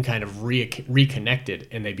platoon kind of reconnected,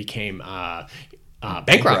 and they became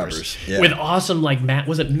bank robbers Yeah. with awesome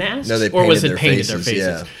was it masks? No, they or was it painted painted their their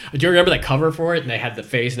faces? faces, Do you remember that cover for it? And they had the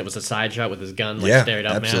face, and it was a side shot with his gun stared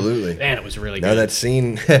up. absolutely. Man, it was really Now good. that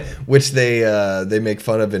scene, which they make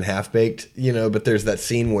fun of in Half Baked, but there's that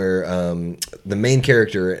scene where the main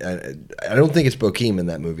character, I don't think it's Bokeem in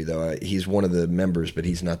that movie though. He's one of the members, but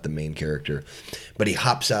he's not the main character. But he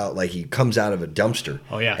hops out, like he comes out of a dumpster.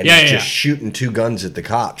 Oh, yeah. and Yeah, he's yeah, just yeah. shooting two guns at the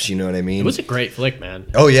cops. You know what I mean? It was a great flick, man.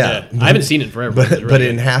 Oh, yeah. I haven't seen it in forever. It was but really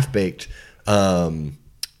in good. Half Baked,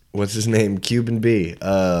 what's his name? Cuban B.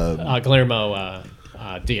 Guillermo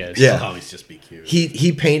Diaz. Yeah. I'll always just be cute.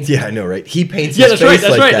 He paints. Yeah, I know, right? He paints. Yeah, his that's right, face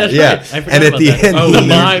that's like right, that. that's yeah. right. I forgot And at about the that. end, Oh, the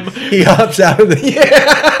mime. he hops out of the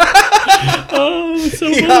Oh, it's so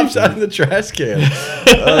he funny. hops out of the trash can.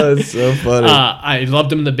 Oh, it's so funny. I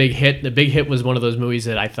loved him in The Big Hit. The Big Hit was one of those movies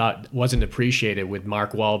that I thought wasn't appreciated with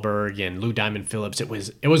Mark Wahlberg and Lou Diamond Phillips. It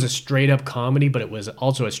was a straight up comedy, but it was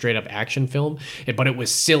also a straight up action film. But it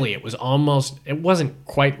was silly. It wasn't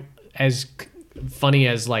quite as funny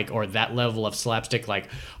as or that level of slapstick like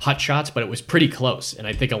Hot Shots, but it was pretty close. And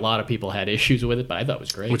I think a lot of people had issues with it, but I thought it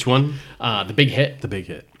was great. Which one? The Big Hit. The Big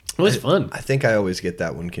Hit. It was fun. I think I always get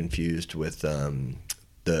that one confused with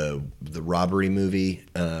the robbery movie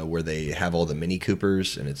where they have all the Mini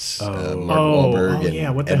Coopers and it's Mark Wahlberg and yeah.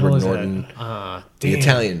 What the Edward hell is Norton. that? The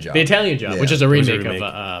Italian Job. The Italian Job, Yeah. which is a was a remake remake.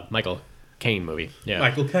 of Michael Caine movie. Yeah,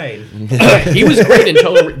 Michael Caine. he was great in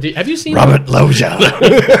Total. Have you seen? Robert Loggia.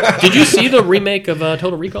 Did you see the remake of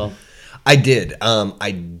Total Recall? I did.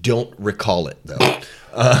 I don't recall it though.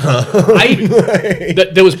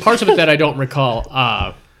 There was parts of it that I don't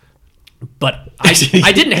recall. But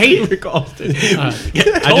I didn't hate recall. I'm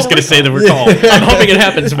just gonna say the recall. I'm hoping it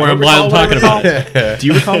happens while I'm talking about it. Do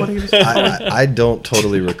you recall what he was? I don't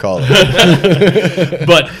totally recall it.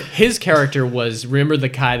 But his character was, remember the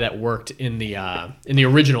guy that worked in the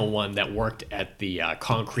original one that worked at the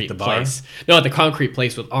concrete bar? place? No, at the concrete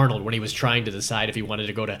place with Arnold when he was trying to decide if he wanted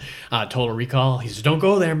to go to Total Recall. He says, "Don't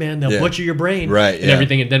go there, man. They'll Yeah. butcher your brain." Right, And yeah.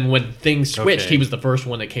 everything. And then when things switched, Okay. he was the first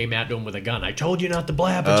one that came at him with a gun. I told you not to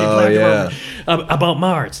blab, but you Oh, blabbed yeah. about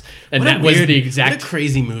Mars. And What a that was weird- the What exact a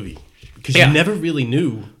crazy movie. Because Yeah. you never really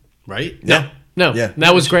knew, right? Yeah. No, Yeah.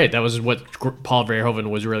 that was great. That was what Paul Verhoeven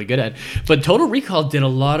was really good at. But Total Recall did a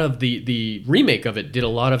lot of the remake of it. Did a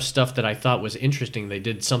lot of stuff that I thought was interesting. They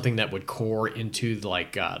did something that would core into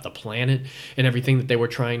the planet and everything that they were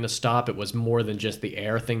trying to stop. It was more than just the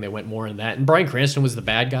air thing. They went more in that. And Bryan Cranston was the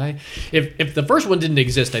bad guy. If the first one didn't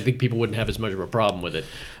exist, I think people wouldn't have as much of a problem with it.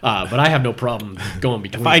 But I have no problem going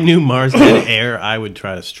between. If I knew Mars had air, I would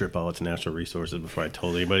try to strip all its natural resources before I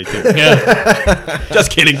told anybody to. Yeah.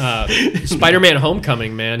 Just kidding. Spider-Man: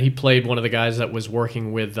 Homecoming, man, he played one of the guys that was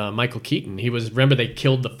working with Michael Keaton. Remember they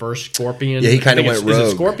killed the first Scorpion. Yeah, he kinda I think went Is it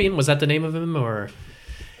rogue. Scorpion? Was that the name of him, or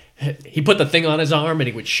he put the thing on his arm and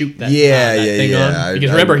he would shoot that, Yeah, that yeah, thing yeah. on?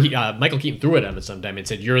 Because remember, Michael Keaton threw it at him sometime and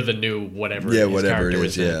said, "You're the new whatever." Yeah, his whatever it character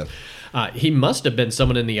is, was in. He must have been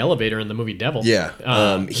someone in the elevator in the movie Devil. Yeah.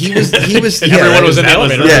 He was. And yeah, everyone was in the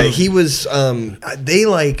elevator. Yeah, he was. They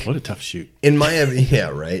like What a tough shoot. in my. Yeah,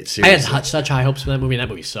 right. I had Seriously. such high hopes for that movie, and that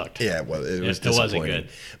movie sucked. Yeah, well, it was It wasn't disappointing. good.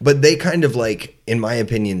 But they kind of in my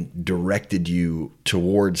opinion, directed you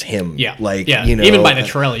towards him. Yeah, like yeah. you know, Even by the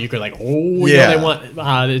trailer, you could Yeah. they want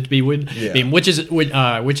it to be Yeah. which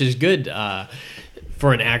is good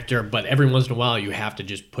for an actor, but every once in a while you have to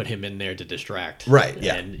just put him in there to distract. Right,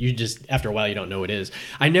 yeah. And you just, after a while, you don't know what it is.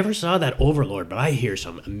 I never saw that Overlord, but I hear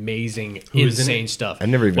some amazing, is in insane it? stuff. I've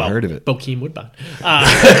never even heard of it. Bokeem Woodbine.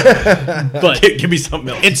 But Give me something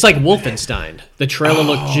else. it's like Wolfenstein. The trailer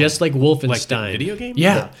looked just like Wolfenstein. video game?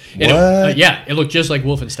 Yeah. What? And yeah, it looked just like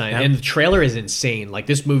Wolfenstein. And the trailer is insane. Like,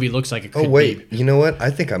 this movie looks like it could Oh wait, be. you know what? I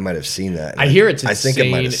think I might have seen that. I hear it's I insane. think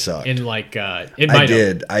it might have sucked. In like, it I might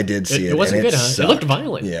did. I did see it. It wasn't and good, huh? sucked. It looked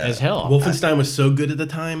violent Yeah. as hell. Wolfenstein was so good at the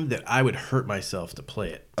time that I would hurt myself to play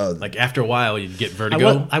it. Oh. Like after a while, you'd get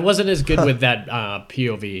vertigo. I wasn't as good with that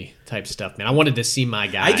POV type stuff, man. I wanted to see my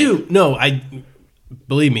guy. I do. No, I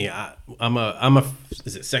believe me. I'm a.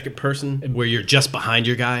 Is it second person where you're just behind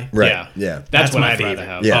your guy? Right. Yeah. Yeah. That's what my I'd rather favorite.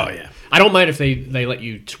 have. Yeah. Oh yeah. I don't mind if they let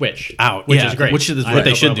you twitch Out, which yeah, is great. which is I what they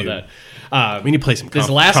have no should problem do. with that. We need to play some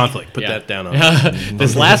conflict. Put that down on.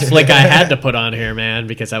 This last flick I had to put on here, man,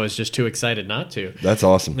 because I was just too excited not to. That's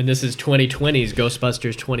awesome. And this is 2020's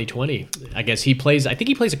Ghostbusters 2020. I guess he plays. I think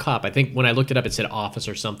he plays a cop. I think when I looked it up, it said office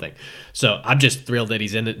or something. So I'm just thrilled that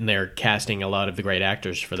he's in it, and they're casting a lot of the great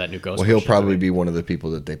actors for that new Ghostbusters. Well, he'll probably be one of the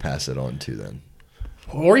people that they pass it on to then.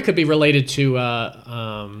 or he could be related to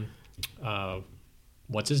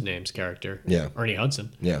what's his name's character? Yeah. Ernie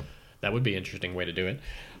Hudson. Yeah. That would be an interesting way to do it.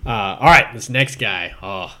 All right, this next guy.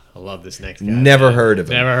 Oh, I love this next guy. Never heard of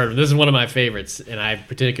him. Never heard of him. This is one of my favorites, and I have a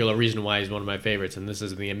particular reason why he's one of my favorites, and this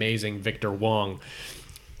is the amazing Victor Wong,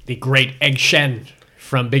 the great Egg Shen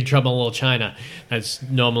from Big Trouble in Little China. That's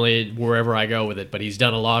normally wherever I go with it, but he's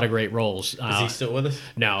done a lot of great roles. Is he still with us?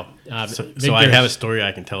 No. So I have a story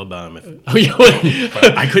I can tell about him. Oh, yeah.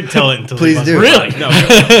 I couldn't tell it until. Please do. Really? No,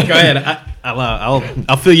 go ahead.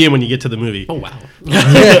 I'll fill you in when you get to the movie. Oh, wow.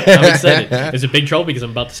 I'm excited. Is it Big Trouble? Because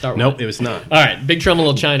I'm about to start with Nope, it. it was not. All right, Big Trouble in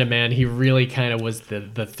Little China, man. He really kind of was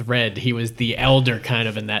the thread. He was the elder kind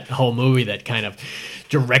of in that whole movie that kind of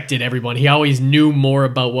directed everyone. He always knew more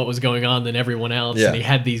about what was going on than everyone else, Yeah. and he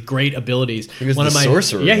had these great abilities. He was the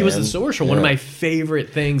sorcerer, Yeah, he was man. the sorcerer. One of Yeah. my favorite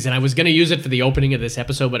things, and I was going to use it for the opening of this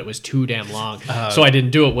episode, but it was too damn long, so I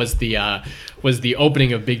didn't do it. Was the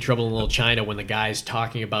opening of Big Trouble in Little China when the guy's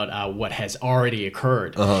talking about what has already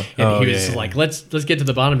occurred, and he was like, "Let's get to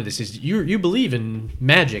the bottom of this. He says, you believe in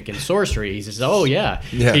magic and sorcery?" He says, "Oh yeah."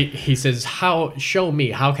 Yeah. He says, "Show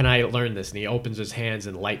me. How can I learn this?" And he opens his hands,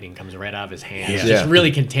 and lightning comes right out of his hands. It's just Yeah.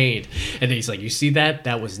 really contained. And he's like, "You see that?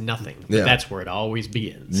 That was nothing. But Yeah. that's where it always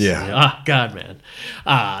begins." Yeah. Ah, God, man.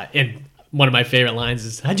 And one of my favorite lines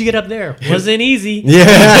is, "How'd you get up there? Wasn't easy."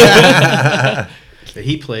 Yeah.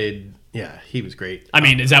 He played. Yeah, he was great. I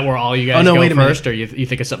mean, is that where all you guys no, go wait a minute. first, or you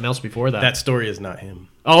think of something else before that? That story is not him.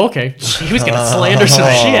 Oh, okay. He was gonna slander some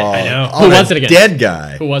shit. I know. Oh, Who that was it again? Dead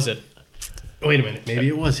guy. Who was it? Wait a minute. Maybe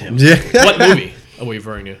it was him. Yeah. What movie are we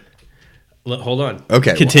referring to? Hold on.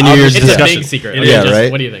 Okay, Continue well, your It's discussion. a big secret. It Okay, Yeah, is.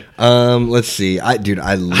 right. What do you think? Let's see. I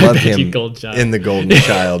love bet you him Golden Child. in the Golden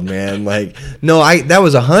Child, man. Like, no, that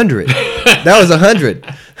was 100. That was 100.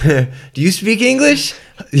 Do you speak English?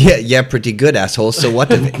 Yeah, pretty good, asshole. So what?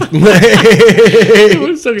 It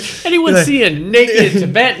was so good. Anyone see a naked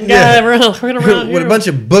Tibetan guy running around here? With a bunch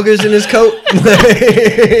of boogers in his coat.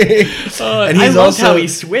 And I he's loved how also- he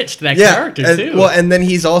switched that Yeah, character and, too. well, and then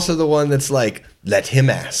he's also the one that's like, let him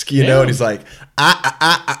ask, you know, Yeah. and he's like,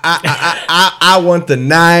 I want the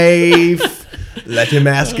knife. Let him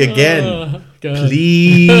ask again, God.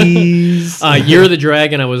 please. Year of the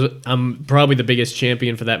Dragon. I'm probably the biggest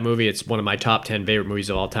champion for that movie. It's one of my top 10 favorite movies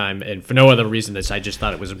of all time, and for no other reason than I just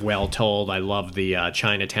thought it was well told. I love the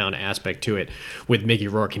Chinatown aspect to it with Mickey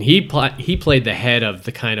Rourke, and he played the head of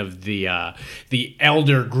the kind of the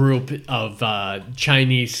elder group of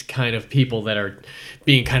Chinese kind of people that are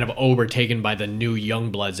being kind of overtaken by the new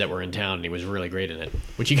young bloods that were in town, and he was really great in it.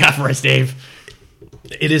 What you got for us, Dave?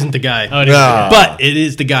 It isn't the guy. Oh, it is. Ah. But it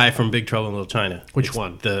is the guy from Big Trouble in Little China. Which It's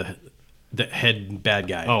one? The head bad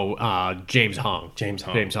guy. Oh, James Hong. James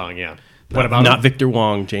Hong. James Hong, yeah. What about not him? Victor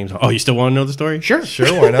Wong? James Hong. Oh, you still want to know the story? Sure.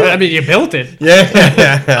 Why not? I mean, you built it.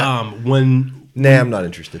 Yeah. When Nah, I'm not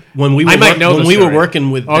interested. we were I might know when the we were story.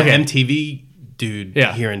 working with the Okay. MTV dude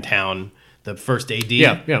Yeah. here in town, the first AD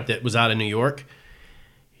Yeah. that was out of New York,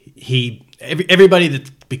 everybody that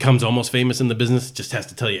becomes almost famous in the business just has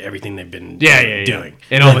to tell you everything they've been doing.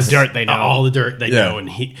 And all the dirt they know. All the dirt they Yeah. know.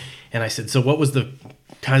 And I said, so what was the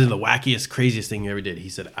kind of the wackiest, craziest thing you ever did? He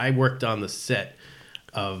said, I worked on the set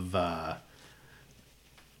of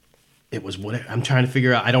it was what I'm trying to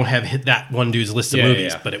figure out. I don't have that one dude's list of Yeah,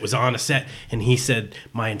 movies, yeah. but it was on a set, and he said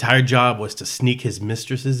my entire job was to sneak his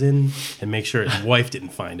mistresses in and make sure his wife didn't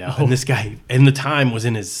find out. And this guy, in the time, was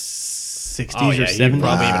in his 60s Oh, yeah, or he 70s.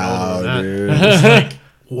 probably even older than that. dude. It's like,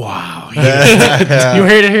 Wow. You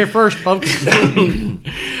heard it here first, folks. All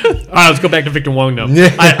right, let's go back to Victor Wong, though.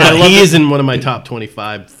 I love He is in one of my top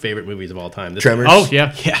 25 favorite movies of all time. This Tremors. Oh,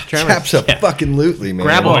 yeah. Yeah. Tremors. Absolutely, man.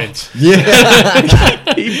 Graboids.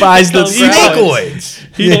 He buys the Snakeoids.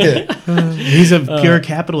 Yeah. He's a pure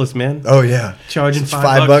capitalist, man. Oh yeah. Charging It's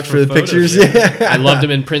 $5 for the photos, pictures. man. Yeah. I loved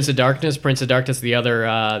him in Prince of Darkness. Prince of Darkness, the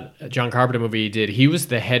other John Carpenter movie he did. He was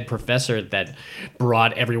the head professor that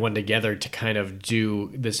brought everyone together to kind of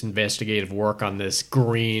do this investigative work on this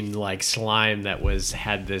green like slime that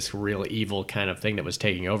had this real evil kind of thing that was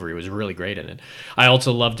taking over. He was really great in it. I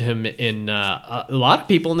also loved him in a lot of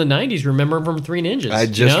people in the 90s remember him from Three Ninjas. I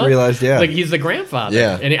just realized, yeah. Like he's the grandfather.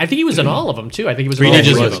 Yeah. And I think he was in all of them too. I think he was Three in all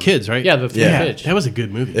Ninjas three with of the them. kids, right? Yeah, the Three Yeah. Ninjas. That was a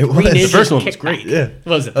good movie. It was. Three Ninjas The first one Kick was great. Back. Yeah. What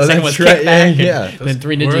was it? Oh, The second that's was right. Kick Back. Yeah. And then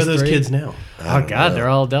Three Ninjas. Where are those 3. kids now? Oh God, they're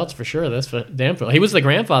all adults for sure. That's for damn sure. He was the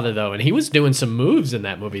grandfather though, and he was doing some moves in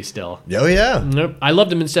that movie still. Oh yeah. Nope. I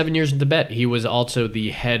loved him in 7 Years in Tibet. He was also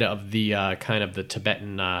the head of the kind of the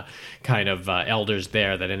Tibetan elders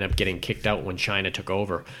there that ended up getting kicked out when China took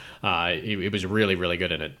over. He was really, really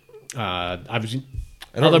good in it.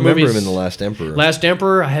 I don't remember him in The Last Emperor. Last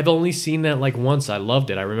Emperor, I have only seen that like once. I loved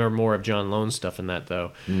it. I remember more of John Lone's stuff in that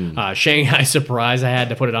though. Shanghai Surprise, I had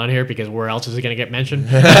to put it on here because where else is it going to get mentioned?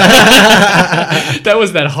 That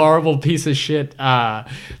was that horrible piece of shit. That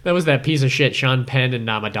was that piece of shit Sean Penn and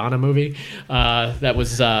Madonna movie. That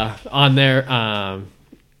was on there.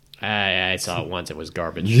 I saw it once. It was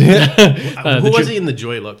garbage. Who was he in the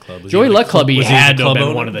Joy Luck Club? Joy Luck Club, he was had to have club been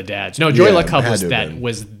owner? one of the dads. No, Joy Yeah, Luck Club had was to have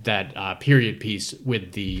that been. period piece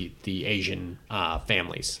with the Asian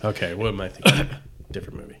families. Okay, what am I thinking?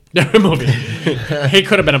 Different movie. Different movie. He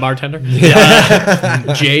could have been a bartender.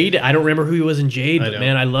 Jade, I don't remember who he was in Jade, but don't.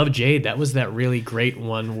 man, I love Jade. That was that really great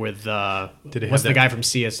one with Did it have what's the that- guy from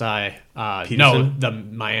CSI? No, Peterson? the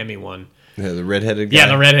Miami one. Yeah, the redheaded guy. Yeah,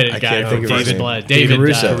 the redheaded I guy. can't think of his David name. Blood. David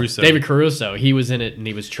Caruso. Caruso. David Caruso. He was in it, and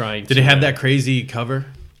he was trying. Did it have that crazy cover?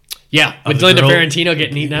 Yeah, with the Linda girl? Ferrantino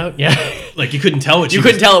getting eaten out. Yeah. Like you couldn't tell what You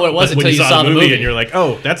couldn't tell what it was but when until you saw the movie. and you're like,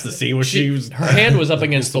 oh, that's the scene where she was. Her hand was up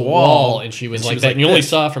against the wall, and she was like that. And you only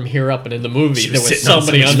saw from here up, and in the movie there was sitting on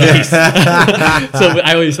somebody somebody's underneath. So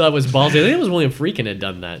I always thought it was ballsy. I think it was William Friedkin had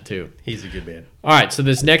done that too. He's a good man. All right, so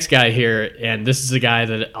this next guy here, and this is a guy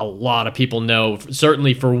that a lot of people know,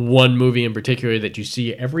 certainly for one movie in particular that you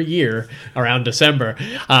see every year around December,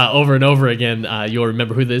 over and over again. You'll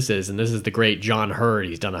remember who this is, and this is the great John Hurd.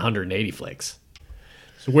 He's done 180 flicks.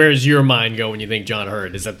 So where does your mind go when you think John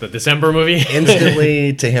Hurd? Is that the December movie?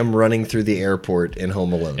 Instantly to him running through the airport in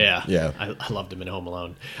Home Alone. Yeah, Yeah. I loved him in Home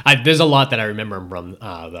Alone. There's a lot that I remember him from,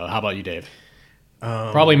 though. How about you, Dave?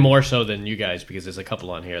 Probably more so than you guys because there's a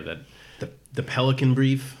couple on here that The Pelican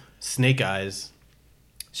Brief, Snake Eyes.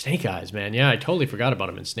 Snake Eyes, man. Yeah, I totally forgot about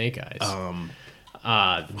him in Snake Eyes.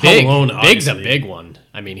 Big, Alone, Big's a obviously. big one.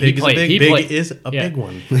 I mean, Big he played. Big is a big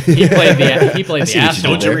one. He played the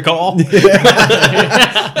asshole. Don't you recall? Not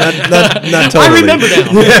totally. I remember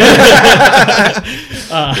now.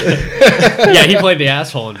 Yeah, he played the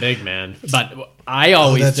asshole in Big Man. But I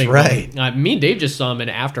always that's think, right. me and Dave just saw him in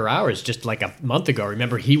After Hours just like a month ago.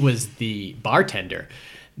 Remember, he was the bartender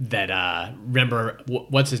that remember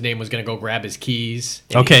what's his name was going to go grab his keys.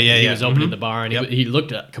 And Okay, he yeah. was opening the bar, and he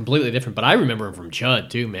looked completely different. But I remember him from Chud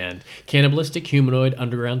too, man. Cannibalistic humanoid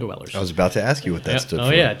underground dwellers. I was about to ask you what that Yep. stood Oh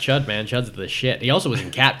for. yeah, Chud, man. Chud's the shit. He also was in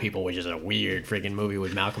Cat People, which is a weird freaking movie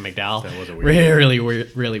with Malcolm McDowell. That was a weird really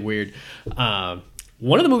weird, really weird.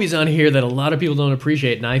 One of the movies on here that a lot of people don't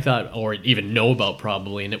appreciate, and I thought, or even know about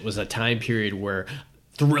probably, and it was a time period where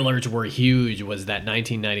thrillers were huge, was that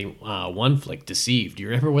 1991 flick, Deceived. Do you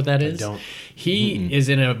remember what that is? don't. He is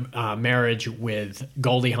in a marriage with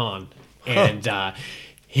Goldie Hawn, and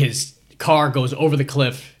his car goes over the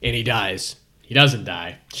cliff, and he dies. He doesn't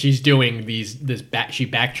die. She's doing she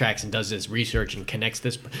backtracks and does this research and connects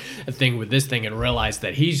this thing with this thing and realized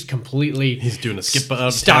that he's doing a skip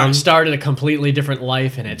of town. started a completely different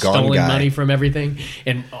life and had Gone stolen guy. money from everything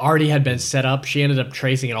and already had been set up. She ended up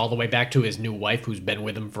tracing it all the way back to his new wife who's been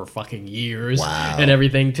with him for fucking years Wow. and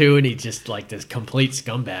everything too. And he's just like this complete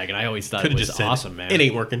scumbag. And I always thought Could it have was just said, awesome, man. It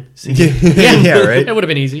ain't working. See? Yeah, right. It would have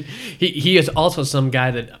been easy. He is also some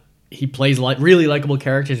guy that he plays really likable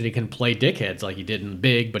characters and he can play dickheads like he did in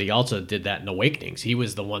Big, but he also did that in Awakenings. He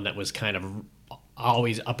was the one that was kind of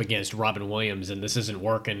always up against Robin Williams and this isn't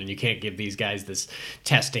working and you can't give these guys this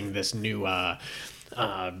new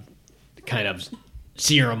kind of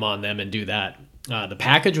serum on them and do that. The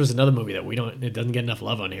Package was another movie that it doesn't get enough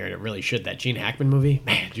love on here and it really should. That Gene Hackman movie.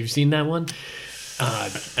 Man, have you seen that one?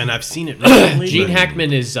 And I've seen it recently. Gene but-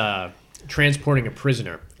 Hackman is transporting a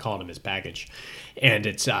prisoner calling him his package, and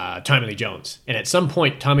it's Tommy Lee Jones. And at some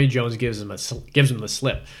point, Tommy Lee Jones gives him the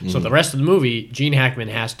slip. So the rest of the movie, Gene Hackman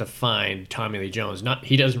has to find Tommy Lee Jones.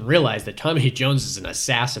 He doesn't realize that Tommy Lee Jones is an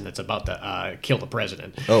assassin that's about to kill the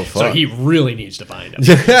president. Oh, fuck. So he really needs to find him.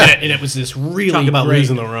 and it was this really Talk about great,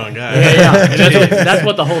 losing the wrong guy. yeah. And that's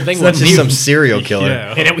what the whole thing That's was. just some serial killer.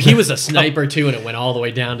 Yeah. And he was a sniper too, and it went all the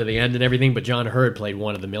way down to the end and everything. But John Hurd played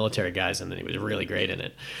one of the military guys, and then he was really great in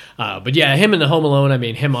it. But yeah, him in the Home Alone. I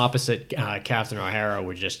mean, him opposite Captain O'Hara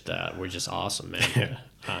were just awesome, man.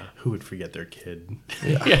 Who would forget their kid?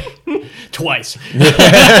 Yeah. Twice. That's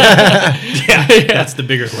the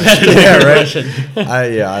bigger question. Yeah, right.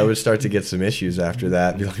 I would start to get some issues after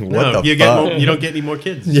that. Be like, what the you fuck? you don't get any more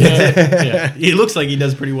kids. Yeah. He looks like he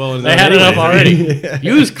does pretty well in They that. had anyway. enough already.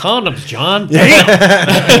 Use condoms, John.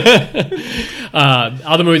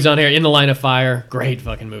 Other movies on here, In the Line of Fire. Great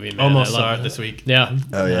fucking movie, man. Almost I saw love it this week. Yeah.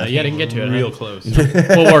 Oh, yeah. Yeah, didn't get to it. Real huh? close.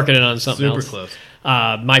 We'll work it on something Super else. close.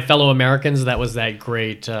 My Fellow Americans. That was that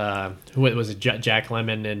great. Who was it? Jack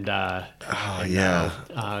Lemmon and Oh,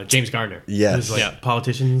 yeah. James Gardner. It Yes. was like Yeah.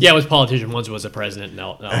 politicians. Yeah, it was politician. Once was a president and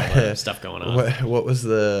all that stuff going on. What was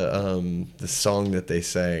the song that they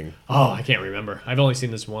sang? Oh, I can't remember. I've only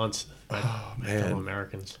seen this once. My man. Fellow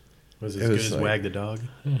Americans. Was it It as was good as like- Wag the Dog?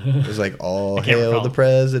 It was like, all can't hail recall. the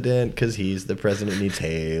president, because he's the president needs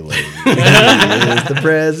hailing. He is the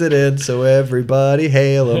president, so everybody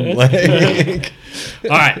hail him. Like, All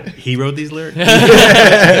right. He wrote these lyrics. All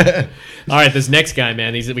right, this next guy,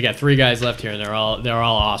 man. We got three guys left here, and they're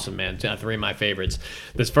all awesome, man. Three of my favorites.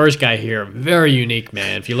 This first guy here, very unique,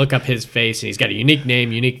 man. If you look up his face, and he's got a unique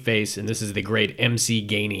name, unique face, and this is the great MC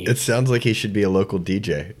Gainey. it sounds like he should be a local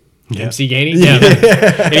DJ. MC Gainey, yeah.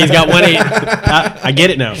 And he's got I get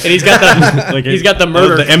it now. and he's got the he's got the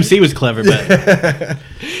murder. The MC was clever, but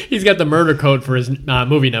He's got the murder code for his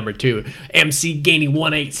movie number 2, MC Gainey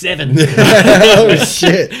 187. Oh,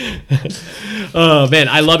 shit. Oh man,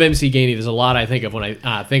 I love MC Gainey. There's a lot I think of when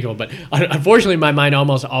I think of him, but unfortunately, my mind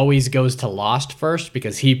almost always goes to Lost first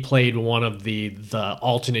because he played one of the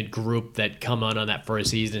alternate group that come on that first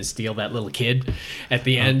season and steal that little kid at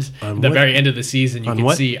the end. on The what? very end of the season, you On can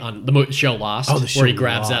what? see on the show Lost, Oh, the show where he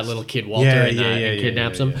grabs Lost. that little kid Walter Yeah, and, yeah, and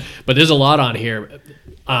kidnaps him. yeah. But there's a lot on here.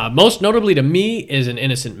 Most notably to me is An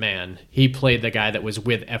Innocent Man. He played the guy that was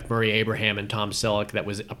with F. Murray Abraham and Tom Selleck that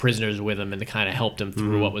was prisoners with him and kind of helped him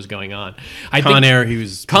through what was going on. Con Air, he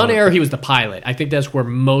was he was the pilot. I think that's where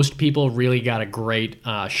most people really got a great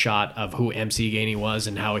shot of who MC Gainey was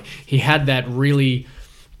and how he had that really.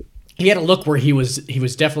 He had a look where he was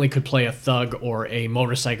definitely could play a thug or a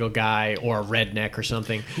motorcycle guy or a redneck or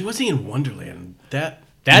something. He wasn't in Wonderland. That's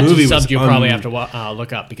That's movie a subject you was probably have to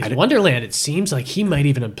look up because Wonderland. It seems like he might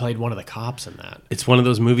even have played one of the cops in that. It's one of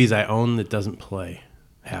those movies I own that doesn't play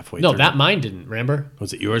halfway. No, through. that mine didn't. Remember?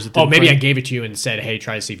 Was it yours? That Oh, didn't maybe play? I gave it to you and said, "Hey,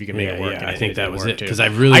 try to see if you can make Yeah, it work." yeah. and I think that didn't was work, it too. because I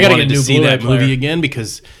really gotta wanted get a to new see Blu-ray that movie player. again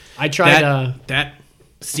because I tried. that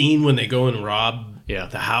scene when they go and rob Yeah.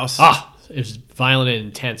 the house. It was violent and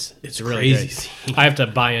intense. It's really crazy great. scene. I have to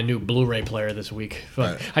buy a new Blu-ray player this week.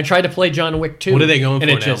 Right. I tried to play John Wick 2. What are they going and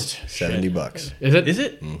for it now? just $70. Is it? Is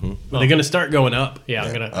it? Mm-hmm. They're going to start going up. Yeah,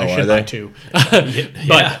 I'm gonna. Oh, I are should they? buy 2.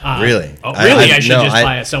 But Really? I should just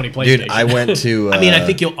buy a Sony PlayStation. Dude, I went to. I mean, I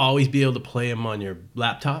think you'll always be able to play them on your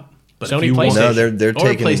laptop. But Sony if you want- No, they're or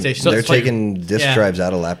taking PlayStation. they're It's like- taking disk yeah. drives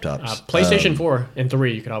out of laptops. PlayStation 4 and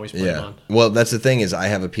 3, you could always put them Yeah. on. Well, that's the thing is I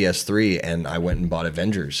have a PS3 and I went and bought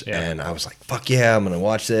Avengers Yeah. and I was like, fuck yeah, I'm gonna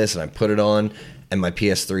watch this, and I put it on and my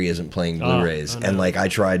PS3 isn't playing Blu-rays, and like I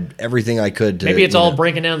tried everything I could to. Maybe it's you all know-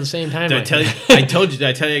 breaking down at the same time. Did I like tell you? that. I told you. Did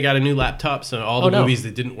I tell you I got a new laptop? So all the no. movies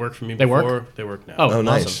that didn't work for me They work? before, they work now. Oh,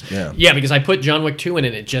 nice. awesome. Yeah. Yeah, because I put John Wick 2 in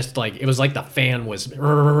and it just like it was like the fan was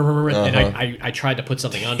and I tried to put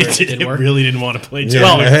something under it, it didn't work. really didn't want to play. John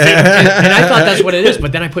Well, Wick. and I thought that's what it is,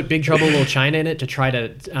 but then I put Big Trouble in Little China in it to try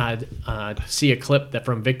to see a clip that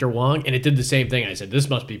from Victor Wong, and it did the same thing. I said, "This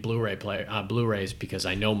must be Blu-rays because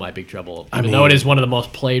I know my Big Trouble. Even though it is one of the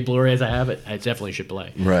most played Blu-rays I have, I definitely should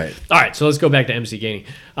play." Right. All right, so let's go back to MC Gainey.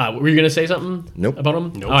 Were you going to say something? Nope. About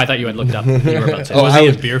him? Nope. Oh, I thought you had looked up. You were about to say. was I he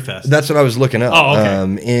was- at Beer Fest? That's what I was looking up. Oh,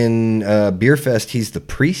 okay. In Beer Fest, he's the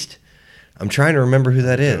priest. I'm trying to remember who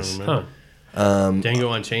that is. Huh.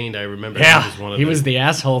 Django Unchained. I remember. Yeah, he was one of he was the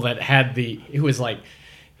asshole that had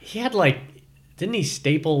he had didn't he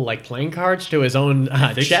staple like playing cards to his own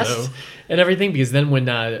think chest so. and everything? Because then when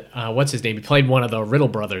what's his name? He played one of the Riddle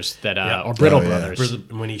brothers that or Brittle Oh, yeah. brothers.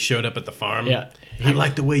 When he showed up at the farm. Yeah. I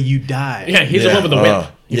like the way you die. Yeah, he's the one with the whip.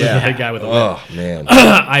 He was yeah. the head guy with the whip. Oh man.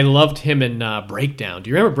 I loved him in Breakdown. Do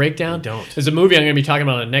you remember Breakdown? I don't. There's a movie I'm going to be talking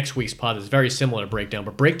about on next week's pod that's very similar to Breakdown,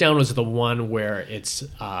 but Breakdown was the one where it's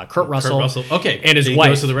Kurt Russell, Okay. and his he wife.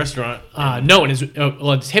 goes to the restaurant. No, and his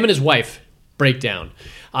well, it's him and his wife. Breakdown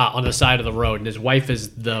on the side of the road, and his wife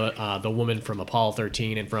is the woman from Apollo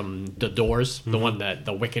 13 and from The Doors, the one that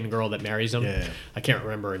the Wiccan girl that marries him. Yeah. I can't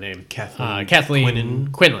remember her name.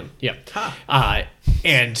 Kathleen Quinlan. Yep.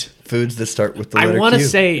 And Foods that start with the I letter want to Q.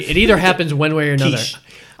 say it either happens one way or another.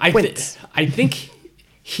 Quiche. I think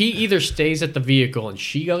he either stays at the vehicle and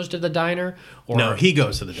she goes to the diner, or No, he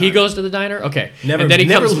goes to the diner. He goes to the diner. Okay, Never- and then he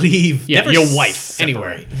never comes, leave. Yeah, Never your wife separate.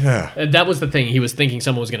 anywhere. Yeah. And that was the thing. He was thinking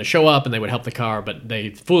someone was going to show up and they would help the car, but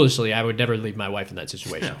they foolishly, I would never leave my wife in that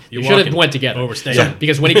situation. No, you you're should have walking went together. overstaying. So-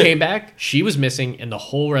 because when he came back, she was missing, and the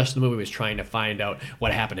whole rest of the movie was trying to find out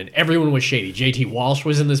what happened, and everyone was shady. J.T. Walsh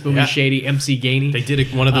was in this movie, Yeah. shady. MC Gainey. They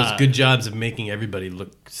did one of those good jobs of making everybody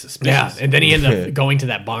look suspicious. Yeah, and then he ended up going to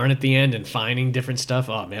that barn at the end and finding different stuff.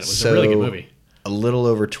 Oh man, it was a really good movie. A little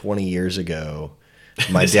over 20 years ago,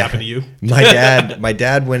 my This dad happened to you? my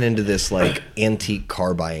dad went into this like antique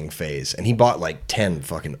car buying phase, and he bought like 10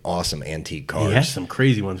 fucking awesome antique cars. He has some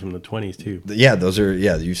crazy ones from the 20s too. Yeah, those are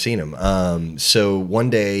you've seen them. So one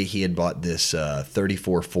day he had bought this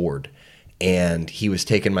 34 Ford, and he was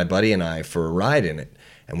taking my buddy and I for a ride in it,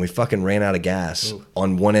 and we fucking ran out of gas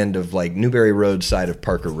on one end of like Newberry Road side of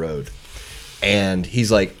Parker Road. And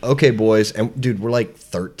he's like, "Okay, boys," and dude, we're like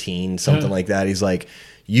 13, something like that. He's like,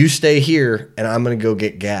 "You stay here, and I'm gonna go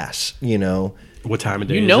get gas." You know, What time of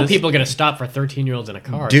day You is know, this? people are gonna stop for 13-year-olds in a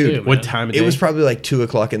car, Dude, too, What man. time of day? it was probably like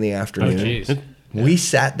 2:00 in the afternoon. Oh, jeez. We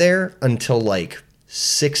sat there until like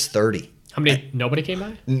 6:30. How many? Nobody came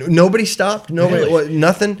by Nobody stopped. Nobody,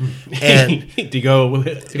 nothing. And to go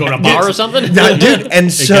to go to a bar or something. no, dude, and They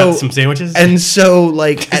so got some sandwiches. and so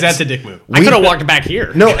like Because that's a dick move. I could have walked back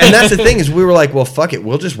here. No, and that's the thing is we were like, well, fuck it,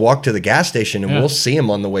 we'll just walk to the gas station and we'll see him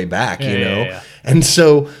on the way back, you Yeah, know. yeah. And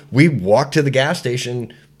so we walked to the gas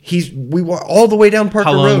station. We walked all the way down Parker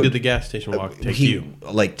How long Road. did the gas station walk take you?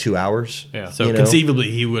 Like 2 hours. Yeah. So you know? conceivably,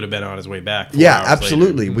 he would have been on his way back. 4 Yeah, hours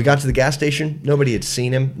absolutely. later. We got to the gas station. Nobody had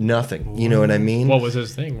seen him. Nothing. You know what I mean? What was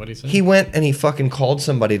his thing? What did he say? He went and he fucking called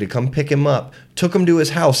somebody to come pick him up, took him to his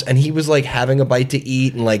house, and he was like having a bite to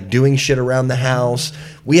eat and like doing shit around the house.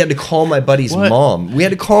 We had to call my buddy's mom. We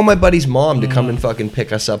had to call my buddy's mom to come and fucking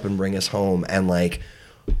pick us up and bring us home. And like,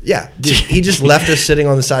 yeah, he just left us sitting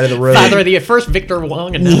on the side of the road. Father of the first Victor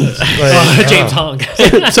Wong and James Hong.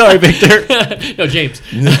 Sorry, Victor. No, James.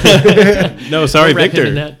 No, sorry, Wrap him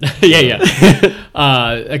in Victor. that. yeah.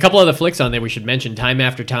 A couple other flicks on there we should mention. Time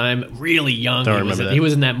After Time, really young. Don't He was remember in- that. He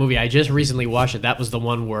was in that movie. I just recently watched it. That was the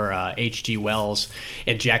one where H.G. Wells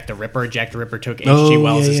and Jack the Ripper. Jack the Ripper took H.G. Oh,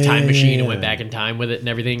 Wells' yeah, time yeah, machine yeah. and went back in time with it and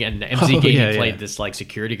everything. And MC Oh, Gainey yeah, played yeah. this like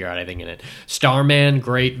security guard, I think, in it. Starman,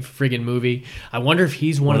 great friggin' movie. I wonder if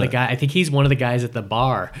he's one of the guys. I think he's one of the guys at the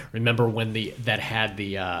bar. Remember when that had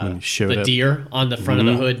the he showed up. deer on the front of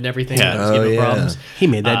the hood and everything? Yeah. that was giving Oh, yeah. problems. He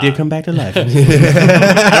made that deer come back to life. I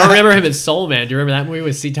don't remember him in Soul Man. Do you remember that movie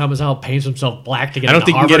with C. Thomas Howell paints himself black to get I don't into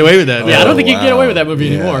think you can Harvard? get away with that. Yeah, I Oh, don't think you can get wow. away with that movie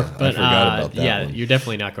Yeah, anymore. I But forgot about that yeah, one. you're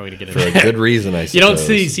definitely not going to get For into a good reason, I suppose. You don't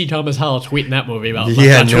see C. Thomas Howell tweeting that movie about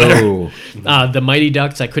Yeah, on Twitter. no. The Mighty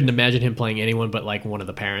Ducks. I couldn't imagine him playing anyone but like one of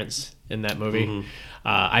the parents in that movie.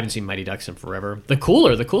 I haven't seen Mighty Ducks in forever. The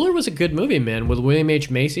Cooler was a good movie, man, with William H.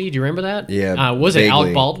 Macy. Do you remember that? Yeah, was it Alec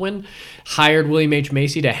vaguely. Baldwin hired William H.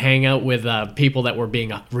 Macy to hang out with people that were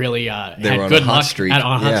being really They had were on good a hot luck streak. on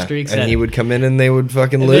hot Yeah. streaks, And that- he would come in and they would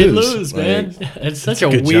fucking and lose. they lose, Like, man. It's such a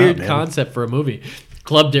good weird job, man. concept for a movie.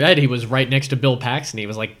 Club Dread, he was right next to Bill Paxton. He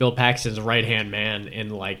was like Bill Paxton's right-hand man in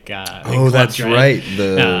like in Oh, Club that's Dread. right.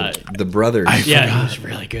 The brothers. Yeah, he was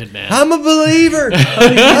really good, man. I'm a believer.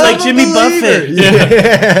 like Jimmy Buffett.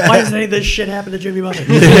 Why does any of this shit happen to Jimmy Buffett?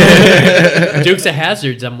 Dukes of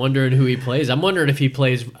Hazzards, I'm wondering who he plays. I'm wondering if he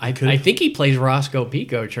plays, I think he plays Roscoe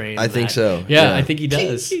Pico Train. I think so, Yeah, yeah. I think he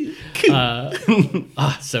does.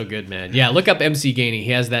 So good, man. Yeah, look up MC Gainey.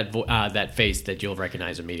 He has that that face that you'll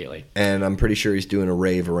recognize immediately. And I'm pretty sure he's doing a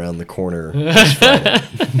rave around the corner. Check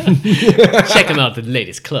him out, the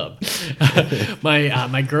latest club.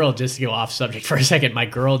 My girl, just to go off subject for a second, my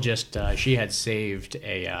girl just she had saved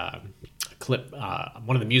a clip,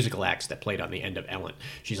 one of the musical acts that played on the end of Ellen.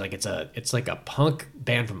 She's like, it's like a punk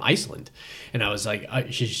band from Iceland, and I was like,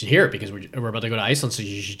 you should hear it because we're about to go to Iceland, so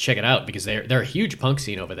you should check it out because they're a huge punk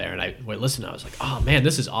scene over there. And I listened, I was like, oh man,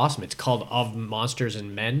 this is awesome. It's called Of Monsters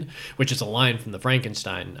and Men, which is a line from the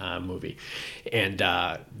Frankenstein movie, and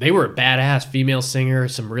they were a badass female singer,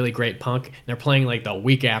 some really great punk. And they're playing like the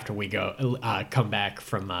week after we come back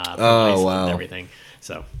from Iceland wow. and everything.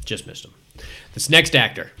 So just missed him. This next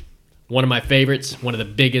actor, one of my favorites, one of the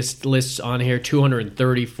biggest lists on here,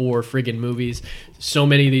 234 friggin' movies. So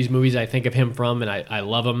many of these movies I think of him from, and I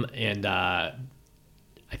love him. And I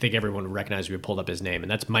think everyone would recognize we pulled up his name, and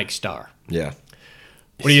that's Mike Starr. Yeah.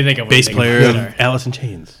 What do you think of Bass player Mike of Alice in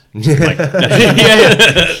Chains.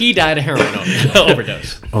 yeah. He died of heroin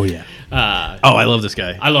overdose. Oh yeah. I love this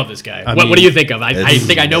guy. I love this guy. I What mean, do you think of? I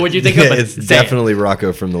think I know what you think of, but It's say it. definitely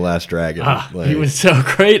Rocco from The Last Dragon. He was so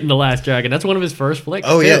great in The Last Dragon. That's one of his first flicks.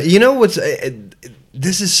 Oh too. yeah, you know what's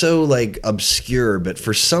this is so like obscure, but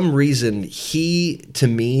for some reason he to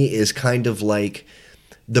me is kind of like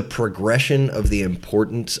the progression of the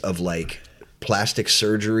importance of like plastic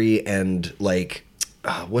surgery and like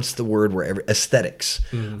what's the word where aesthetics.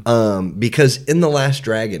 Because in The Last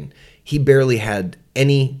Dragon he barely had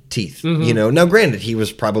any teeth. You know, now granted he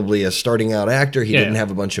was probably a starting out actor, he didn't have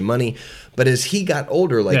a bunch of money, but as he got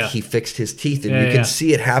older, like he fixed his teeth, and you can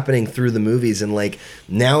see it happening through the movies. And like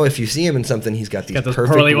now if you see him in something, he's got these those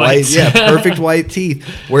perfect pearly white whites. perfect white teeth,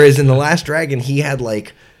 whereas in The Last Dragon he had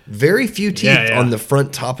like very few teeth on the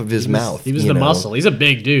front top of his mouth. He was the muscle. He's a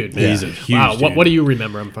big dude. Man. He's a huge dude. What do you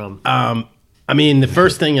remember him from? I mean, the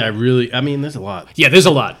first thing there's a lot. Yeah, there's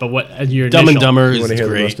a lot, but what your Dumb and initial- Dumber You is want to hear the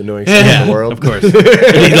great. most annoying stuff in the world? Of course.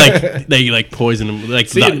 they poison him. Like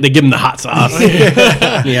they give him the hot sauce. He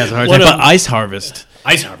has a hard time. But Ice Harvest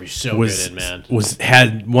Ice Harvey's so good in, man.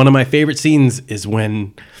 had one of my favorite scenes is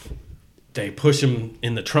when they push him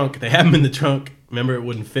in the trunk. They have him in the trunk. Remember, it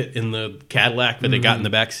wouldn't fit in the Cadillac, but they got in the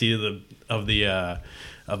back seat of the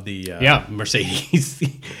Mercedes.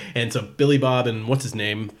 And so Billy Bob and what's his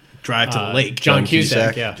name drive to the lake. John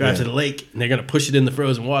Cusack, drive to the lake, and they're gonna push it in the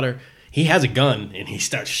frozen water. He has a gun and he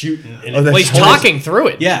starts shooting. And that's Well, he's talking through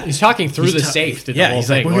it. Yeah. He's talking through the safe. Through the whole he's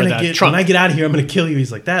thing, like, or the trunk. when I get out of here, I'm gonna kill you.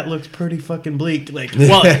 He's like, that looks pretty fucking bleak. Like,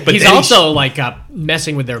 Well, but he's then also like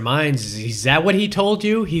messing with their minds. Is that what he told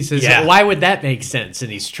you? He says, Yeah. why would that make sense?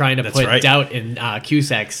 And he's trying to put right. doubt in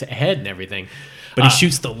Cusack's head and everything. But he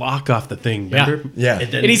shoots the lock off the thing, remember? Yeah.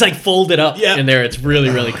 And, then, And he's like folded up Yeah. in there. It's really,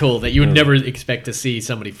 really cool that you would never expect to see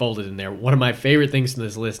somebody folded in there. One of my favorite things in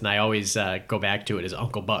this list, and I always go back to it, is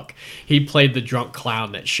Uncle Buck. He played the drunk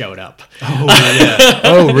clown that showed up.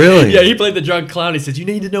 Oh really? Yeah, he played the drunk clown. He says, "You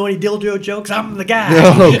need to know any dildo jokes? I'm the guy."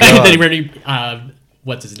 Oh, God. And then when he,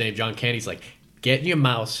 what's his name? John Candy's like, "Get in your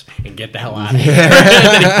mouse and get the hell out of here." And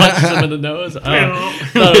then he punches him in the nose.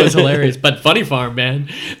 Thought it was hilarious. But Funny Farm, man,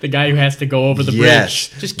 the guy who has to go over the Yes.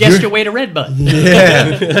 bridge. Just guess your way to Redbud.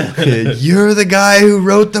 Yeah. You're the guy who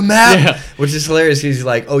wrote the map? Yeah. Which is hilarious. He's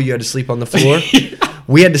like, oh, you had to sleep on the floor?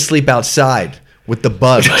 We had to sleep outside with the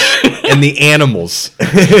bugs and the animals.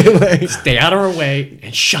 Stay out of our way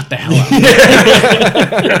and shut the hell up.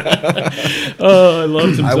 Oh, I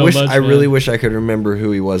loved him so much. I really wish I could remember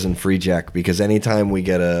who he was in Free Jack, because anytime we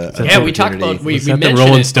get a Yeah, we talked about we Was that the mentioned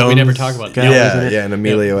Rolling it, but we never Stones talked about it. guy? yeah, and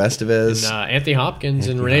Emilio Estevez. And, Anthony Hopkins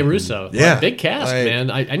and Rene Russo. Yeah. Big cast,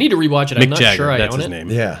 man. I need to rewatch it. I'm Mick not Jagger, sure I that's own his it. name.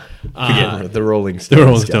 Yeah. Uh, The Rolling Stones. The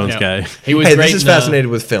Rolling guy. Stones guy. He was Hey, great. this is in,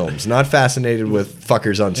 fascinated with films, not fascinated with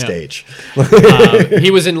fuckers on stage.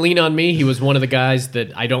 He was in Lean on Me. He was one of the guys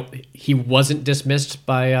that he wasn't dismissed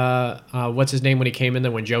by what's his name when he came in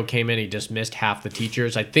there. When Joe came in, he dismissed half the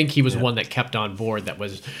teachers. I think he was one that kept on board. That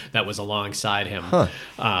was alongside him.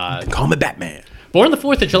 Call me Batman. Born the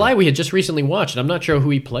 4th of July. We had just recently watched. I'm not sure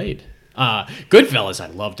who he played. Goodfellas, I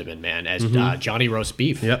loved him in, man, as Johnny Roast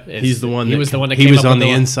Beef. Yep, It's- he's the one. He That, was the one that he came was up on with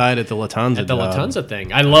the inside at the Latanza. at the job. Latanza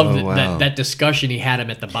thing. I love wow. that discussion he had him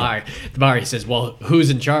at the bar. He says, "Well, who's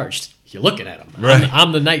in charge?" You're looking at him. Right.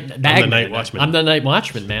 I'm the night bagman. night watchman. I'm the night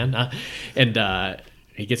watchman, man.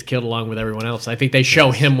 He gets killed along with everyone else. I think they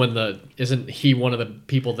show him when isn't he one of the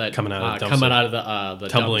people that Coming out of the coming dumpster. out of the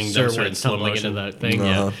Tumbling dumpster dumpster when in it's slow tumbling into motion. the thing?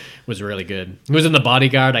 Yeah, was really good. He was in The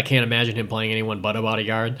Bodyguard. I can't imagine him playing anyone but a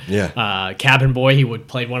bodyguard. Yeah. Cabin Boy. He would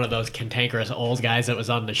play one of those cantankerous old guys that was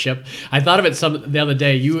on the ship. I thought of it the other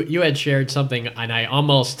day. You had shared something, and I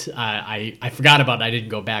almost I forgot about it. I didn't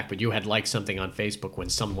go back, but you had liked something on Facebook when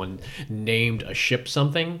someone named a ship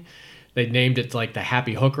something. They named it like the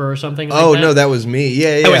Happy Hooker or something. Oh, like that. no, that was me.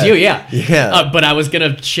 Yeah. That was you, yeah. Yeah. But I was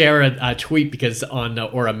gonna share a tweet because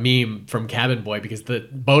or a meme from Cabin Boy because the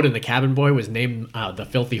boat in the Cabin Boy was named the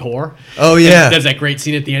Filthy Whore. Oh, yeah. And there's that great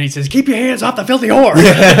scene at the end. He says, "Keep your hands off the Filthy Whore."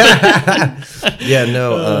 Yeah,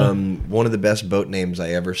 no. One of the best boat names I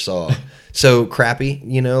ever saw. So Crappy,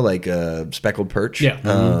 like speckled perch.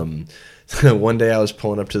 Yeah. One day I was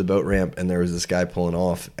pulling up to the boat ramp and there was this guy pulling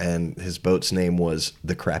off and his boat's name was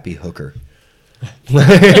the Crappy Hooker.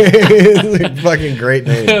 It's a fucking great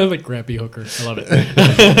name. The Crappy Hooker. I love it.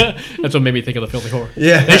 That's what made me think of the Filthy Whore.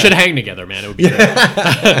 Yeah. They should hang together, man. It would be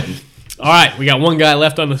great. All right, we got one guy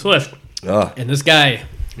left on this list. Oh. And this guy,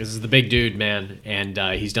 this is the big dude, man. And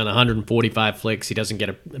he's done 145 flicks. He doesn't get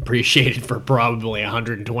appreciated for probably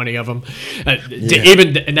 120 of them.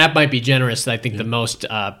 And that might be generous. I think the most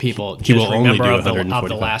people He will just only remember do of the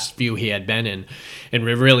 145. last few he had been in. And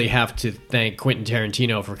we really have to thank Quentin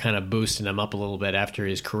Tarantino for kind of boosting him up a little bit after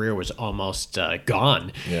his career was almost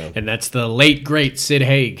gone. Yeah. And that's the late, great Sid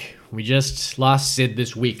Haig. We just lost Sid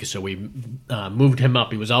this week, so we moved him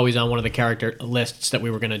up. He was always on one of the character lists that we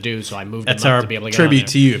were going to do, so I moved That's him up our to be able to get tribute on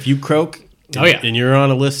to you. If you croak, Oh, yeah. and you're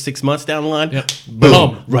on a list 6 months down the line, Yep.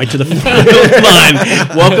 boom, right to the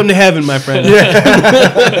line. Welcome to heaven, my friend.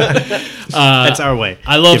 That's our way.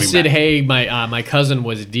 I love Giving Sid back. Haig. My cousin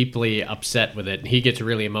was deeply upset with it. He gets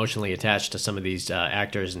really emotionally attached to some of these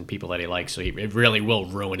actors and people that he likes, so it really will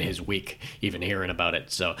ruin his week even hearing about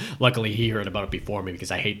it. So luckily he heard about it before me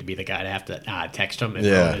because I hate to be the guy to have to text him and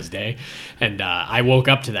ruin his day. And I woke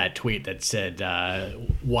up to that tweet that said,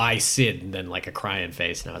 "Why Sid?" and then like a crying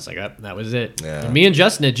face, and I was like, "Oh, that was it." Yeah. And me and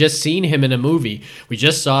Justin had just seen him in a movie. We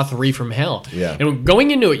just saw 3 from Hell. Yeah. And going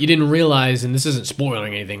into it, you didn't realize, and this isn't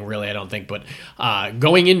spoiling anything really, I don't think, but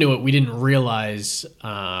going into it, we didn't realize.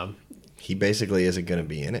 He basically isn't going to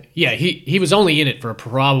be in it. Yeah, he was only in it for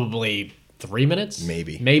probably 3 minutes,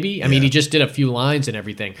 Maybe. I mean, he just did a few lines and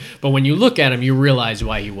everything. But when you look at him, you realize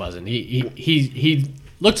why he wasn't. He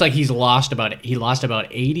looks like he lost about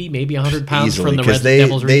 80, maybe 100 pounds Easily, from the because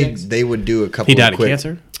Devil's Rejects. they would do a couple. He died of of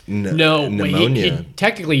cancer? No, pneumonia. he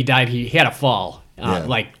technically died. He had a fall,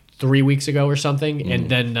 like 3 weeks ago or something, and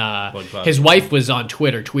then his wife was on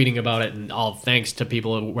Twitter tweeting about it, and all thanks to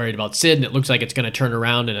people who were worried about Sid, and it looks like it's going to turn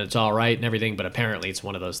around and it's all right and everything, but apparently it's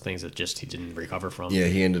one of those things that just he didn't recover from. Yeah,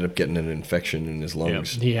 he ended up getting an infection in his Yeah.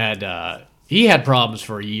 lungs. He had problems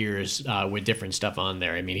for years with different stuff on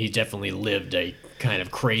there. I mean, he definitely lived a kind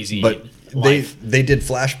of crazy But life. they did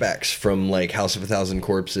flashbacks from like House of a Thousand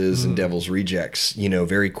Corpses and Devil's Rejects,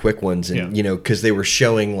 very quick ones, and Yeah. because they were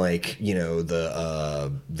showing like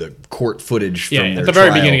the court footage from Yeah, their at the very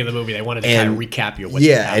trial. beginning of the movie, they wanted to kind of And- recap you what's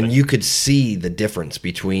Yeah, happened. and you could see the difference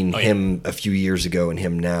between yeah. him a few years ago and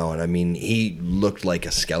him now, and I mean he looked like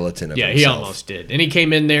a skeleton of Yeah, himself. he almost did. And he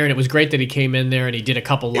came in there, and it was great that he came in there and he did a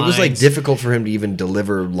couple It lines. was like difficult for him to even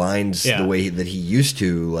deliver lines Yeah. the way that he used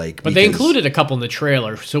to. Like, But they because- included a couple in the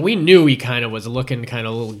trailer, so we knew he kind of was looking kind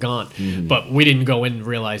of a little gaunt. But we didn't go in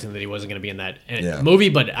realizing that he wasn't going to be in that Yeah. movie.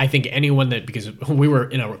 But I think anyone that, because we were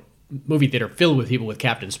in a movie theater filled with people with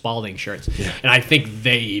Captain Spaulding shirts, and I think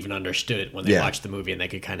they even understood it when they Yeah. watched the movie, and they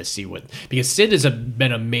could kind of see what, because Sid has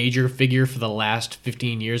been a major figure for the last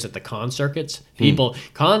 15 years at the con circuits. People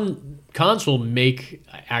cons will make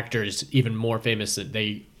actors even more famous. That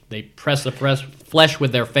they press the flesh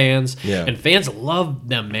with their fans, Yeah. and fans love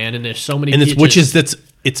them, man. And there's so many, And it's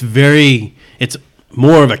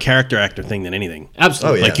more of a character actor thing than anything.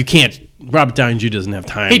 absolutely. Oh, yeah. Like you can't. Robert Downey Jr. doesn't have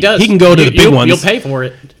time. He does. He can go to the big You'll ones. pay for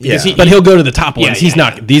it. Because Yeah. But he'll go to the top ones. Yeah, He's yeah,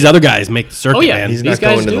 not. These other guys make the circuit. Oh, yeah. Man. He's These not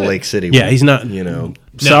guys going to do the it. Lake City. Yeah, he's not.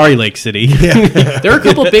 Sorry, Lake City. There are a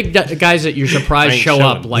couple of big guys that you're surprised ain't show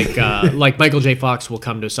up, showing. like Michael J. Fox will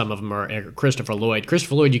come to some of them, or Christopher Lloyd.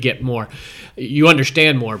 Christopher Lloyd, you get more, you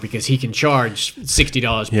understand more because he can charge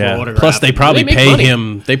 $60 per Yeah. autograph. Plus, they probably make pay money.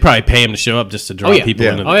 him. They probably pay him to show up just to draw people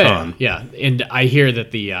into the con. Yeah. And I hear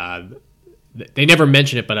that they never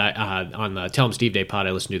mention it, but on the Tell 'em Steve Day pod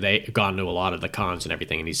I listen to, they gone to a lot of the cons and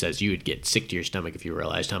everything, and he says you would get sick to your stomach if you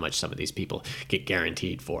realized how much some of these people get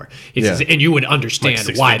guaranteed for. He says, and you would understand Like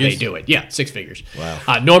 6 why figures? they do it. Yeah, 6 figures.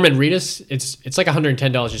 Wow. Norman Reedus, it's like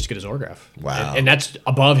 $110 just to get his autograph. Wow. And that's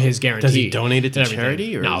above his guarantee. Does he donate it to and everything.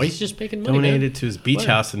 charity, or no? is He's just making money. Donated man. to his beach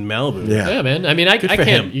Whatever. house in Malibu. Yeah. Yeah, man. I mean, I for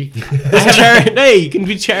can't. him. Hey, you can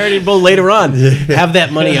be charitable later on. Have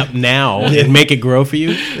that money up now and make it grow for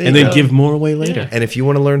you, and then give more away later. And if you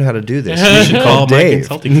want to learn how to do this, You should call my Dave.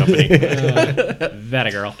 consulting company. That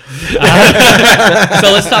a girl.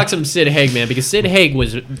 So let's talk some Sid Haig, man, because Sid Haig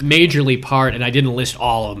was majorly part, and I didn't list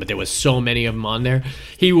all of them, but there was so many of them on there.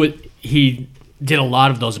 He did a lot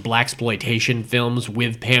of those blaxploitation films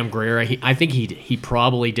with Pam Grier. I think he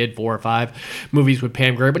probably did 4 or 5 movies with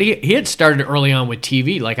Pam Grier, but he had started early on with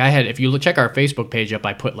TV. Like I had, if you check our Facebook page up,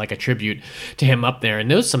 I put like a tribute to him up there, and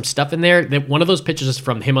there was some stuff in there. That one of those pictures is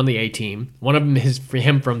from him on the A-Team. One of them is for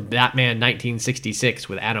him from Batman 1966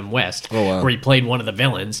 with Adam West, where he played one of the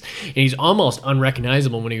villains, and he's almost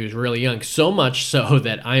unrecognizable when he was really young. So much so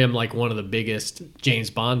that I am like one of the biggest James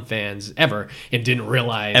Bond fans ever, and didn't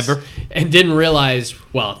realize.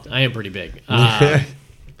 Well, I am pretty big.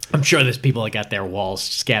 I'm sure there's people that got their walls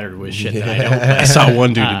scattered with shit that I don't. I saw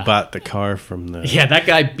one dude who bought the car from the. Yeah, that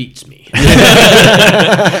guy beats me.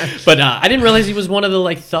 But I didn't realize he was one of the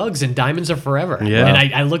like thugs in Diamonds Are Forever. Yeah.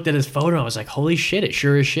 And I looked at his photo and I was like, holy shit, it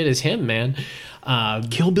sure as shit is him, man.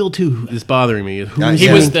 Kill Bill 2 is bothering me.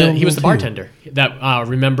 He was the bartender. That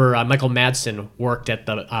remember Michael Madsen worked at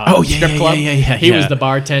the strip club. He was the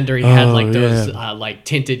bartender. He had like those like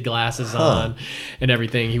tinted glasses on and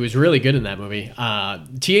everything. He was really good in that movie.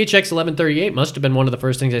 THX 1138 must have been one of the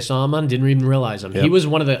first things I saw him on. Didn't even realize him. Yep. He was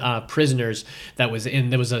one of the prisoners that was in.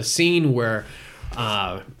 There was a scene where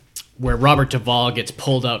Robert Duvall gets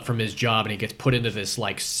pulled out from his job and he gets put into this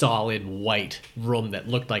like solid white room that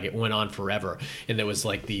looked like it went on forever, and there was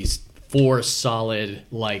like these 4 solid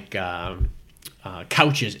like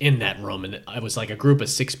couches in that room, and it was like a group of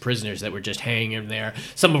 6 prisoners that were just hanging in there.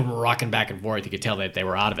 Some of them were rocking back and forth. You could tell that they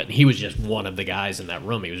were out of it, and he was just one of the guys in that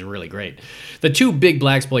room. He was really great. The 2 big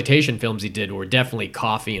blaxploitation films he did were definitely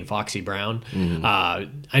Coffee and Foxy Brown.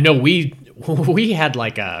 I know we had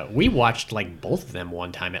like we watched like both of them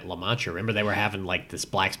one time at La Mancha. Remember they were having like this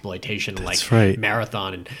blaxploitation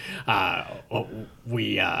marathon, and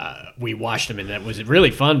we watched them, and it was really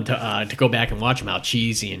fun to go back and watch them, how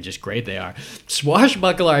cheesy and just great they are.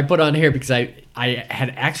 Swashbuckler I put on here because I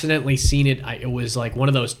had accidentally seen it. It was like one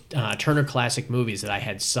of those Turner Classic movies that I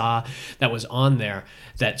had saw that was on there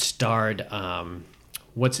that starred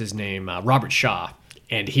what's his name, Robert Shaw.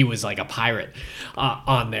 And he was like a pirate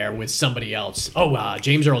on there with somebody else.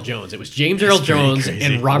 James Earl Jones. It was James Earl Jones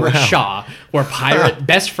and Robert Shaw were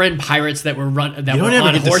best friend pirates that were on horses together. You don't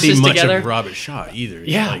ever get to see much of Robert Shaw either.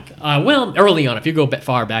 Yeah. Well, early on, if you go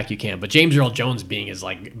far back, you can. But James Earl Jones being his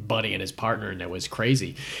like buddy and his partner, and it was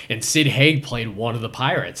crazy. And Sid Haig played one of the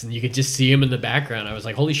pirates, and you could just see him in the background. I was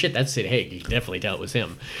like, holy shit, that's Sid Haig. You can definitely tell it was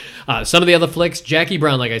him. Some of the other flicks, Jackie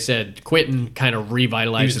Brown, like I said, Quentin kind of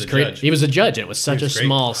revitalized his career. He was a judge, and it was such a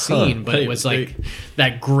small scene, but it was like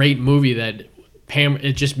that great movie that Pam.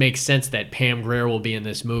 It just makes sense that Pam Grier will be in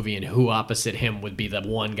this movie, and who opposite him would be the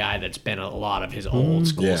one guy that's been in a lot of his old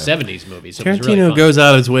school 70s movies. So Tarantino really goes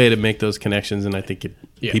out of his way to make those connections, and I think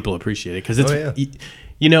people appreciate it because it's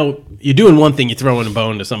you know, you're doing one thing, you're throwing a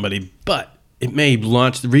bone to somebody, but it may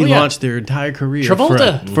relaunch their entire career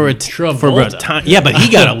Travolta for a time. Yeah, but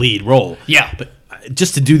he got a lead role. Yeah, but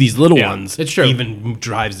just to do these little ones, it's true. Even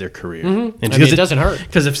drives their career. And I mean, it doesn't hurt.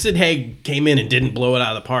 Because if Sid Haig came in and didn't blow it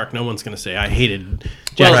out of the park, no one's going to say, I hated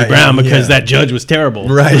Jackie Brown because that judge was terrible.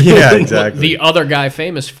 Right, yeah, exactly. The other guy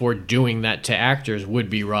famous for doing that to actors would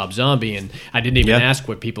be Rob Zombie, and I didn't even ask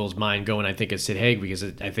what people's mind go when I think of Sid Haig, because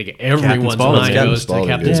I think everyone's mind goes to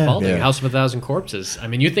Captain Spaulding, House of a Thousand Corpses. I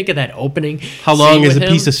mean, you think of that opening. How long is a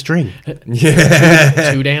piece of string?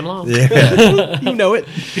 Too damn long. Yeah. You know it.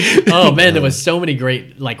 Oh, man, there was so many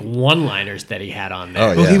great like one-liners that he had on there.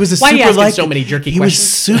 Oh, yeah. Well, he was Why are you asking so many jerky questions?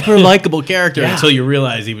 Was super likable character until you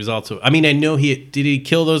realize he was also. I mean, I know did he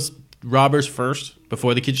kill those robbers first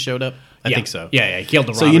before the kids showed up? I think so. Yeah, he killed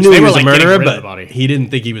the robbers. So you knew he was a murderer, but he didn't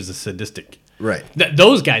think he was a sadistic. Right.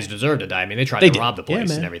 Those guys deserved to die. I mean, they tried to rob the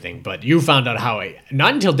place and everything. But you found out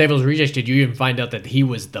not until Devil's Rejects did you even find out that he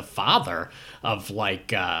was the father of like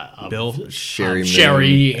Bill,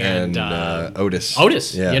 Sherry, and Otis.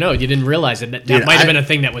 Otis. Yeah. You know, you didn't realize it. That might have been a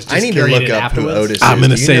thing that was just I need to look up afterwards. who Otis is. I'm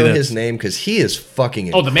going to say you know his name because he is fucking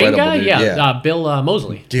incredible. Oh, the main guy? Dude. Yeah. Bill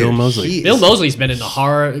Moseley. Dude, Bill Moseley. Bill Moseley's been in the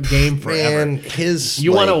horror game forever. Man, his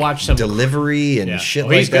you want to watch some delivery and shit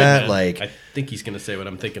like that. Like, I think he's going to say what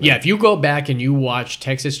I'm thinking. Yeah, if you go back and you watch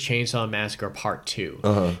Texas Chainsaw Massacre Part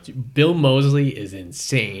 2, Bill Moseley is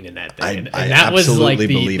insane in that thing. I that was like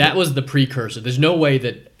believe that was the precursor. There's no way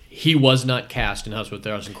that he was not cast in House of a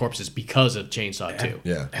Thousand Corpses because of Chainsaw 2.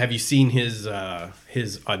 Yeah. Have you seen his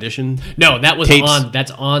audition? No, that was tapes?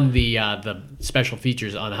 That's on the special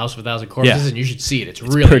features on House of a Thousand Corpses, and you should see it. It's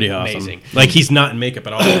really pretty amazing. Awesome. Like he's not in makeup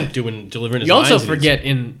at all, delivering his You also lines. forget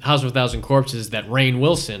in House of a Thousand Corpses that Rainn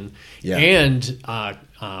Wilson and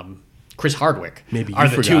Chris Hardwick. Maybe you are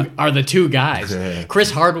the forgot. the two guys.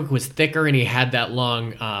 Chris Hardwick was thicker and he had that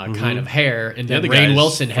long kind of hair, and then other Rainn guy's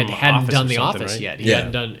Wilson from hadn't Office done or The something, Office right? yet.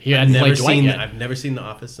 Yeah. He hadn't played Dwight yet. I've never seen The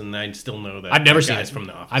Office, and I still know that. I've never that seen guy's it. from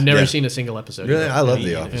The Office. I've never Yeah. seen a single episode. Really, either. I love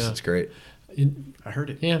The Yeah. Office. It's great. I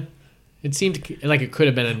heard it. Yeah. It seemed like it could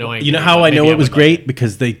have been annoying. You know to me, how but I know maybe it was would like great?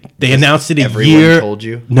 Because they announced it a Everyone year. told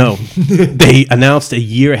you? No, they announced a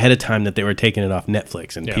year ahead of time that they were taking it off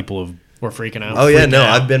Netflix, and Yeah. people have. We're freaking out. Oh yeah, freaked no,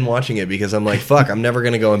 out. I've been watching it because I'm like, fuck, I'm never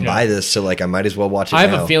gonna go and buy this, so like I might as well watch it. I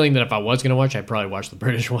have now. a feeling that if I was going to watch, I'd probably watch the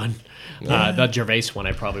British one. The Gervais one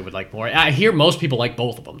I probably would like more. I hear most people like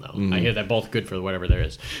both of them, though. Mm-hmm. I hear they're both good for whatever there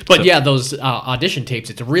is. But yeah, those audition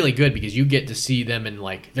tapes, it's really good because you get to see them in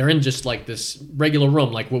like, they're in just like this regular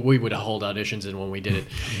room, like what we would hold auditions in when we did it.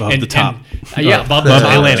 Above the top. Yeah, above the Above the top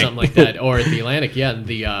or Atlantic. something like that. Or at the Atlantic, yeah. And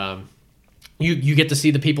the... You get to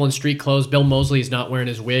see the people in street clothes. Bill Moseley is not wearing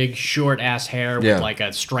his wig, short ass hair with Yeah. like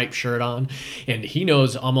a striped shirt on, and he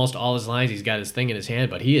knows almost all his lines. He's got his thing in his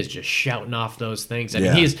hand, but he is just shouting off those things. I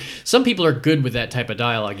mean, Yeah. some people are good with that type of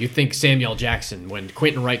dialogue. You think Samuel Jackson, when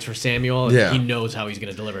Quentin writes for Samuel, Yeah. he knows how he's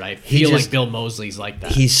going to deliver it. I feel like Bill Moseley's like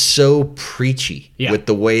that. He's so preachy Yeah. with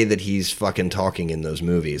the way that he's fucking talking in those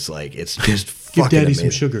movies. Like it's just fucking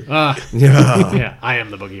amazing. sugar. Yeah, I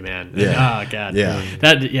am the boogeyman. Yeah. Oh god.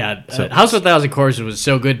 Yeah. House of a Thousand Corpses was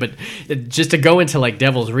so good, but just to go into like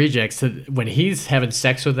Devil's Rejects, when he's having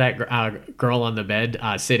sex with that girl on the bed,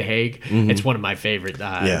 Sid Haig, it's one of my favorite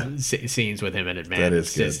scenes with him in it. Man, That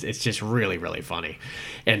is it's just really really funny,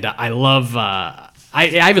 and I love.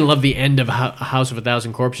 I even love the end of House of a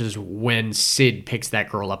Thousand Corpses when Sid picks that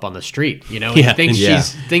girl up on the street. You know, Yeah. he thinks Yeah.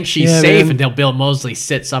 she's Yeah, safe man. until Bill Moseley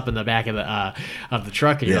sits up in the back of the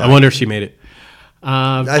truck. And you're Yeah. I like, wonder if she made it.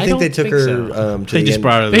 I think don't they took think her so. to They the just end.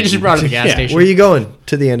 brought her. They just brought her to the gas Yeah. station. Where are you going?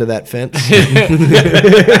 To the end of that fence.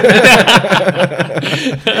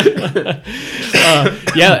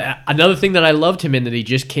 Yeah, another thing that I loved him in that he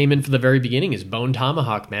just came in for the very beginning is Bone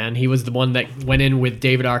Tomahawk, man. He was the one that went in with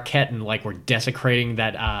David Arquette and like were desecrating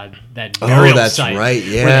that burial that's site right,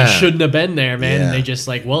 where yeah. they shouldn't have been there, man. Yeah. And they just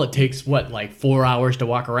like, well, it takes what, like 4 hours to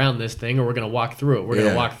walk around this thing, or we're gonna walk through it. We're Yeah.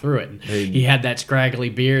 gonna walk through it. And he had that scraggly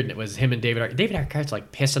beard, and it was him and David Arquette. David Arquette's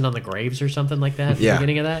like pissing on the graves or something like that at the Yeah.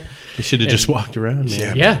 beginning of that. They should have just walked around,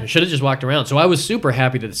 man. Yeah, should have just walked around. So I was super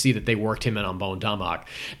happy to see that they worked him in on Bone Tomahawk.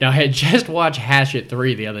 Now, I had just watched Hatchet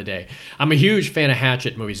 3 the other day. I'm a huge fan of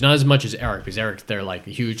Hatchet movies, not as much as Eric, because Eric, they're like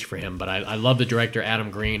huge for him, but I love the director, Adam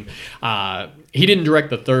Green. He didn't direct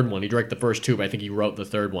the third one. He directed the first two, but I think he wrote the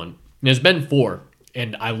third one. There's been 4.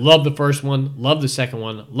 And I love the first one, love the second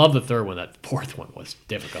one, love the third one. That fourth one was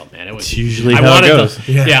difficult, man. It was It's usually I how it wanted goes.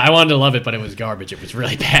 Yeah, I wanted to love it, but it was garbage. It was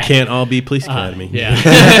really bad. Can't all be police academy. Yeah.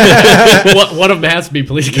 One of them has to be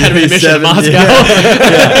Police Academy Mission to 7, Moscow.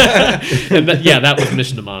 And that was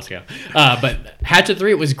Mission to Moscow. But Hatchet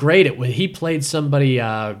 3, it was great. He played somebody...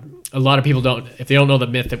 a lot of people don't, if they don't know the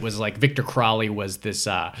myth, it was like Victor Crowley was this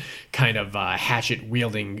kind of hatchet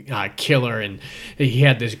wielding killer, and he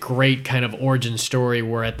had this great kind of origin story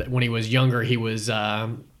where when he was younger, he was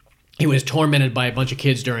tormented by a bunch of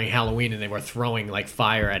kids during Halloween, and they were throwing like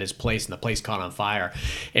fire at his place, and the place caught on fire.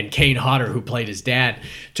 And Kane Hodder, who played his dad,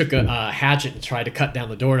 took a hatchet and tried to cut down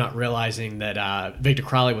the door, not realizing that Victor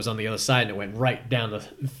Crowley was on the other side, and it went right down the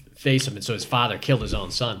face of him. And so his father killed his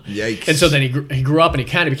own son. Yikes. And so then he grew up, and he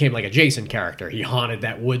kind of became like a Jason character. He haunted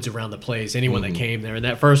that woods around the place, anyone that came there. And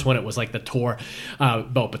that first one, it was like the tour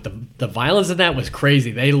boat. But the violence in that was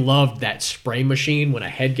crazy. They loved that spray machine when a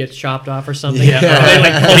head gets chopped off or something. Yeah. They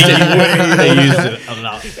like posted They used it a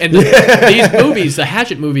lot. and these movies, the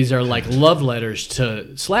Hatchet movies, are like love letters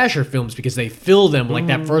to slasher films because they fill them. Like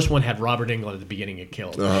that first one had Robert Englund at the beginning get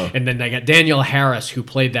killed. And then they got Danielle Harris, who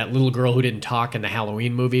played that little girl who didn't talk in the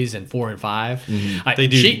Halloween movies in 4 and 5. They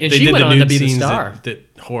do. She did went the on to nude be the scenes star. that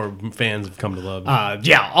horror fans have come to love.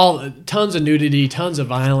 Tons of nudity, tons of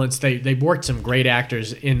violence. They worked some great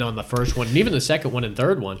actors in on the first one, and even the second one and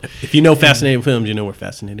third one. If you know fascinating films, you know we're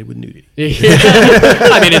fascinated with nudity.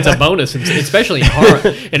 I mean, it's a bonus, especially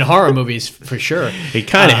in horror movies for sure. He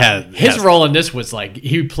kind of had His role in this was like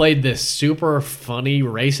he played this super funny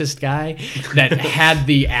racist guy that had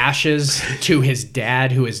the ashes to his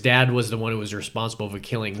dad, who his dad was the one who was responsible for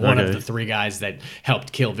killing one of Okay. the 3 guys that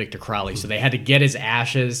helped kill Victor Crowley. So they had to get his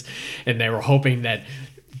ashes, and they were hoping that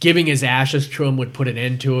giving his ashes to him would put an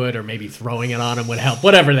end to it, or maybe throwing it on him would help.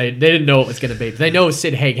 Whatever, they didn't know what it was going to be. They know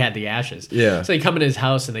Sid Haig had the ashes. Yeah. So they come in his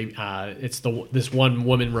house, and it's this one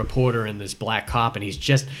woman reporter and this black cop, and he's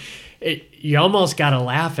just you almost got to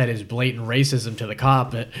laugh at his blatant racism to the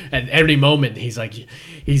cop. At every moment, he's like,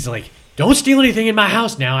 don't steal anything in my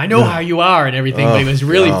house now. I know how you are and everything. But he was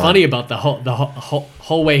really funny about the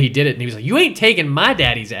whole way he did it. And he was like, you ain't taking my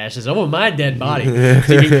daddy's ashes over my dead body.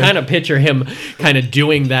 So you can kind of picture him kind of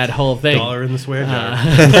doing that whole thing. Dollar in the swear jar.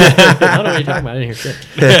 I don't know what you're talking about. I didn't hear shit.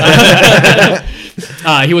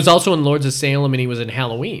 He was also in Lords of Salem, and he was in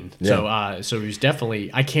Halloween. Yeah. So he was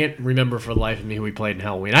definitely. I can't remember for the life of me who he played in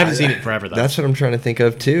Halloween. I haven't seen it forever though. That's what I'm trying to think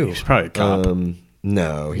of too. He's probably a cop.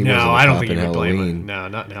 No, he wasn't. No, a I don't cop think in he would play him. Halloween. No,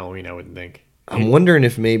 not in Halloween. I wouldn't think. I'm wondering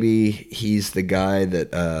if maybe he's the guy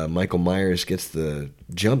that Michael Myers gets the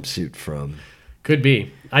jumpsuit from. Could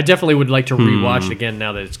be. I definitely would like to rewatch it again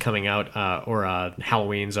now that it's coming out, or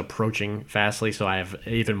Halloween's approaching fastly, so I have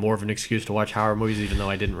even more of an excuse to watch horror movies, even though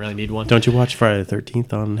I didn't really need one. Don't you watch Friday the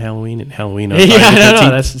 13th on Halloween and Halloween on Yeah, Friday the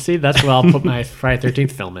 13th? no. That's what I'll put my Friday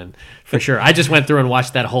 13th film in for sure. I just went through and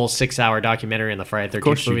watched that whole 6-hour documentary on the Friday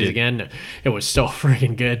 13th movies again. It was so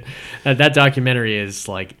freaking good. That documentary is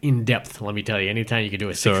like in depth. Let me tell you. Anytime you can do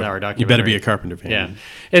a 6-hour documentary, You better be a Carpenter fan. Yeah,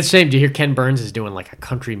 it's the same. Do you hear Ken Burns is doing like a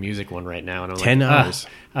country music one right now? And I'm 10 hours.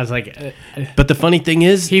 I was like, But the funny thing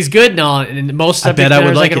is, he's good now, and most I bet subject I would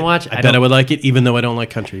matters like I can it. watch. I bet I would like it, even though I don't like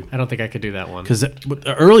country. I don't think I could do that one. Because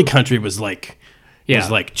the early country was like, was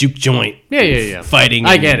like juke joint. Yeah. Fighting.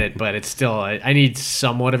 I get it, but it's still, I need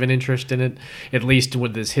somewhat of an interest in it. At least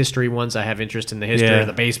with this history ones, I have interest in the history. Yeah.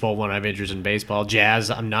 The baseball one, I have interest in baseball. Jazz,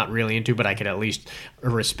 I'm not really into, but I could at least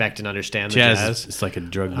respect and understand the jazz. It's like a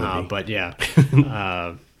drug movie. But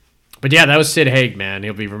yeah. But yeah, that was Sid Haig, man.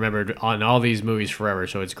 He'll be remembered on all these movies forever.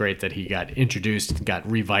 So it's great that he got introduced, got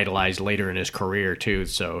revitalized later in his career too.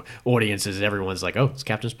 So audiences, everyone's like, "Oh, it's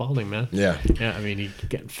Captain Spaulding, man." Yeah. Yeah. I mean, he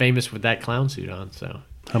got famous with that clown suit on. So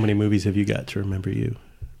How many movies have you got to remember you?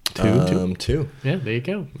 Two? Two. yeah, there you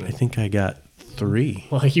go. I think I got 3.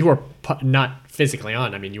 Well, you were not physically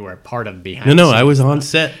on. I mean, you were a part of behind. No, the scenes.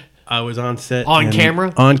 I was on set. On and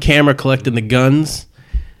camera? On camera, collecting the guns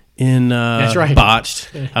in That's right.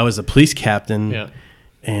 Botched. I was a police captain. Yeah.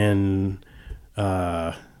 And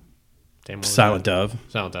Damn, what was Silent that? Dove.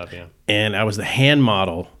 Silent Dove, yeah. And I was the hand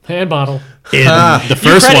model Hand model. in the You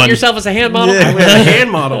first credit one. yourself as a hand model. I was a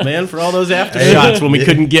hand model, man, for all those after shots when we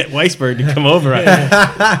couldn't get Weisberg to come over.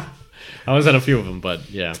 I was on a few of them, but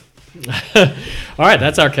yeah. All right,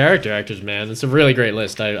 that's our character actors, man. It's a really great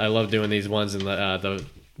list. I love doing these ones, and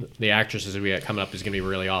the actresses we got coming up is going to be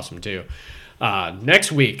really awesome too.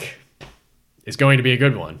 Next week is going to be a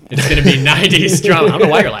good one. It's going to be 90s drama. I don't know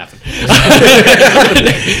why you're laughing.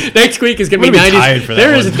 Next week is going to be I'm gonna be 90s. tired for that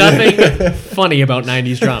There is one. nothing funny about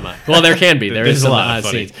 90s drama. Well, there can be. There's a some lot of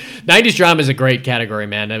funny. scenes. 90s drama is a great category,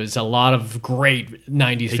 man. There was a lot of great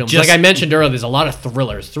 90s films. just- Like I mentioned earlier, there's a lot of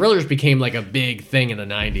thrillers. Thrillers became like a big thing in the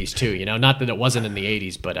 90s too. You know, not that it wasn't in the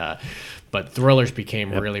 80s, but thrillers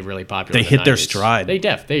became really, really popular. They in the hit their 90s. stride. They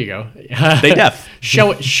def. There you go. They def.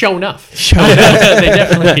 Show enough. They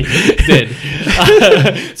definitely did.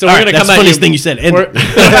 So we're gonna That's come the at funniest you. thing you said. And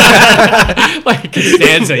Like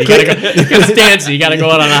Costanza, you gotta go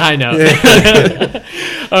out on a high note.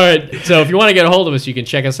 All right, so if you want to get a hold of us, you can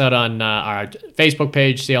check us out on our Facebook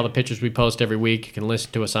page, see all the pictures we post every week. You can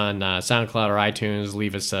listen to us on SoundCloud or iTunes,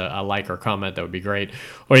 leave us a like or comment, that would be great.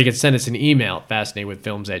 Or you can send us an email,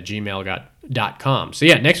 fascinatedwithfilms@gmail.com. So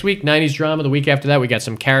yeah, next week, 90s drama. The week after that, we got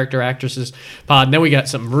some character actresses pod, and then we got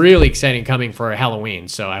some really exciting coming for Halloween.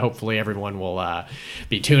 So hopefully everyone will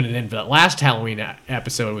be tuning in. The last Halloween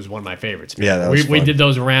episode was one of my favorites. Man. Yeah, that was we fun. did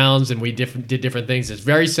those rounds and we did different things. It's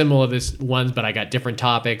very similar to this ones, but I got different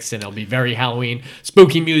topics, and it'll be very Halloween,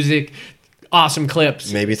 spooky music, awesome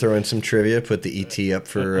clips. Maybe throw in some trivia. Put the ET up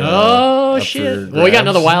for. Oh up shit! for Well, we got grabs.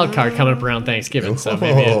 another wild card coming up around Thanksgiving, so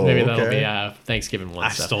maybe that'll okay. be Thanksgiving one. I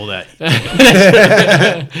so. stole that.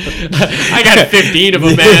 I got 15 of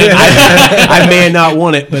them, man. I may have not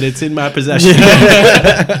won it, but it's in my possession.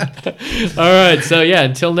 All right, so yeah,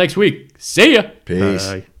 until next week. See ya.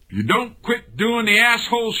 Peace. You don't quit doing the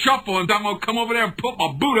asshole shuffle and I'm gonna come over there and put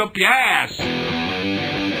my boot up your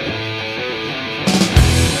ass.